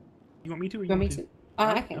 You want me to? Or You want me to? I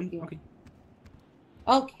Alright, can. if you want. Okay.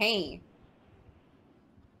 Okay.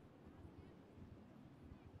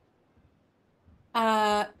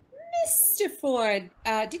 Mr. Ford,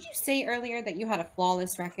 did you say earlier that you had a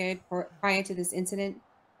flawless record prior to this incident?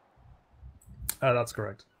 That's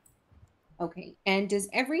correct. Okay. And does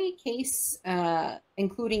every case,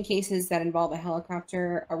 including cases that involve a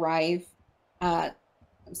helicopter, arrive?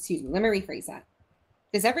 Excuse me, let me rephrase that.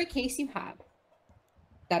 Does every case you have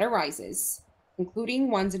that arises, including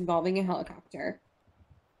ones involving a helicopter,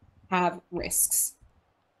 have risks?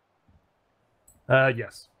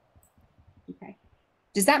 Yes. Okay.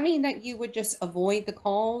 Does that mean that you would just avoid the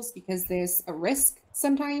calls because there's a risk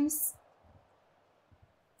sometimes?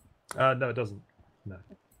 No, it doesn't. No.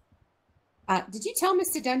 Did you tell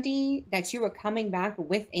Mr. Dundee that you were coming back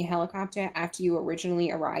with a helicopter after you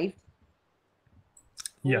originally arrived?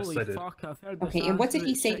 Yes, Holy I did. fuck, I've heard this Okay, and what did he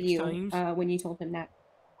answer say to 6 you times. when you told him that?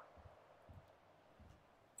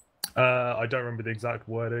 I don't remember the exact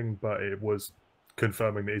wording, but it was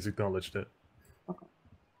confirming that he's acknowledged it.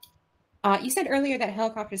 You said earlier that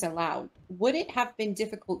helicopters are loud. Would it have been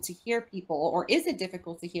difficult to hear people, or is it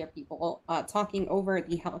difficult to hear people talking over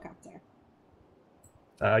the helicopter?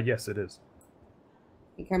 Yes, it is.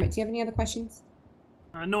 Okay, Kermit, do you have any other questions?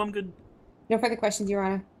 No, I'm good. No further questions, Your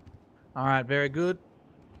Honor. All right. Very good.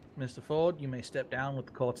 Mr. Ford, you may step down with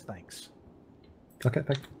the court's thanks. Okay,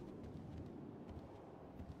 thank you.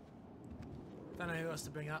 Don't know who else to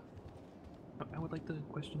bring up. I would like the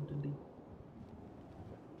question, Dundee.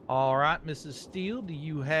 All right, Mrs. Steele, do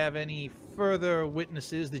you have any further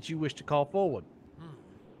witnesses that you wish to call forward?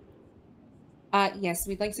 Yes,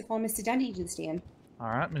 we'd like to call Mr. Dundee to the stand. All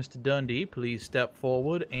right, Mr. Dundee, please step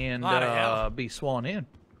forward and be sworn in.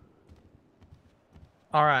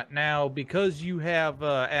 All right, now, because you have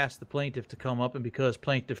asked the plaintiff to come up and because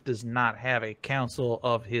plaintiff does not have a counsel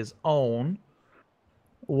of his own,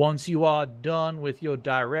 once you are done with your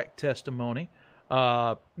direct testimony,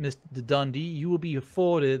 Mr. Dundee, you will be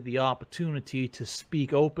afforded the opportunity to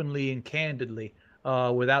speak openly and candidly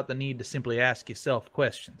without the need to simply ask yourself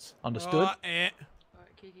questions. Understood?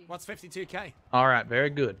 What's 52K? All right, very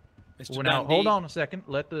good. Mr. Well, now, Dundee, hold on a second.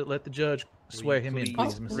 Let the judge swear him in,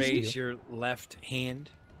 please, Mrs. raise Steele. your left hand,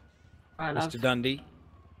 Right, Mr. Dundee.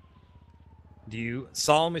 Do you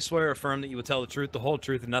solemnly swear or affirm that you will tell the truth, the whole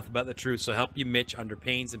truth, and nothing but the truth, so help you Mitch under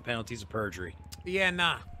pains and penalties of perjury? Yeah,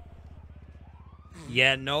 nah.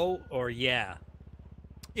 Yeah, no, or yeah?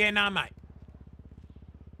 Yeah, nah, mate.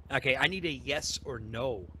 Okay, I need a yes or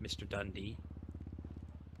no, Mr. Dundee.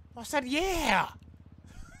 I said yeah.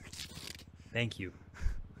 Thank you.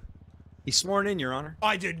 He's sworn in, Your Honor.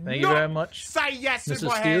 I did Thank not you very much. say yes with Mrs.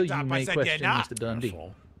 my Steele, hands you up. I may said yeah, question nah. Mr. Dundee.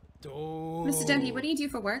 Mr. Dundee, what do you do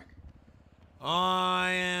for work?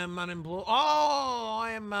 I am unemployed. Oh,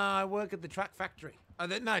 I work at the truck factory. I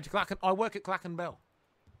work at Clack and Bell.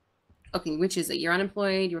 Okay, which is it? You're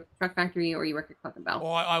unemployed, you work at the truck factory, or you work at Cluck and Bell?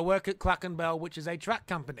 I work at Clack and Bell, which is a truck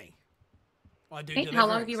company. I do. Okay, how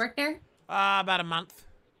long have you worked there? About a month.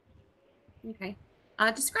 Okay.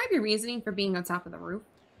 Describe your reasoning for being on top of the roof.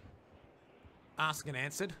 Asked and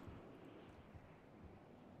answered.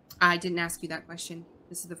 I didn't ask you that question.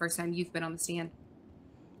 This is the first time you've been on the stand.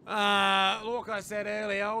 Like I said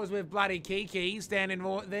earlier, I was with bloody Kiki standing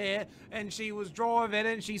right there, and she was driving,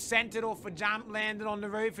 and she sent it off a jump, landed on the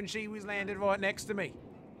roof, and she was landed right next to me.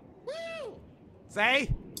 Woo! See?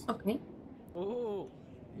 Okay. Ooh.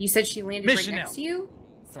 You said she landed Miss right Chanel. next to you?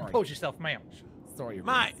 Sorry. Compose yourself, ma'am. Sorry,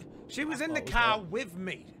 Mate, she was in the car with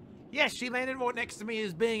me. Yes, she landed right next to me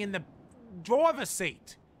as being in the driver's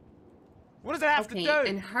seat. What does it have to do?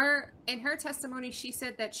 In her testimony, she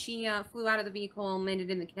said that she flew out of the vehicle and landed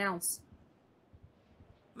in the canals.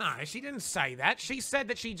 No, she didn't say that. She said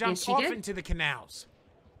that she jumped Yes, she off did. into the canals.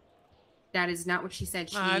 That is not what she said.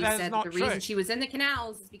 She No, that is said not the reason true. she was in the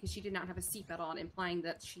canals is because she did not have a seatbelt on, implying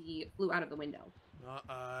that she flew out of the window.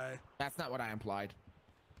 Uh-oh. That's not what I implied.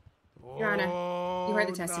 Your Honor, you heard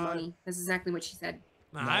the no. testimony. That's exactly what she said.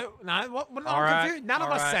 No, what? I'm All right, confused. None of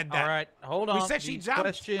all us right, said that. All right, hold on. We said she The jumped.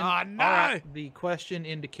 Question, Oh, no. All right, the question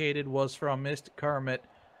indicated was from Mr. Kermit,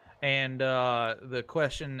 and the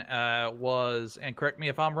question was, and correct me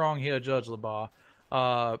if I'm wrong here, Judge LeBar,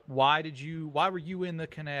 why were you in the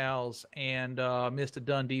canals and Mr.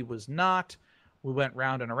 Dundee was not? We went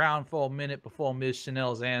round and around for a minute before Ms.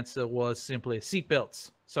 Chanel's answer was simply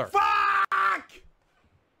seatbelts, sir. Fuck!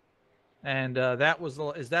 And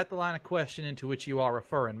is that the line of question into which you are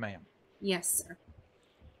referring, ma'am? Yes,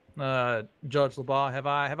 sir. Judge LeBar, have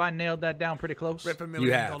I nailed that down pretty close? Rip $1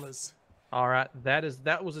 million. All right,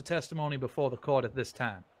 that was a testimony before the court at this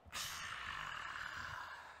time.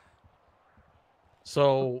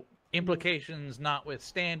 So implications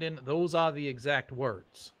notwithstanding, those are the exact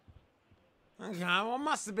words. Okay, well, I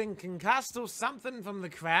must have been concussed or something from the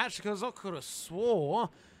crash, because I could have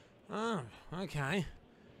swore. Oh, okay.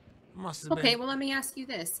 Must have Okay, been. well, let me ask you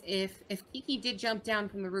this. If Kiki did jump down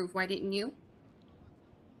from the roof, why didn't you?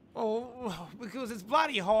 Oh, because it's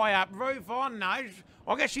bloody high up roof, I know.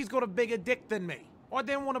 I guess she's got a bigger dick than me. I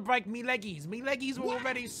didn't want to break me leggies. Me leggies were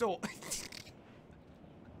already sore.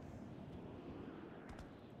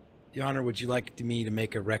 Your Honor, would you like me to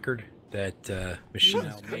make a record that Ms.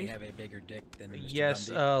 Chanel may have a bigger dick than Mr. Yes,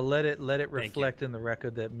 Dundee? let it reflect in the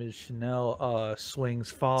record that Ms. Chanel swings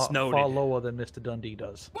far Noted. lower than Mr. Dundee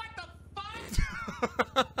does. What the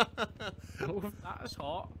fuck? That's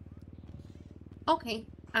hot. Okay.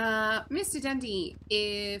 Mr. Dundee,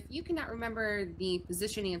 if you cannot remember the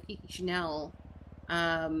positioning of Kiki Chanel,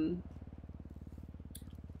 how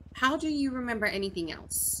do you remember anything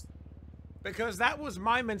else? Because that was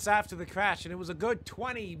moments after the crash, and it was a good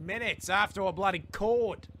 20 minutes after I bloody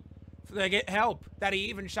called to get help, that he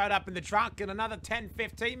even showed up in the trunk, and another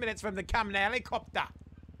 10-15 minutes from the coming helicopter.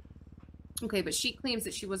 Okay, but she claims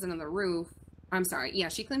that she wasn't on the roof. I'm sorry. Yeah,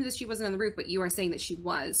 she claims that she wasn't on the roof, but you are saying that she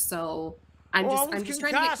was. So I'm just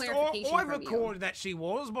trying to get clarification I from you. recorded that she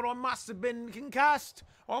was, but I must have been concussed.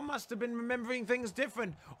 I must have been remembering things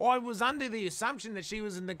different. I was under the assumption that she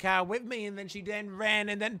was in the car with me, and then she then ran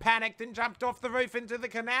and then panicked and jumped off the roof into the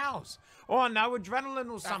canals. Oh no, adrenaline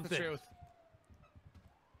or something. That's the truth.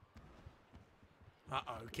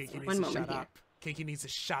 Uh-oh, Kiki One needs to moment shut here. up. Kiki needs to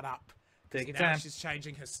shut up. Take your Now time. she's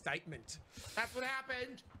changing her statement. That's what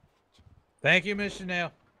happened. Thank you, Miss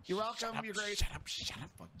Chanel. You're welcome. You're great. Shut up, shut up.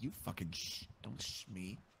 Fuck you, fucking don't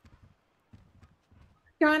me.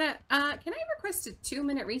 Your Honor, can I request a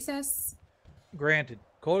 2-minute recess? Granted.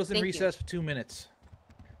 Court is in Thank you. recess for 2 minutes.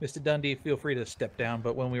 Mr. Dundee, feel free to step down,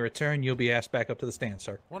 but when we return, you'll be asked back up to the stand,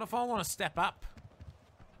 sir. What if I want to step up?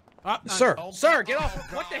 Oh, no. Sir, Oh, sir, get oh, off.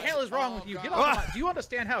 God. What the hell is wrong with you? Get God. off. Do you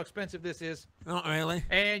understand how expensive this is? Not really.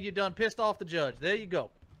 And you done pissed off the judge. There you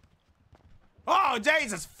go. Oh,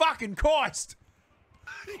 Jesus fucking Christ!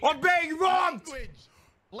 I'm being robbed!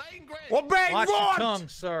 Language. I'm being Watch your robbed! tongue,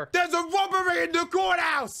 sir. There's a robbery in the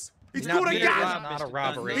courthouse! He's Not got a being gun! robbed, not a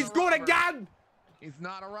robbery. He's got a gun! He's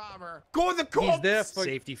not a robber. Call the cops! He's there for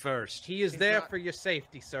Safety first. He is He's there not- for your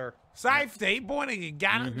safety, sir. Safety? Pointing a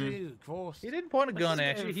gun at you, of course. He didn't point a gun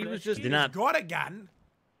at you. He was just He's got a gun.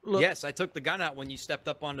 Look, Yes, I took the gun out when you stepped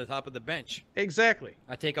up on the top of the bench. exactly.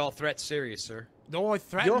 I take all threats serious, sir. Do I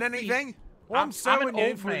threaten Your feet- anything? I'm I'm an suing you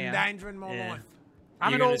old for man. endangering my Yeah. life.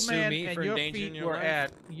 I'm You're an gonna old sue man, me and for your endangering feet your were life?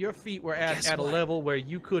 at Guess a what? level where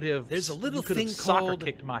you could have. There's a little you could have thing soccer called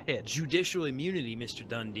kicked my head. judicial immunity, Mr.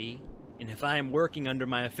 Dundee. And if I am working under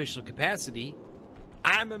my official capacity,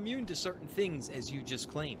 I'm immune to certain things, as you just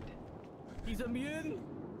claimed. He's immune?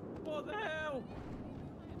 What the hell?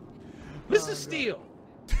 Mrs. Steele,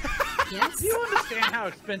 Yes? do you understand how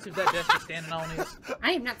expensive that desk you're standing on is?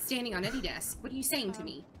 I am not standing on any desk. What are you saying to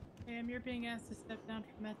me? Ma'am, you're being asked to step down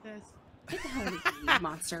from that desk. Get the hell out of here, you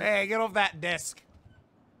monster. Hey, get off that desk.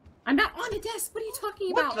 I'm not on a desk. What are you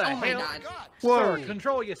talking What about? the Oh my hell? god. Sir, Whoa.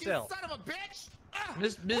 control You yourself. son of a bitch.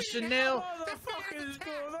 Miss Chanel. What the fuck is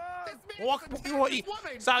going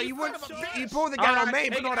on? So you would you pull the All gun on right, me,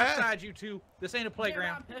 but take not it her? outside, you two. This ain't a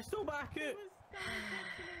playground. Get that pistol back it.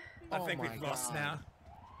 I Oh think my we've lost God. now.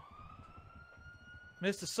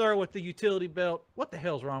 Mr. Sir with the utility belt. What the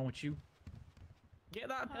hell's wrong with you? Get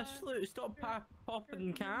that pistol out. Stop popping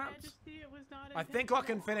Your caps. Majesty, it was not I think I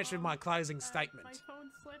can intentional. finish with my closing statement. My phone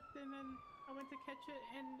slipped and then I went to catch it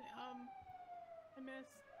and I missed.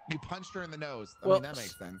 You punched her in the nose. I Well, mean, that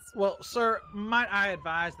makes sense. Well, sir, might I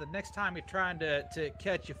advise the next time you're trying to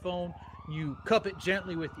catch your phone, you cup it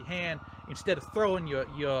gently with your hand instead of throwing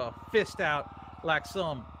your fist out like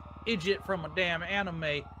some idiot from a damn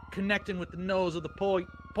anime connecting with the nose of the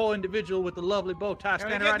poor individual with the lovely bow tie Can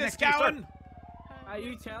we standing get right this next to you, sir. going? Are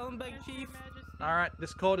you telling, Big Yes, Your Chief? Majesty. All right,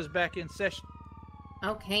 this court is back in session.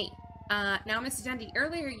 Okay. Now, Mr. Dundee,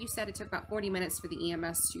 earlier you said it took about 40 minutes for the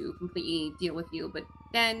EMS to completely deal with you, but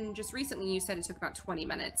then just recently you said it took about 20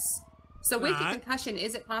 minutes. So with the concussion,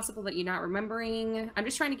 is it possible that you're not remembering? I'm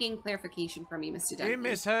just trying to gain clarification from you, Mr. Dundee. You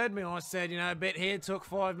misheard me. I said, a bit here took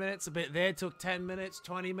 5 minutes, a bit there took 10 minutes,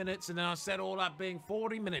 20 minutes, and then I said all up being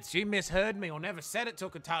 40 minutes. You misheard me. I never said it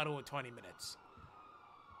took a total of 20 minutes.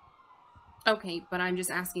 Okay, but I'm just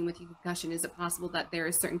asking with your concussion, is it possible that there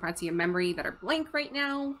are certain parts of your memory that are blank right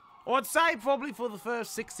now? I'd say probably for the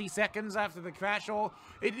first 60 seconds after the crash, or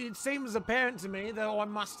it seems apparent to me that I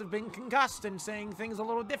must have been concussed and seeing things a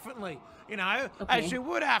little differently, as Okay. you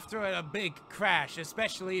would after a big crash,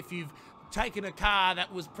 especially if you've taken a car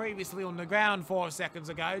that was previously on the ground 5 seconds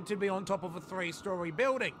ago to be on top of a 3-story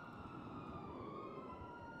building.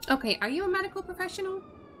 Okay, are you a medical professional?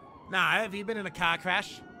 No, have you been in a car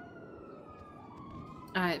crash?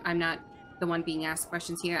 I'm not the one being asked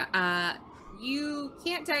questions here. You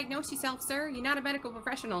can't diagnose yourself, sir. You're not a medical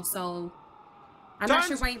professional, so I'm not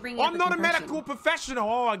sure why you're bringing up I'm the not a concussion. medical professional.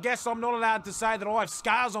 Oh, I guess I'm not allowed to say that I have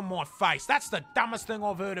scars on my face. That's the dumbest thing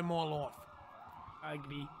I've heard in my life. I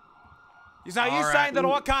agree. So All you right. saying that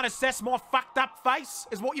I can't assess my fucked up face?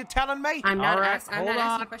 Is what you're telling me? I'm not, All right, I'm hold not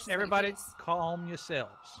asking on. questions. about Everybody, your face. calm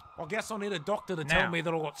yourselves. I guess I need a doctor to Now. tell me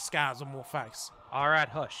that I've got scars on my face. All right,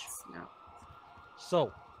 hush. No.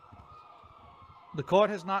 So, the court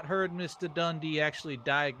has not heard Mr. Dundee actually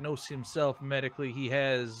diagnose himself medically. He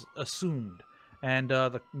has assumed. And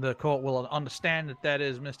the court will understand that that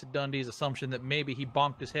is Mr. Dundee's assumption that maybe he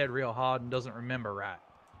bonked his head real hard and doesn't remember right.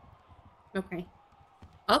 Okay.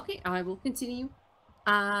 Okay, I will continue.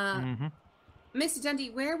 Mr.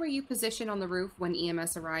 Dundee, where were you positioned on the roof when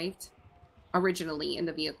EMS arrived? Originally in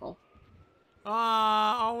the vehicle.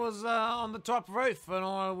 I was on the top roof and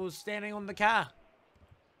I was standing on the car.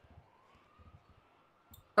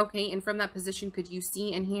 Okay, and from that position, could you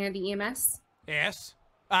see and hear the EMS? Yes.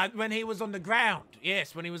 When he was on the ground.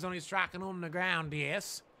 Yes, when he was on his truck and on the ground,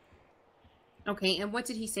 yes. Okay, and what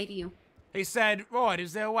did he say to you? He said, right,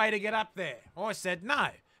 is there a way to get up there? I said, no.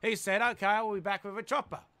 He said, okay, I'll be back with a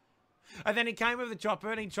chopper. And then he came with the chopper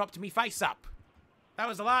and he chopped me face up. That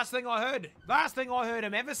was the last thing I heard. Last thing I heard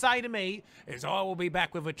him ever say to me is, I will be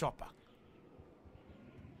back with a chopper.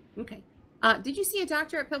 Okay. Did you see a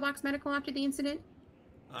doctor at Pillbox Medical after the incident?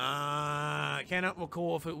 I cannot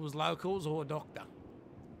recall if it was locals or a doctor.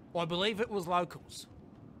 I believe it was locals.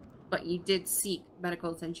 But you did seek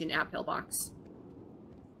medical attention at Pillbox.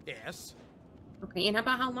 Yes. Okay, and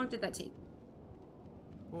about how long did that take?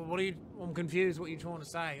 Well, what are you... I'm confused what you're trying to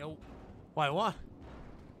say. Oh, wait, what?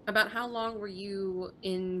 About how long were you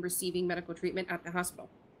in receiving medical treatment at the hospital?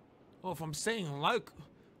 Well, if I'm seeing local...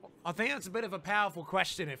 I think that's a bit of a powerful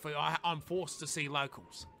question if I'm forced to see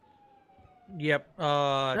locals. Yep.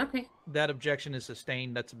 Okay. That objection is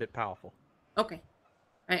sustained. That's a bit powerful. Okay.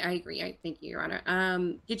 I agree. Thank you, Your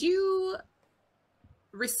Honor. Did you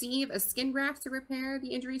receive a skin graft to repair the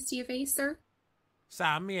injuries to your face, sir?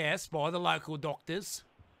 Some, yes, by the local doctors.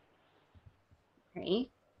 Okay.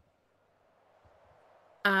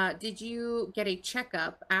 Did you get a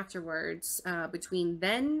checkup afterwards between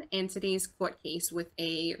then and today's court case with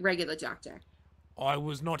a regular doctor? I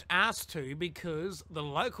was not asked to because the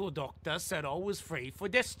local doctor said I was free for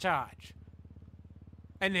discharge.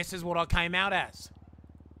 And this is what I came out as.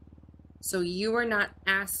 So you were not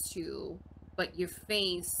asked to, but your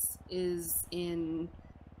face is in,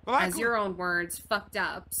 as your own words, fucked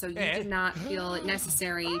up. So you did not feel it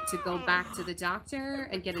necessary to go back to the doctor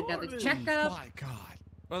and get another checkup. My God.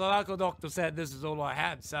 Well, the local doctor said this is all I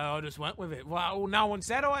had, so I just went with it. Well, no one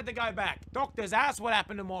said I had to go back. Doctors asked what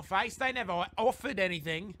happened to my face. They never offered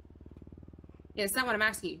anything. Yeah, that's not what I'm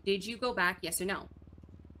asking you. Did you go back, yes or no?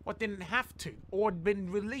 I didn't have to, or had been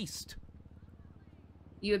released.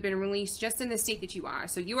 You had been released just in the state that you are.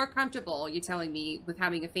 So you are comfortable, you're telling me, with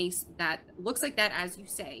having a face that looks like that, as you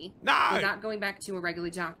say. No! Without going back to a regular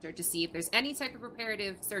doctor to see if there's any type of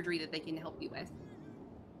reparative surgery that they can help you with.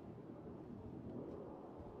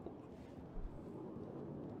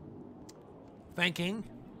 Thinking.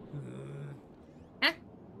 Eh?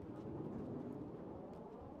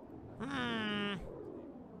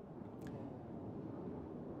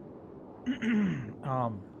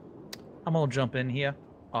 I'm gonna jump in here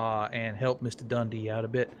and help Mr. Dundee out a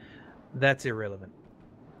bit. That's irrelevant.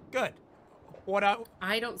 Good.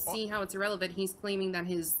 I don't see how it's irrelevant. He's claiming that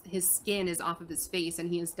his skin is off of his face and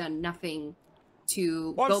he has done nothing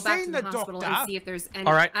to go back to the hospital and see if there's any.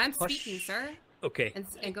 All right. I'm speaking, sir. Okay.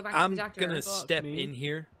 And go back to the doctor. I'm gonna step in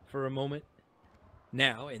here for a moment.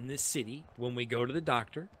 Now, in this city, when we go to the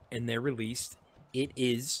doctor and they're released, it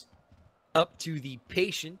is up to the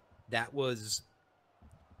patient that was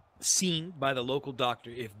seen by the local doctor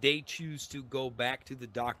if they choose to go back to the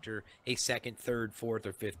doctor a second, third, fourth,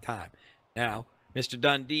 or fifth time. Now, Mr.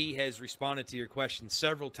 Dundee has responded to your question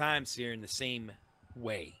several times here in the same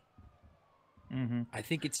way. I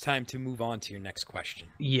think it's time to move on to your next question.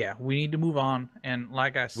 Yeah, we need to move on. And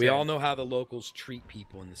like I said, we all know how the locals treat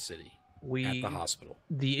people in the city at the hospital.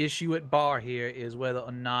 The issue at bar here is whether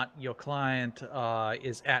or not your client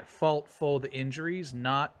is at fault for the injuries,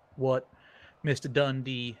 not what Mr.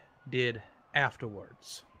 Dundee did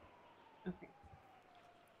afterwards. Okay.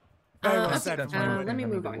 Let me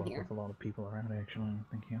move on here. With a lot of people around, actually.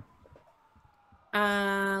 Thank you.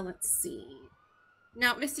 Let's see.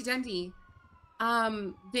 Now, Mr. Dundee,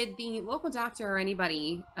 did the local doctor or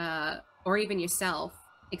anybody, or even yourself,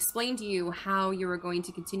 explain to you how you were going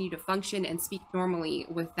to continue to function and speak normally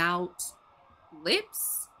without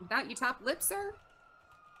lips? Without your top lip, sir?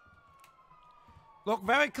 Look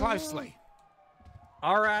very closely.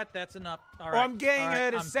 All right, that's enough. All right. I'm getting her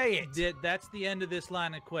to say it. That's the end of this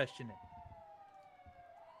line of questioning.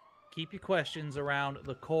 Keep your questions around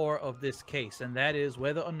the core of this case, and that is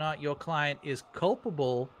whether or not your client is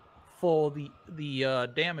culpable for the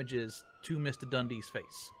damages to Mr. Dundee's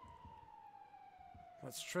face.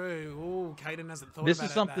 That's true. Ooh, Caden hasn't thought This about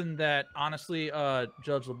is something that, honestly,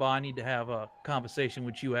 Judge LeBar, I need to have a conversation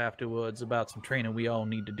with you afterwards about some training we all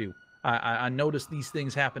need to do. I notice these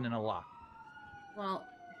things happening a lot. Well,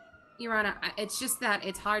 Your Honor, it's just that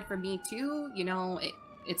it's hard for me too. You know,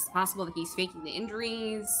 it's possible that he's faking the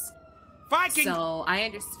injuries. Viking! So I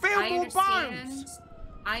understand. Bones!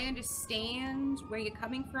 I understand where you're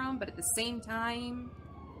coming from, but at the same time,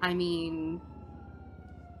 I mean,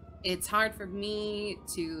 it's hard for me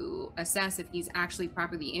to assess if he's actually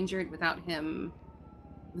properly injured without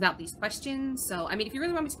these questions. So, I mean, if you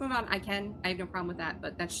really want me to move on, I can. I have no problem with that,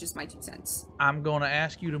 but that's just my 2 cents. I'm going to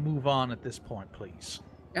ask you to move on at this point, please.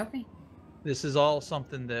 Okay. This is all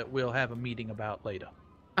something that we'll have a meeting about later.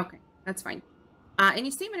 Okay, that's fine. In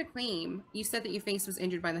your statement of claim, you said that your face was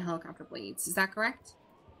injured by the helicopter blades. Is that correct?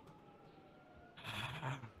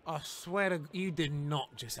 I swear to you did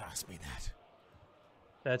not just ask me that.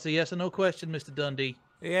 That's a yes or no question, Mr. Dundee.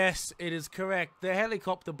 Yes, it is correct. The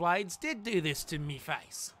helicopter blades did do this to me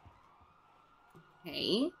face.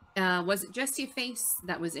 Okay. Was it just your face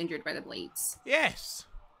that was injured by the blades? Yes.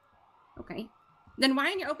 Okay. Then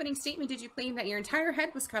why in your opening statement did you claim that your entire head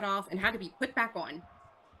was cut off and had to be put back on?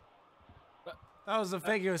 That was a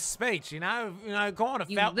figure of speech, you know, kind of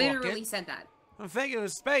You felt like literally it. said that. A figure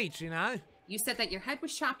of speech, you know. You said that your head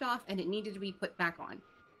was chopped off and it needed to be put back on.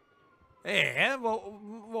 Yeah,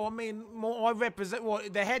 well, I mean, I represent. Well,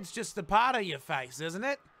 the head's just a part of your face, isn't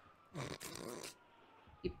it?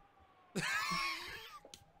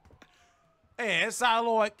 Yeah,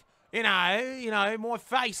 so like, you know, my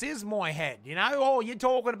face is my head, you know? Oh, you're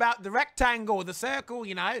talking about the rectangle, the circle,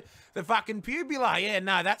 you know, the fucking pubula. Yeah,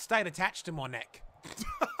 no, that stayed attached to my neck.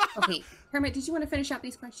 Okay, Kermit, did you want to finish up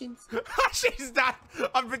these questions? She's done.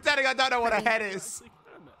 I'm pretending I don't know what a head is.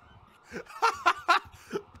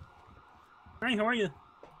 Hi, how are you?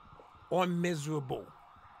 I'm miserable.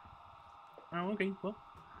 Oh, okay, well.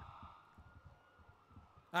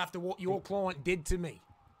 After what your client did to me.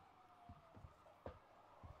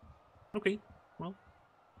 Okay, well.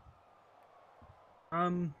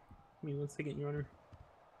 Give me 1 second, Your Honor.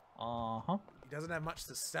 Uh-huh. He doesn't have much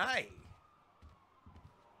to say.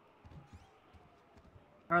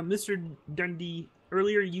 Mr. Dundee,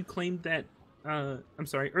 earlier you claimed that, I'm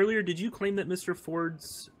sorry, earlier did you claim that Mr.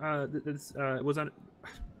 Ford's, was on,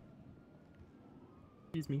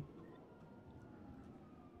 excuse me.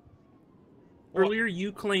 What? Earlier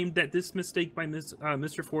you claimed that this mistake by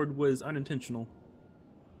Mr. Ford was unintentional.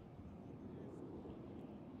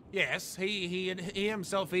 Yes, he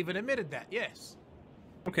himself even admitted that, yes.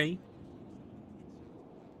 Okay.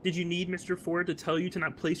 Did you need Mr. Ford to tell you to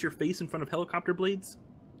not place your face in front of helicopter blades?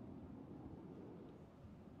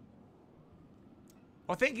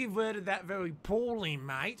 I think you've worded that very poorly,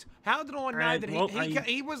 mate. How did I know Right, that well,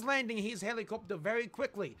 he was landing his helicopter very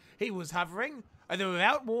quickly? He was hovering, and then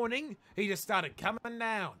without warning, he just started coming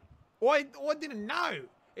down. I didn't know.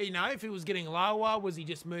 You know, if he was getting lower, was he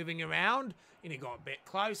just moving around? And he got a bit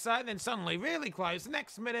closer, and then suddenly really close. The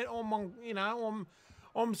next minute,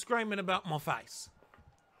 I'm screaming about my face.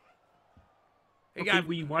 Okay,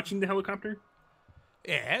 were you watching the helicopter?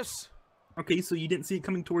 Yes. Okay, so you didn't see it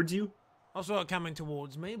coming towards you? I saw it coming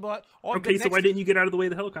towards me, but... Okay, so why didn't you get out of the way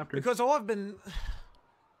of the helicopter? Because I've been...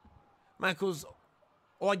 Because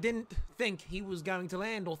I didn't think he was going to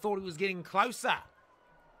land or thought he was getting closer.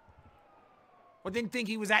 I didn't think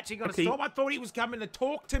he was actually going to stop. I thought he was coming to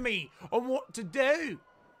talk to me on what to do.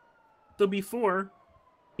 So before,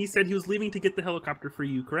 he said he was leaving to get the helicopter for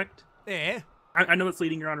you, correct? Yeah. I know it's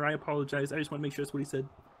leading, Your Honor. I apologize. I just want to make sure that's what he said.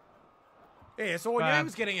 Yeah, so I knew he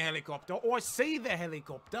was getting a helicopter. I see the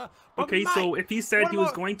helicopter. But Okay, mate, so if he said he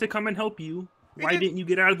was going to come and help you, why didn't you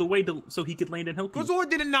get out of the way so he could land and help you? Because I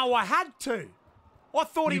didn't know I had to. I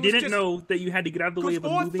thought he was didn't know that you had to get out of the way of a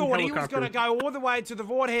moving helicopter. I thought he was going to go all the way to the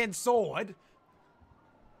right-hand side.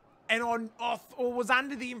 And I was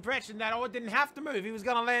under the impression that I didn't have to move. He was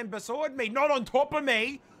going to land beside me, not on top of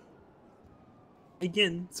me.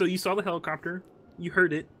 Again, so you saw the helicopter. You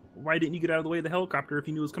heard it. Why didn't you get out of the way of the helicopter if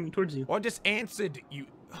you knew it was coming towards you? I just answered you.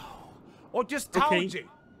 I just told you.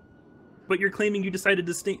 But you're claiming you decided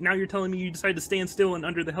to stay. Now you're telling me you decided to stand still and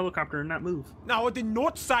under the helicopter and not move. No, I did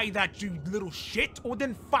not say that, you little shit. I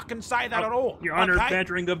didn't fucking say that at all. Your Honor, okay?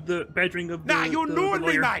 badgering of the. Nah, you're knowing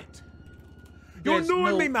me, mate. You're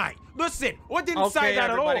knowing me, mate. Listen, I didn't say that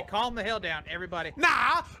at all. Everybody, calm the hell down, everybody.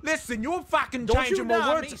 Nah, listen, you're fucking Don't changing you my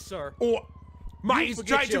nah words. me, sir. Or, mate, You he's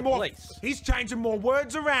forget changing your more. place. He's changing more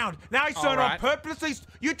words around. Now he's saying on right. purpose.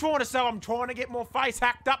 You're trying to say I'm trying to get more face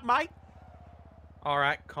hacked up, mate. All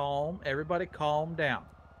right, calm. Everybody calm down.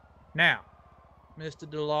 Now, Mr.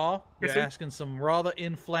 DeLaw, you're sir. asking some rather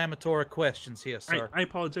inflammatory questions here, sir. I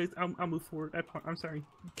apologize. I'll move forward. I'm sorry.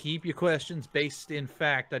 Keep your questions based in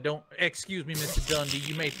fact. Excuse me, Mr. Dundee.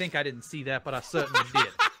 You may think I didn't see that, but I certainly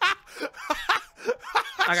did.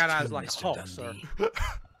 I got eyes like a hawk, sir.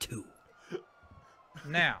 Two.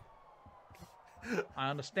 Now, I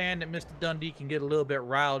understand that Mr. Dundee can get a little bit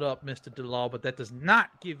riled up, Mr. DeLaw, but that does not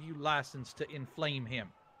give you license to inflame him.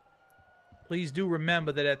 Please do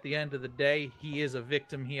remember that at the end of the day, he is a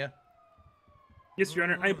victim here. Yes, Your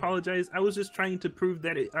Honor. I apologize. I was just trying to prove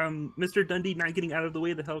that Mr. Dundee not getting out of the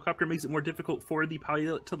way of the helicopter makes it more difficult for the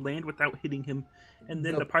pilot to land without hitting him. And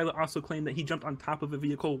then the pilot also claimed that he jumped on top of a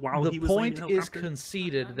vehicle while he was landing the The point is helicopter.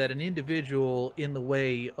 conceded that an individual in the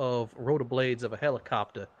way of rotor blades of a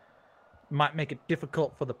helicopter might make it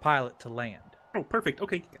difficult for the pilot to land. Oh, perfect.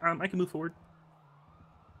 Okay, I can move forward.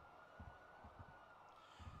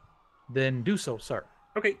 Then do so, sir.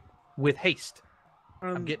 Okay. With haste.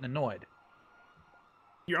 I'm getting annoyed.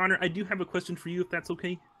 Your Honor, I do have a question for you, if that's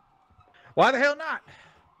okay. Why the hell not?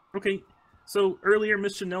 Okay, So earlier,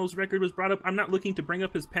 Miss Chanel's record was brought up. I'm not looking to bring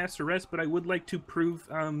up his past arrest, but I would like to prove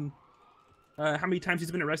how many times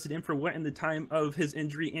he's been arrested and for what in the time of his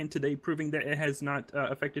injury and today, proving that it has not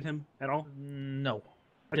affected him at all. No.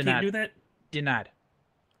 I can't do that? Denied.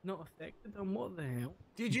 Not affected on what the hell?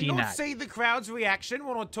 Did you not see the crowd's reaction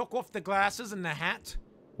when I took off the glasses and the hat?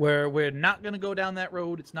 We're not going to go down that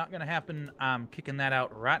road. It's not going to happen. I'm kicking that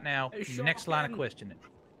out right now. Next line of questioning.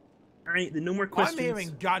 All right, then no more questions. I'm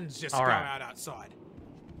hearing guns just go out outside.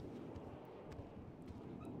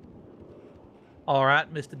 All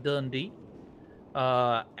right, Mr. Dundee.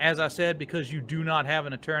 As I said, because you do not have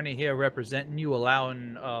an attorney here representing you,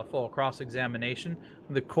 allowing for cross-examination,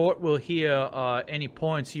 the court will hear any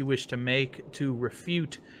points you wish to make to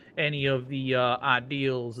refute any of the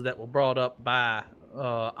ideals that were brought up by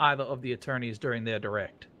either of the attorneys during their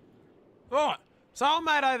direct. Right. So old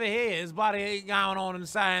mate over here is bloody going on and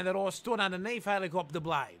saying that I stood underneath helicopter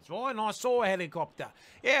blades, right? And I saw a helicopter.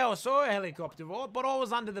 Yeah, I saw a helicopter, right? But I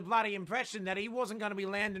was under the bloody impression that he wasn't going to be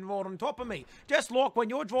landing right on top of me. Just like when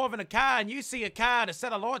you're driving a car and you see a car at a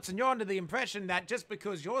set of lights and you're under the impression that just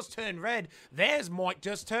because yours turned red, theirs might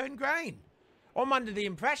just turn green. I'm under the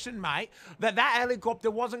impression, mate, that that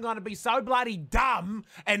helicopter wasn't going to be so bloody dumb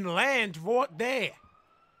and land right there.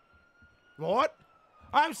 Right?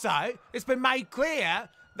 Also, it's been made clear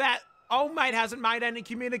that old mate hasn't made any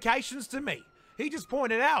communications to me. He just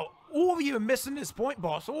pointed out, all of you are missing this point,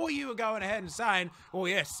 boss. All of you are going ahead and saying, oh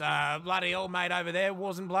yes, bloody old mate over there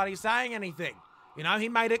wasn't bloody saying anything. You know, he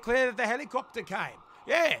made it clear that the helicopter came.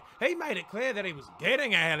 Yeah, he made it clear that he was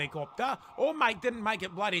getting a helicopter. Old mate didn't make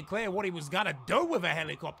it bloody clear what he was going to do with a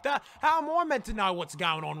helicopter. How am I meant to know what's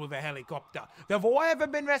going on with a helicopter? Have I ever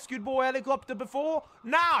been rescued by a helicopter before?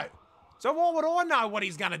 No. So why would I know what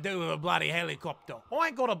he's going to do with a bloody helicopter? I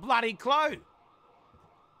ain't got a bloody clue.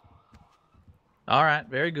 All right,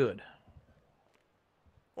 very good.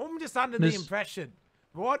 I'm just under the impression,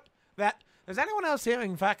 right, that... Is anyone else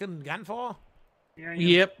hearing fucking gunfire?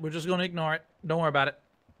 Yep, we're just going to ignore it. Don't worry about it.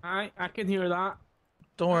 I can hear that.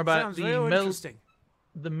 Don't worry about it. Sounds real interesting.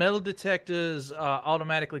 The metal detectors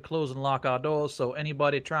automatically close and lock our doors, so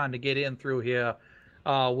anybody trying to get in through here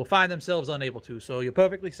will find themselves unable to. So you're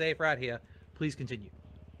perfectly safe right here. Please continue.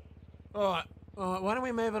 All right. Why don't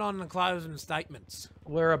we move it on to closing statements?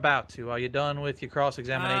 We're about to. Are you done with your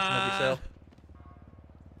cross-examination of yourself?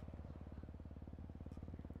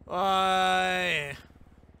 Yeah.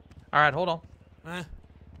 All right, hold on. Huh?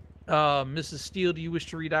 Mrs. Steele, do you wish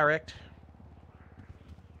to redirect?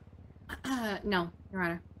 No, Your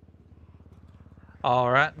Honor. All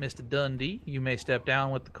right, Mr. Dundee, you may step down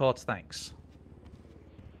with the court's thanks.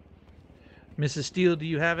 Mrs. Steele, do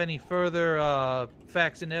you have any further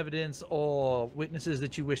facts and evidence or witnesses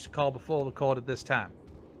that you wish to call before the court at this time?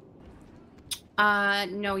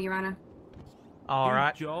 No, Your Honor. All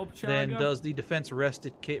right. Job, then does the defense rest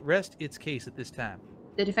its case at this time?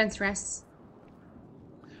 The defense rests.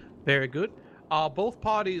 Very good. Are both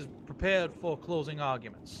parties prepared for closing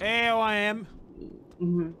arguments? Here I am.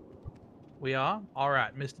 Mm-hmm. We are? All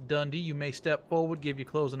right. Mr. Dundee, you may step forward, give your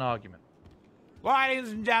closing argument.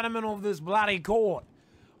 Ladies and gentlemen of this bloody court,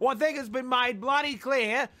 I think it's been made bloody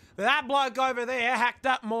clear that bloke over there hacked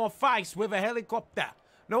up my face with a helicopter.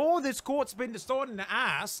 Now, all this court's been deciding to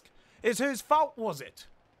ask is whose fault was it?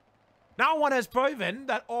 No one has proven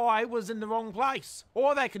that I was in the wrong place.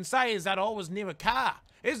 All they can say is that I was near a car.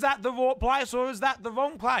 Is that the right place or is that the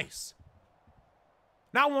wrong place?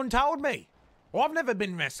 No one told me. I've never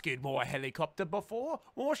been rescued by a helicopter before.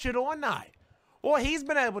 Or should I know? All he's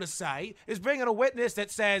been able to say is bring in a witness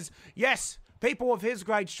that says, yes, people of his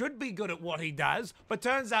grade should be good at what he does, but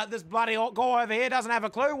turns out this bloody guy over here doesn't have a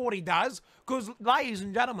clue what he does, because, ladies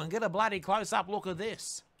and gentlemen, get a bloody close-up look at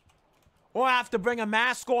this. I have to bring a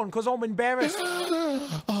mask on because I'm embarrassed.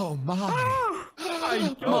 Oh, my.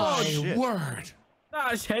 My word.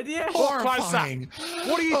 That's hideous. Horrifying.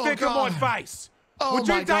 What do you think of my face? Oh, Would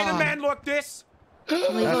you my date God. a man like this? We've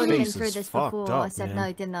That already been face through is this fucked before. up, I said man.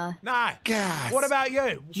 no, didn't I? No. God. What about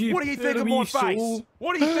you? You What do you think of better my be face? so-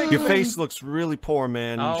 What do you think Your of face looks really poor,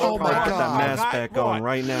 man. You Oh, should probably my put that God. mask Okay, back on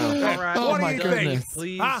right now. All right. Oh, What do my you goodness. think?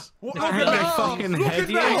 Please. Huh? Look Mr. at Dundee, that. fucking Look at head,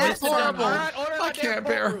 that. That's horrible. All I can't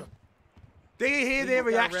bear. Do you hear Please their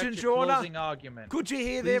direct reactions, your Your Honor? closing argument. Could you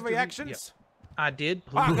hear Please their do- reactions? I did.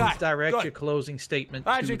 Please Okay, direct good. your closing statement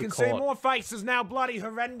As to you the can court. see, my face is now bloody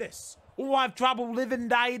horrendous. Oh, I have trouble living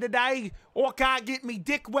day to day. I can't get me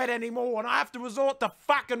dick wet anymore, and I have to resort to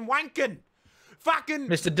fucking wanking. Fucking...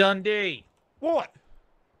 Mr. Dundee. What?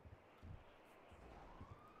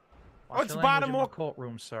 Watch What's your part language of in my my...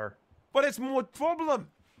 courtroom, sir. But it's my problem.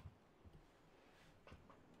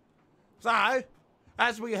 So,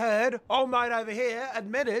 as we heard, old mate over here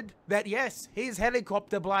admitted that yes, his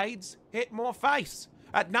helicopter blades hit my face.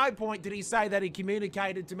 At no point did he say that he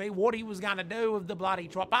communicated to me what he was going to do with the bloody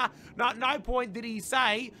chopper. At no point did he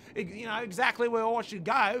say, you know, exactly where I should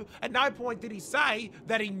go. At no point did he say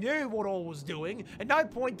that he knew what I was doing. At no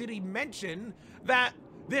point did he mention that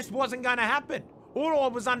this wasn't going to happen. All I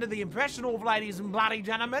was under the impression of, ladies and bloody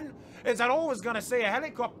gentlemen, is that I was going to see a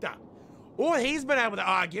helicopter. All he's been able to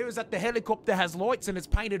argue is that the helicopter has lights and it's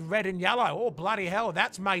painted red and yellow. Oh, bloody hell,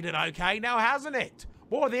 that's made it okay now, hasn't it?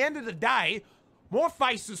 Well, at the end of the day, my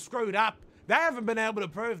face is screwed up. They haven't been able to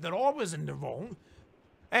prove that I was in the wrong.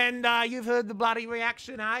 And you've heard the bloody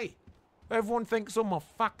reaction, eh? Everyone thinks I'm a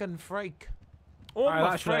fucking freak.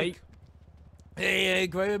 I'm a freak. Right. Yeah, you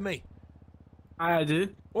agree with me? I do.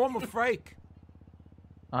 I'm a freak.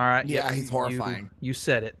 All right. Yeah, he's horrifying. You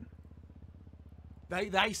said it.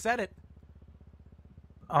 They said it.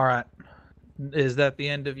 All right. Is that the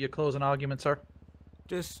end of your closing argument, sir?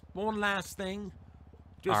 Just one last thing.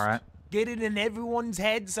 Just all right. Get it in everyone's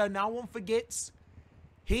head so no one forgets.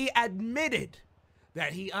 He admitted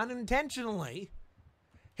that he unintentionally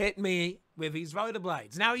hit me with his rotor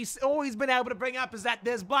blades. Now, all he's been able to bring up is that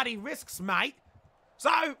there's bloody risks, mate.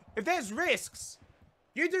 So, if there's risks,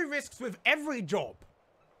 you do risks with every job,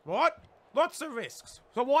 right? Lots of risks.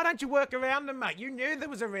 So why don't you work around them, mate? You knew there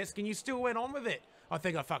was a risk and you still went on with it. I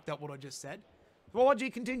think I fucked up what I just said. Why'd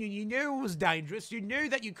you continue? You knew it was dangerous. You knew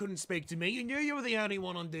that you couldn't speak to me. You knew you were the only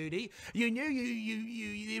one on duty. You knew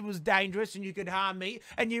it was dangerous and you could harm me.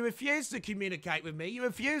 And you refused to communicate with me. You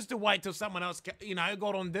refused to wait till someone else, you know,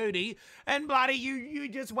 got on duty. And bloody, you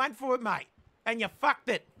just went for it, mate. And you fucked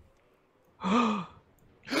it. So now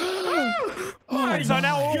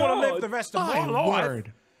I want to live the rest of my life.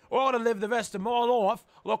 I want to live the rest of my life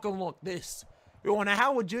looking like this. Now,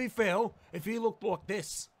 how would you feel if you looked like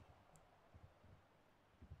this?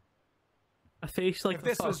 A face like if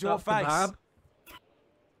this was your face. Kebab.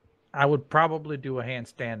 I would probably do a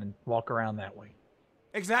handstand and walk around that way.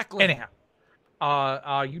 Exactly. Anyhow,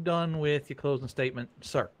 are you done with your closing statement,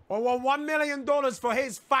 sir? I want $1 million for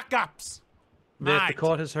his fuck-ups. The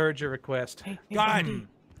court has heard your request. Good. I'm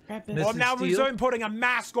now resume putting a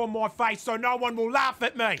mask on my face so no one will laugh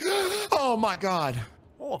at me. Oh my god.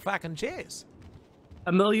 Oh, fucking cheers.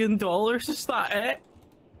 $1 million? Is that it?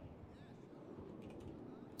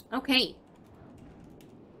 Okay.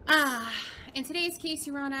 In today's case,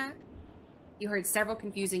 Your Honor, you heard several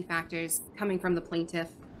confusing factors coming from the plaintiff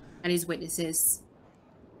and his witnesses.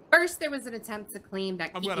 First, there was an attempt to claim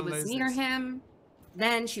that Kiki was near him.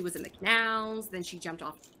 Then she was in the canals. Then she jumped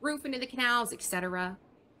off the roof into the canals, etc.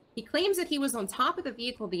 He claims that he was on top of the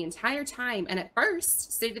vehicle the entire time, and at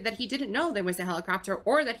first stated that he didn't know there was a helicopter,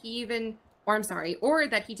 or that he didn't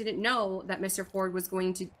know that Mr. Ford was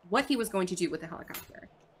what he was going to do with the helicopter.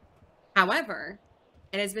 However,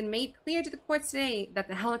 it has been made clear to the court today that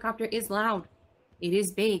the helicopter is loud. It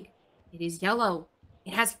is big. It is yellow.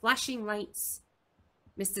 It has flashing lights.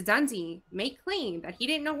 Mr. Dundee may claim that he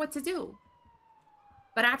didn't know what to do,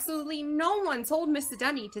 but absolutely no one told Mr.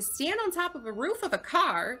 Dundee to stand on top of a roof of a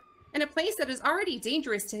car in a place that is already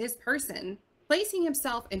dangerous to his person, placing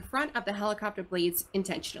himself in front of the helicopter blades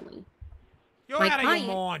intentionally. You're out of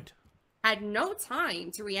your mind. Had no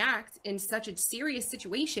time to react in such a serious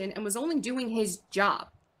situation and was only doing his job,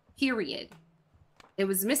 period. It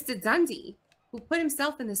was Mr. Dundee who put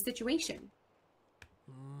himself in this situation.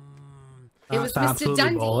 It was Mr.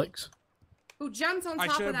 Dundee who jumped on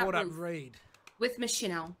top of that roof with Miss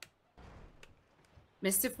Chanel.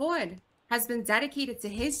 Mr. Ford has been dedicated to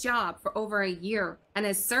his job for over a year and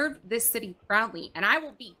has served this city proudly, and I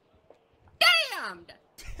will be damned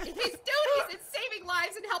if his duties in saving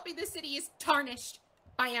lives and helping the city is tarnished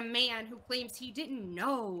by a man who claims he didn't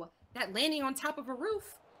know that landing on top of a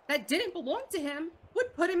roof that didn't belong to him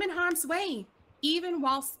would put him in harm's way, even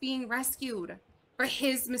whilst being rescued for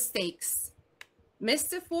his mistakes.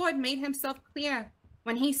 Mr. Ford made himself clear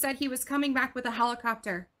when he said he was coming back with a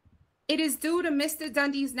helicopter. It is due to Mr.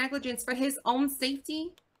 Dundee's negligence for his own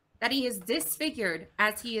safety that he is disfigured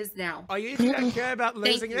as he is now. Oh, you don't care about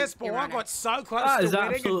losing this, boy. I got so close to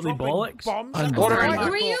winning absolutely and bollocks. Bombs. I'm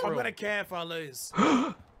going to care if I lose.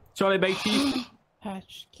 Sorry, Big Chief.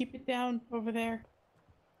 Patch, keep it down over there.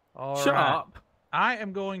 Shut up. I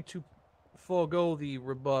am going to forego the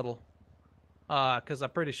rebuttal because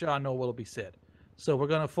I'm pretty sure I know what will be said. So we're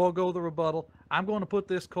going to forego the rebuttal. I'm going to put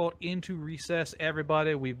this court into recess,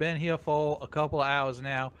 everybody. We've been here for a couple of hours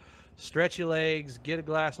now. Stretch your legs, get a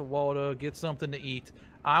glass of water, get something to eat.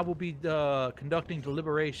 I will be conducting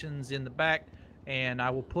deliberations in the back. and I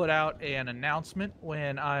will put out an announcement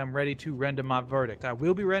when I am ready to render my verdict. I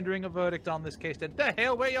will be rendering a verdict on this case. The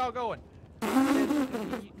hell, where y'all going?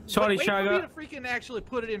 Sorry, wait Shagger. for me to freaking actually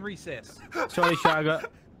put it in recess. Sorry, Shagger.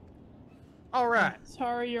 All right.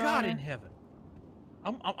 Sorry, Your God Honor. in heaven.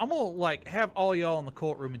 I'm gonna like have all y'all in the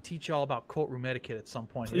courtroom and teach y'all about courtroom etiquette at some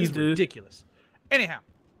point. Please It's do. ridiculous. Anyhow,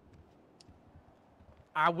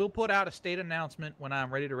 I will put out a state announcement when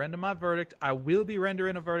I'm ready to render my verdict. I will be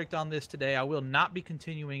rendering a verdict on this today. I will not be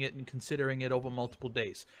continuing it and considering it over multiple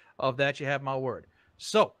days. Of that, you have my word.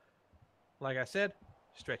 So, like I said,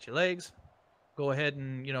 stretch your legs. Go ahead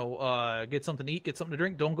and, get something to eat, get something to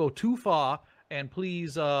drink. Don't go too far. And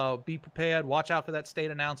please be prepared. Watch out for that state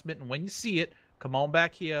announcement. And when you see it, come on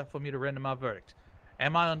back here for me to render my verdict.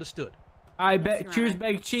 Am I understood? I bet. Choose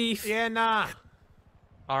Big Chief. Yeah, nah.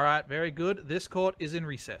 All right, very good. This court is in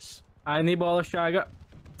recess. I need ball of Shagger.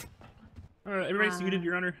 All right, everybody's seated,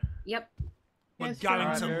 Your Honor. Yep. We're Yes, going Your All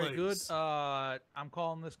right, to Honor. very lose. good. I'm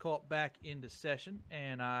calling this court back into session,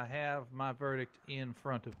 and I have my verdict in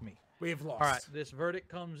front of me. We've lost. All right, this verdict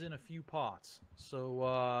comes in a few parts,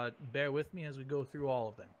 so bear with me as we go through all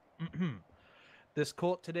of them. This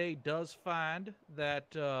court today does find that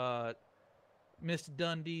Mr.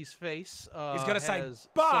 Dundee's face He's gonna say, has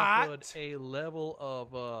 "But-" suffered a level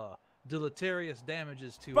of deleterious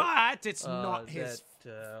damages to it. But it's not his.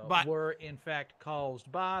 That but were in fact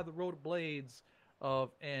caused by the rotor blades of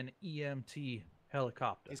an EMT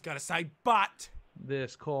helicopter. he's gonna say, but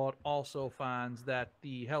This court also finds that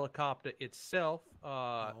the helicopter itself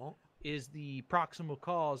is the proximal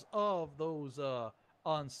cause of those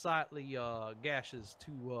unsightly gashes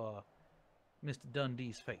to Mr.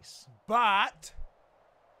 Dundee's face. But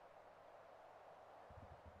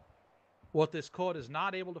What this court is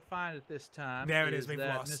not able to find at this time There it is is, we've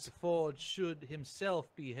that lost. Mr. Ford should himself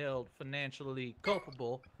be held financially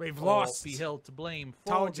culpable. We've or lost. Be held to blame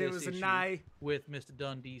for Told you it this was a issue nay. with Mr.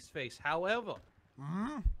 Dundee's face. However,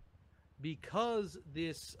 because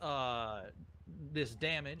this this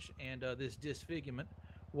damage and this disfigurement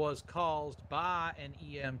was caused by an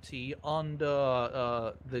EMT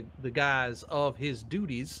under the guise of his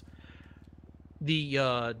duties,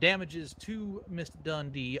 the damages to Mr.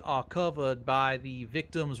 Dundee are covered by the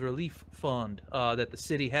Victims Relief Fund that the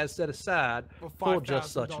city has set aside for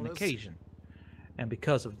just such an $5,000. occasion. And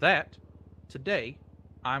because of that, today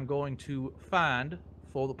I'm going to find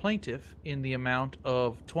for the plaintiff in the amount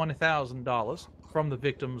of $20,000 from the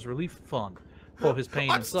Victims Relief Fund for his pain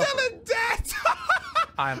and suffering. still in debt.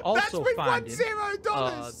 I am also we've won finding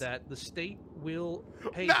 $0. that the state will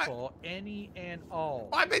pay No. for any and all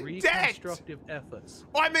I'm in debt. reconstructive efforts.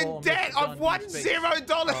 I'm in for debt. Mr. I've won Dundee's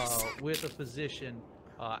 $0. face, with a physician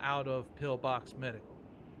out of Pillbox Medical.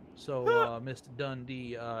 So, Mr.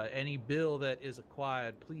 Dundee, any bill that is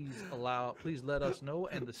acquired, please let us know,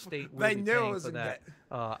 and the state will They be knew I paying was for in that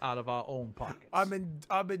out of our own pockets. I'm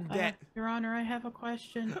in debt. Your Honor, I have a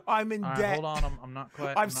question. I'm in All right, debt. hold on, I'm not quite.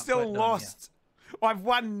 I'm not still quite done yet. lost. I've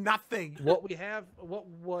won nothing. What we have,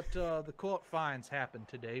 what the court finds happened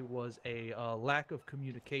today was a lack of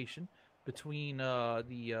communication between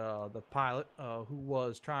the pilot who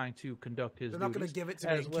was trying to conduct his They're not duties, gonna give it to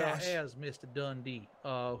me as in well cash. as Mr. Dundee,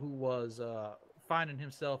 who was finding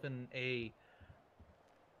himself in a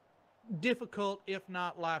difficult, if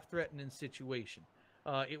not life-threatening situation.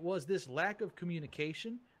 It was this lack of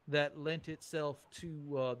communication that lent itself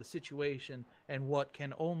to the situation and what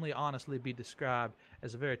can only honestly be described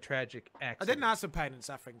as a very tragic I accident. didn't ask for pain and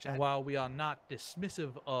suffering, Chad. And while we are not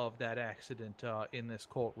dismissive of that accident in this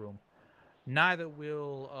courtroom, neither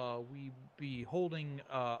will we be holding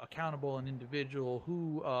accountable an individual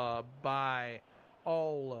who, by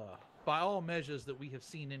all measures that we have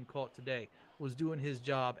seen in court today, was doing his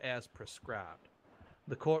job as prescribed.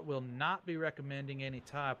 The court will not be recommending any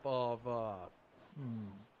type of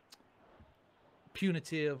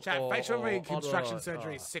punitive Chad, or facial or reconstruction other,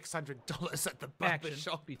 surgery is $600 at the barber action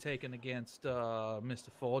shop. be taken against Mr.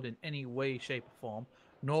 Ford in any way, shape, or form,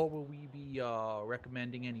 nor will we be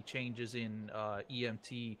recommending any changes in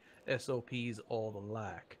EMT SOPs or the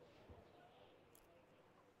like.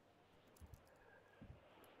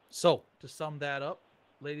 So, to sum that up,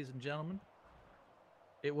 ladies and gentlemen,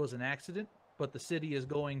 it was an accident, but the city is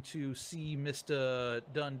going to see Mr.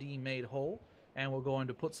 Dundee made whole, and we're going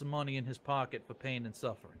to put some money in his pocket for pain and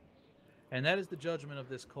suffering. And that is the judgment of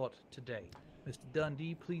this court today. Mr.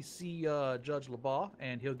 Dundee, please see Judge LeBar,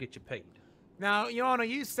 and he'll get you paid. Now, Your Honor,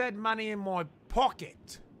 you said money in my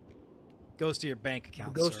pocket. Goes to your bank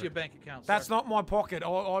account. Goes sir. to your bank account, That's sir. not my pocket.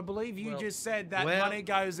 I believe you Well- just said that well- money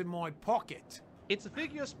goes in my pocket. It's a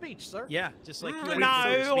figure of speech, sir. Yeah, just like No, you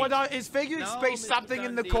I already don't. Is figure of No, speech Mr. something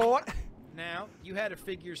in the Dundee. court? now, you had a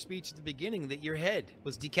figure of speech at the beginning that your head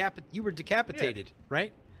was you were decapitated,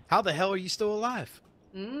 right? How the hell are you still alive?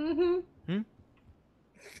 Mm-hmm.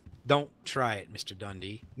 Don't try it, Mr.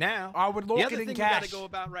 Dundee. Now, I would the look other it in thing we got cash. to go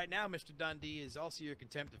about right now, Mr. Dundee, is also your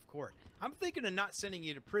contempt of court. I'm thinking of not sending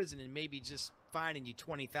you to prison and maybe just fining you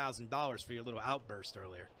 $20,000 for your little outburst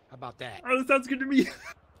earlier. How about that? Oh, that sounds good to me.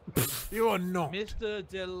 You are not. Mr.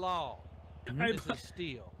 DeLaw, Mrs.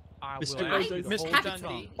 Steele, I will Mr. ask you to Mr. hold your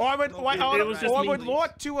Dundee. tongue. I would, it was just I me, would please.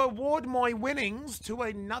 like to award my winnings to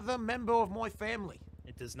another member of my family.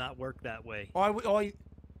 It does not work that way. Are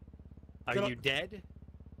you dead?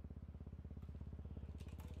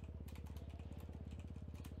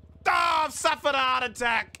 Oh, I've suffered a heart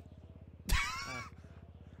attack.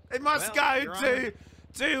 It must Well, go Your to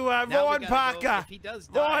Now we Ryan gotta Parker. Go, if he does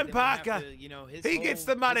die, Ryan then we have Parker. to, you know, his He whole- gets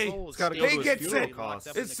the his money. whole It's gotta go estate to his will be funeral locked costs.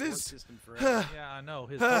 up in It's the court his- system forever. Yeah, I know.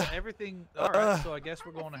 His whole, everything. All right, so I guess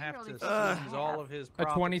we're going to have to seize all of his A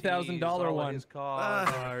properties, $20,000 all of one. his cars,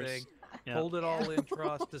 everything. Yeah. Hold it all in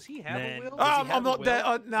trust. Does he have a will? I'm not there.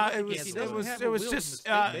 No, If it he was doesn't have a it was will, just the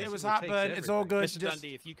state it was basically heartburn. takes It's all good. Mr. Just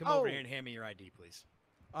Dundee, if you come over here and hand me your ID, please.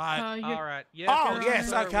 All right. Yes, oh Your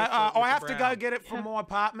yes, Honor, okay. Mr. I have to go Brown. get it from my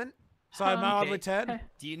apartment. So may I Okay. return?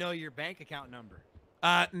 Do you know your bank account number?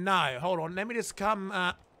 No. Hold on. Let me just come.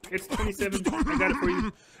 It's 27. I got it for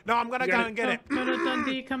you. No, I'm gonna You go got and get it. No,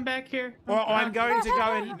 Dundee, come back here. Well, I'm going to go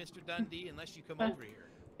and. Mr. Dundee, unless you come over here.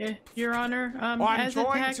 Yeah, Your Honor. I'm as a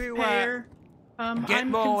trying to taxpayer, get I'm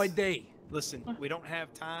my cons- ID. Listen, we don't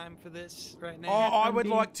have time for this right now. I would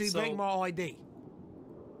like to So- bring my ID.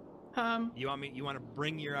 You want me? You want to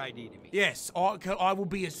bring your ID to me? Yes, I will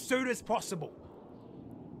be as soon as possible.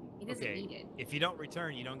 He doesn't Okay. need it. If you don't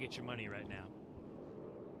return, you don't get your money right now.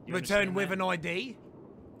 You Return understand with that? an ID.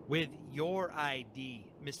 With your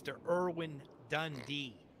ID, Mr. Irwin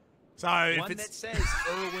Dundee. So One if it's that says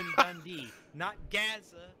Irwin Dundee, not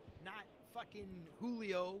Gaza, not fucking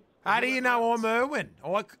Julio. how do you know I'm Irwin?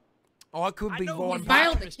 I could be know who Ryan you Parker.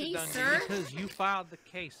 are, Mr. Dundee. Because you filed the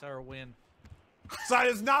case, Irwin. So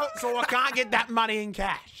I can't get that money in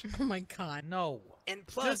cash. Oh my god. No. And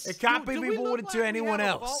plus, It can't be do we look rewarded like to we anyone have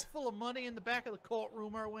else. A vault full of money in the back of the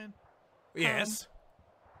courtroom, Irwin. Yes.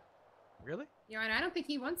 Really? Your Honor, I don't think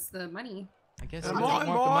he wants the money. I guess And he my doesn't want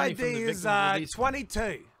the money ID from the is victim's release fund.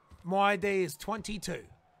 22. My ID is 22.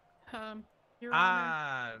 Your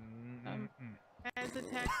Honor. Mm. As a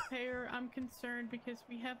taxpayer, I'm concerned because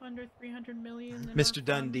we have under 300 million. in our Mr. funds.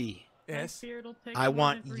 Dundee, Yes. fear it'll take I more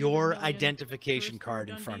want than your 300 million identification for card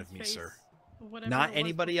in Dundee's front of me, face, sir. whatever Not it was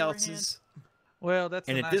anybody beforehand. else's. Well, that's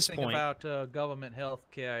And the at nice this thing point- about government health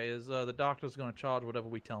care is the doctor's going to charge whatever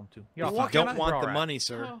we tell him to. If You're you fine. don't You're want all the right. money,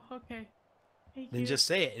 sir, Oh, okay. Thank then you. just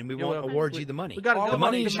say it, and we You're won't welcome. award We- you the money. we got a I The want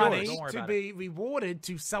money the is money yours. Don't worry to about be rewarded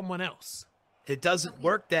to someone else. It doesn't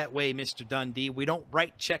work that way, Mr. Dundee. We don't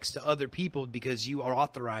write checks to other people because you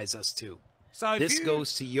authorize us to. So if This you,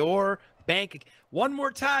 goes to your bank. One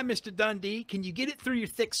more time, Mr. Dundee. Can you get it through your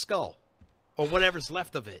thick skull? Or whatever's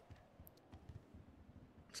left of it?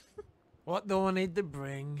 What do I need to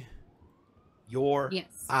bring? Your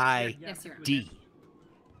Yes. ID. Yes, Your Honor.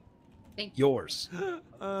 Thank you. Yours.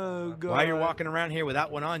 Oh god. Why you're walking around here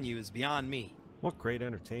without one on you is beyond me. What great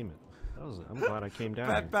entertainment. I'm glad I came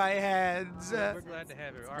down here. Pepe heads. We're glad to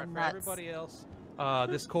have you. All right, for nuts. everybody else,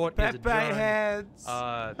 this court is Pepe adjourned. heads.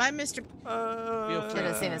 Bye, Mr. Feel free. Should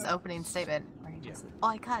have seen his opening statement where he just,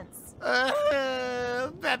 I cunts.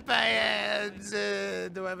 Pepe heads.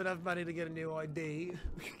 Do I have enough money to get a new ID?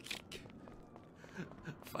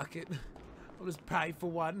 Fuck it. I'll just pay for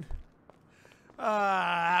one.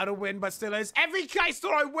 How to win but still lose. Every case that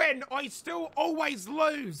I win, I still always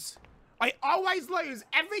lose. I always lose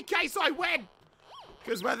every case I win.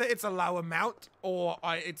 Because whether it's a low amount or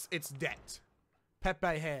it's debt.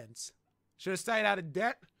 Pepe hands. Should have stayed out of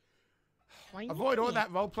debt. Avoid all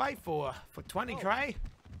that roleplay for 20 cray.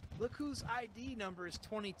 Look whose ID number is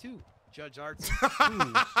 22, Judge Arts.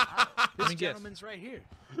 Let This me guess. gentleman's right here.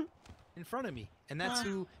 In front of me. And that's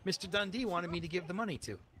who Mr. Dundee wanted me to give the money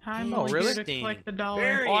to. I'm Oh, only really? here to collect the dollar.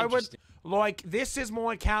 Very I would interesting. like this is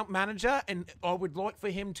my account manager, and I would like for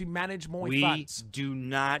him to manage my We funds. do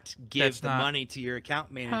not give That's the not- money to your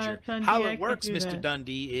account manager. Dundee, How I it can works, do Mr. that.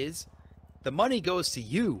 Dundee, is the money goes to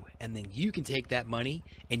you, and then you can take that money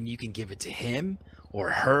and you can give it to him or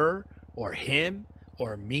her or him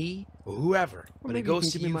or me or whoever. But it maybe goes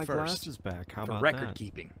you to can give me you my first glasses back. How for about record that?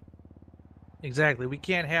 keeping. Exactly. We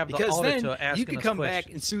can't have the Because auditor then asking you can us come questions.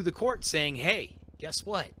 back and sue the court saying, hey, guess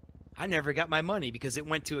what? I never got my money because it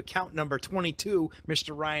went to account number 22,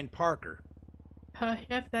 Mr. Ryan Parker.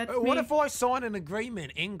 Yep, that's What me. if I sign an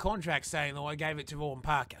agreement in contract saying that I gave it to Vaughan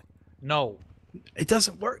Parker? No. It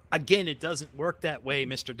doesn't work. Again, it doesn't work that way,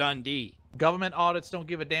 Mr. Dundee. Government audits don't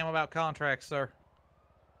give a damn about contracts, sir.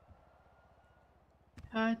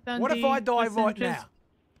 What if I die listen, right just-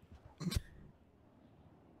 now?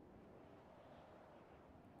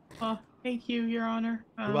 Oh, thank you, Your Honor.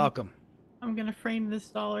 You're welcome. I'm gonna frame this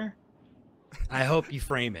dollar. I hope you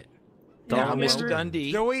frame it. Yeah, Now, well, Mr.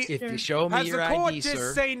 Dundee, do we- if you show me Has your the court ID, just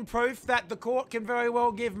sir. seen proof that the court can very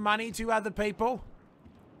well give money to other people?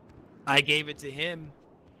 I gave it to him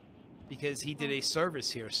because he did a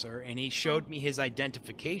service here, sir, and he showed me his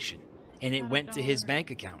identification, and it went to his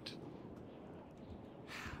bank account.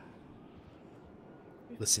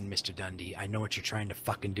 Listen, Mr. Dundee, I know what you're trying to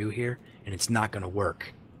fucking do here, and it's not gonna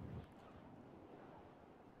work.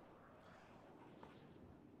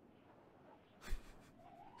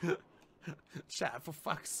 Chat, for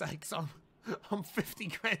fuck's sakes, I'm 50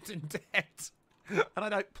 grand in debt, and I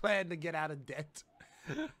don't plan to get out of debt.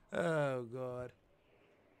 Oh god.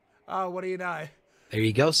 Oh, what do you know? There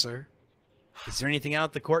you go, sir. Is there anything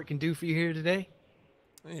else the court can do for you here today?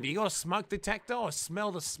 Have you got a smoke detector or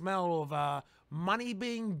smell the smell of money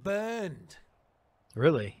being burned?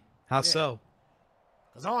 Really? How Yeah. so?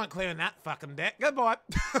 Because I ain't clearing that fucking debt. Goodbye.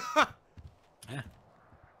 Yeah.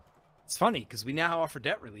 It's funny because we now offer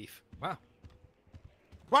debt relief. Wow.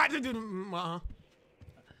 What?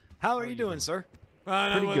 How are you doing, sir?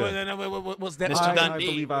 Pretty good. What's that? Mr. I Dundee,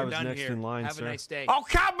 believe I we're was done next here. in line, Have sir. a nice day. Oh,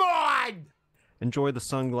 come on! Enjoy the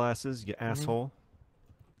sunglasses, you asshole.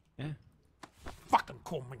 Yeah. Fucking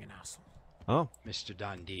call me an asshole. Oh. Mr.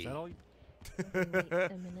 Dundee. Is that all you...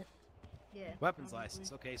 A minute. Yeah. Weapons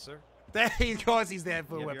license. Okay, sir. There he goes. He's there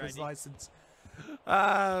for a You have your weapons ID? license.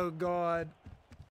 Oh, God.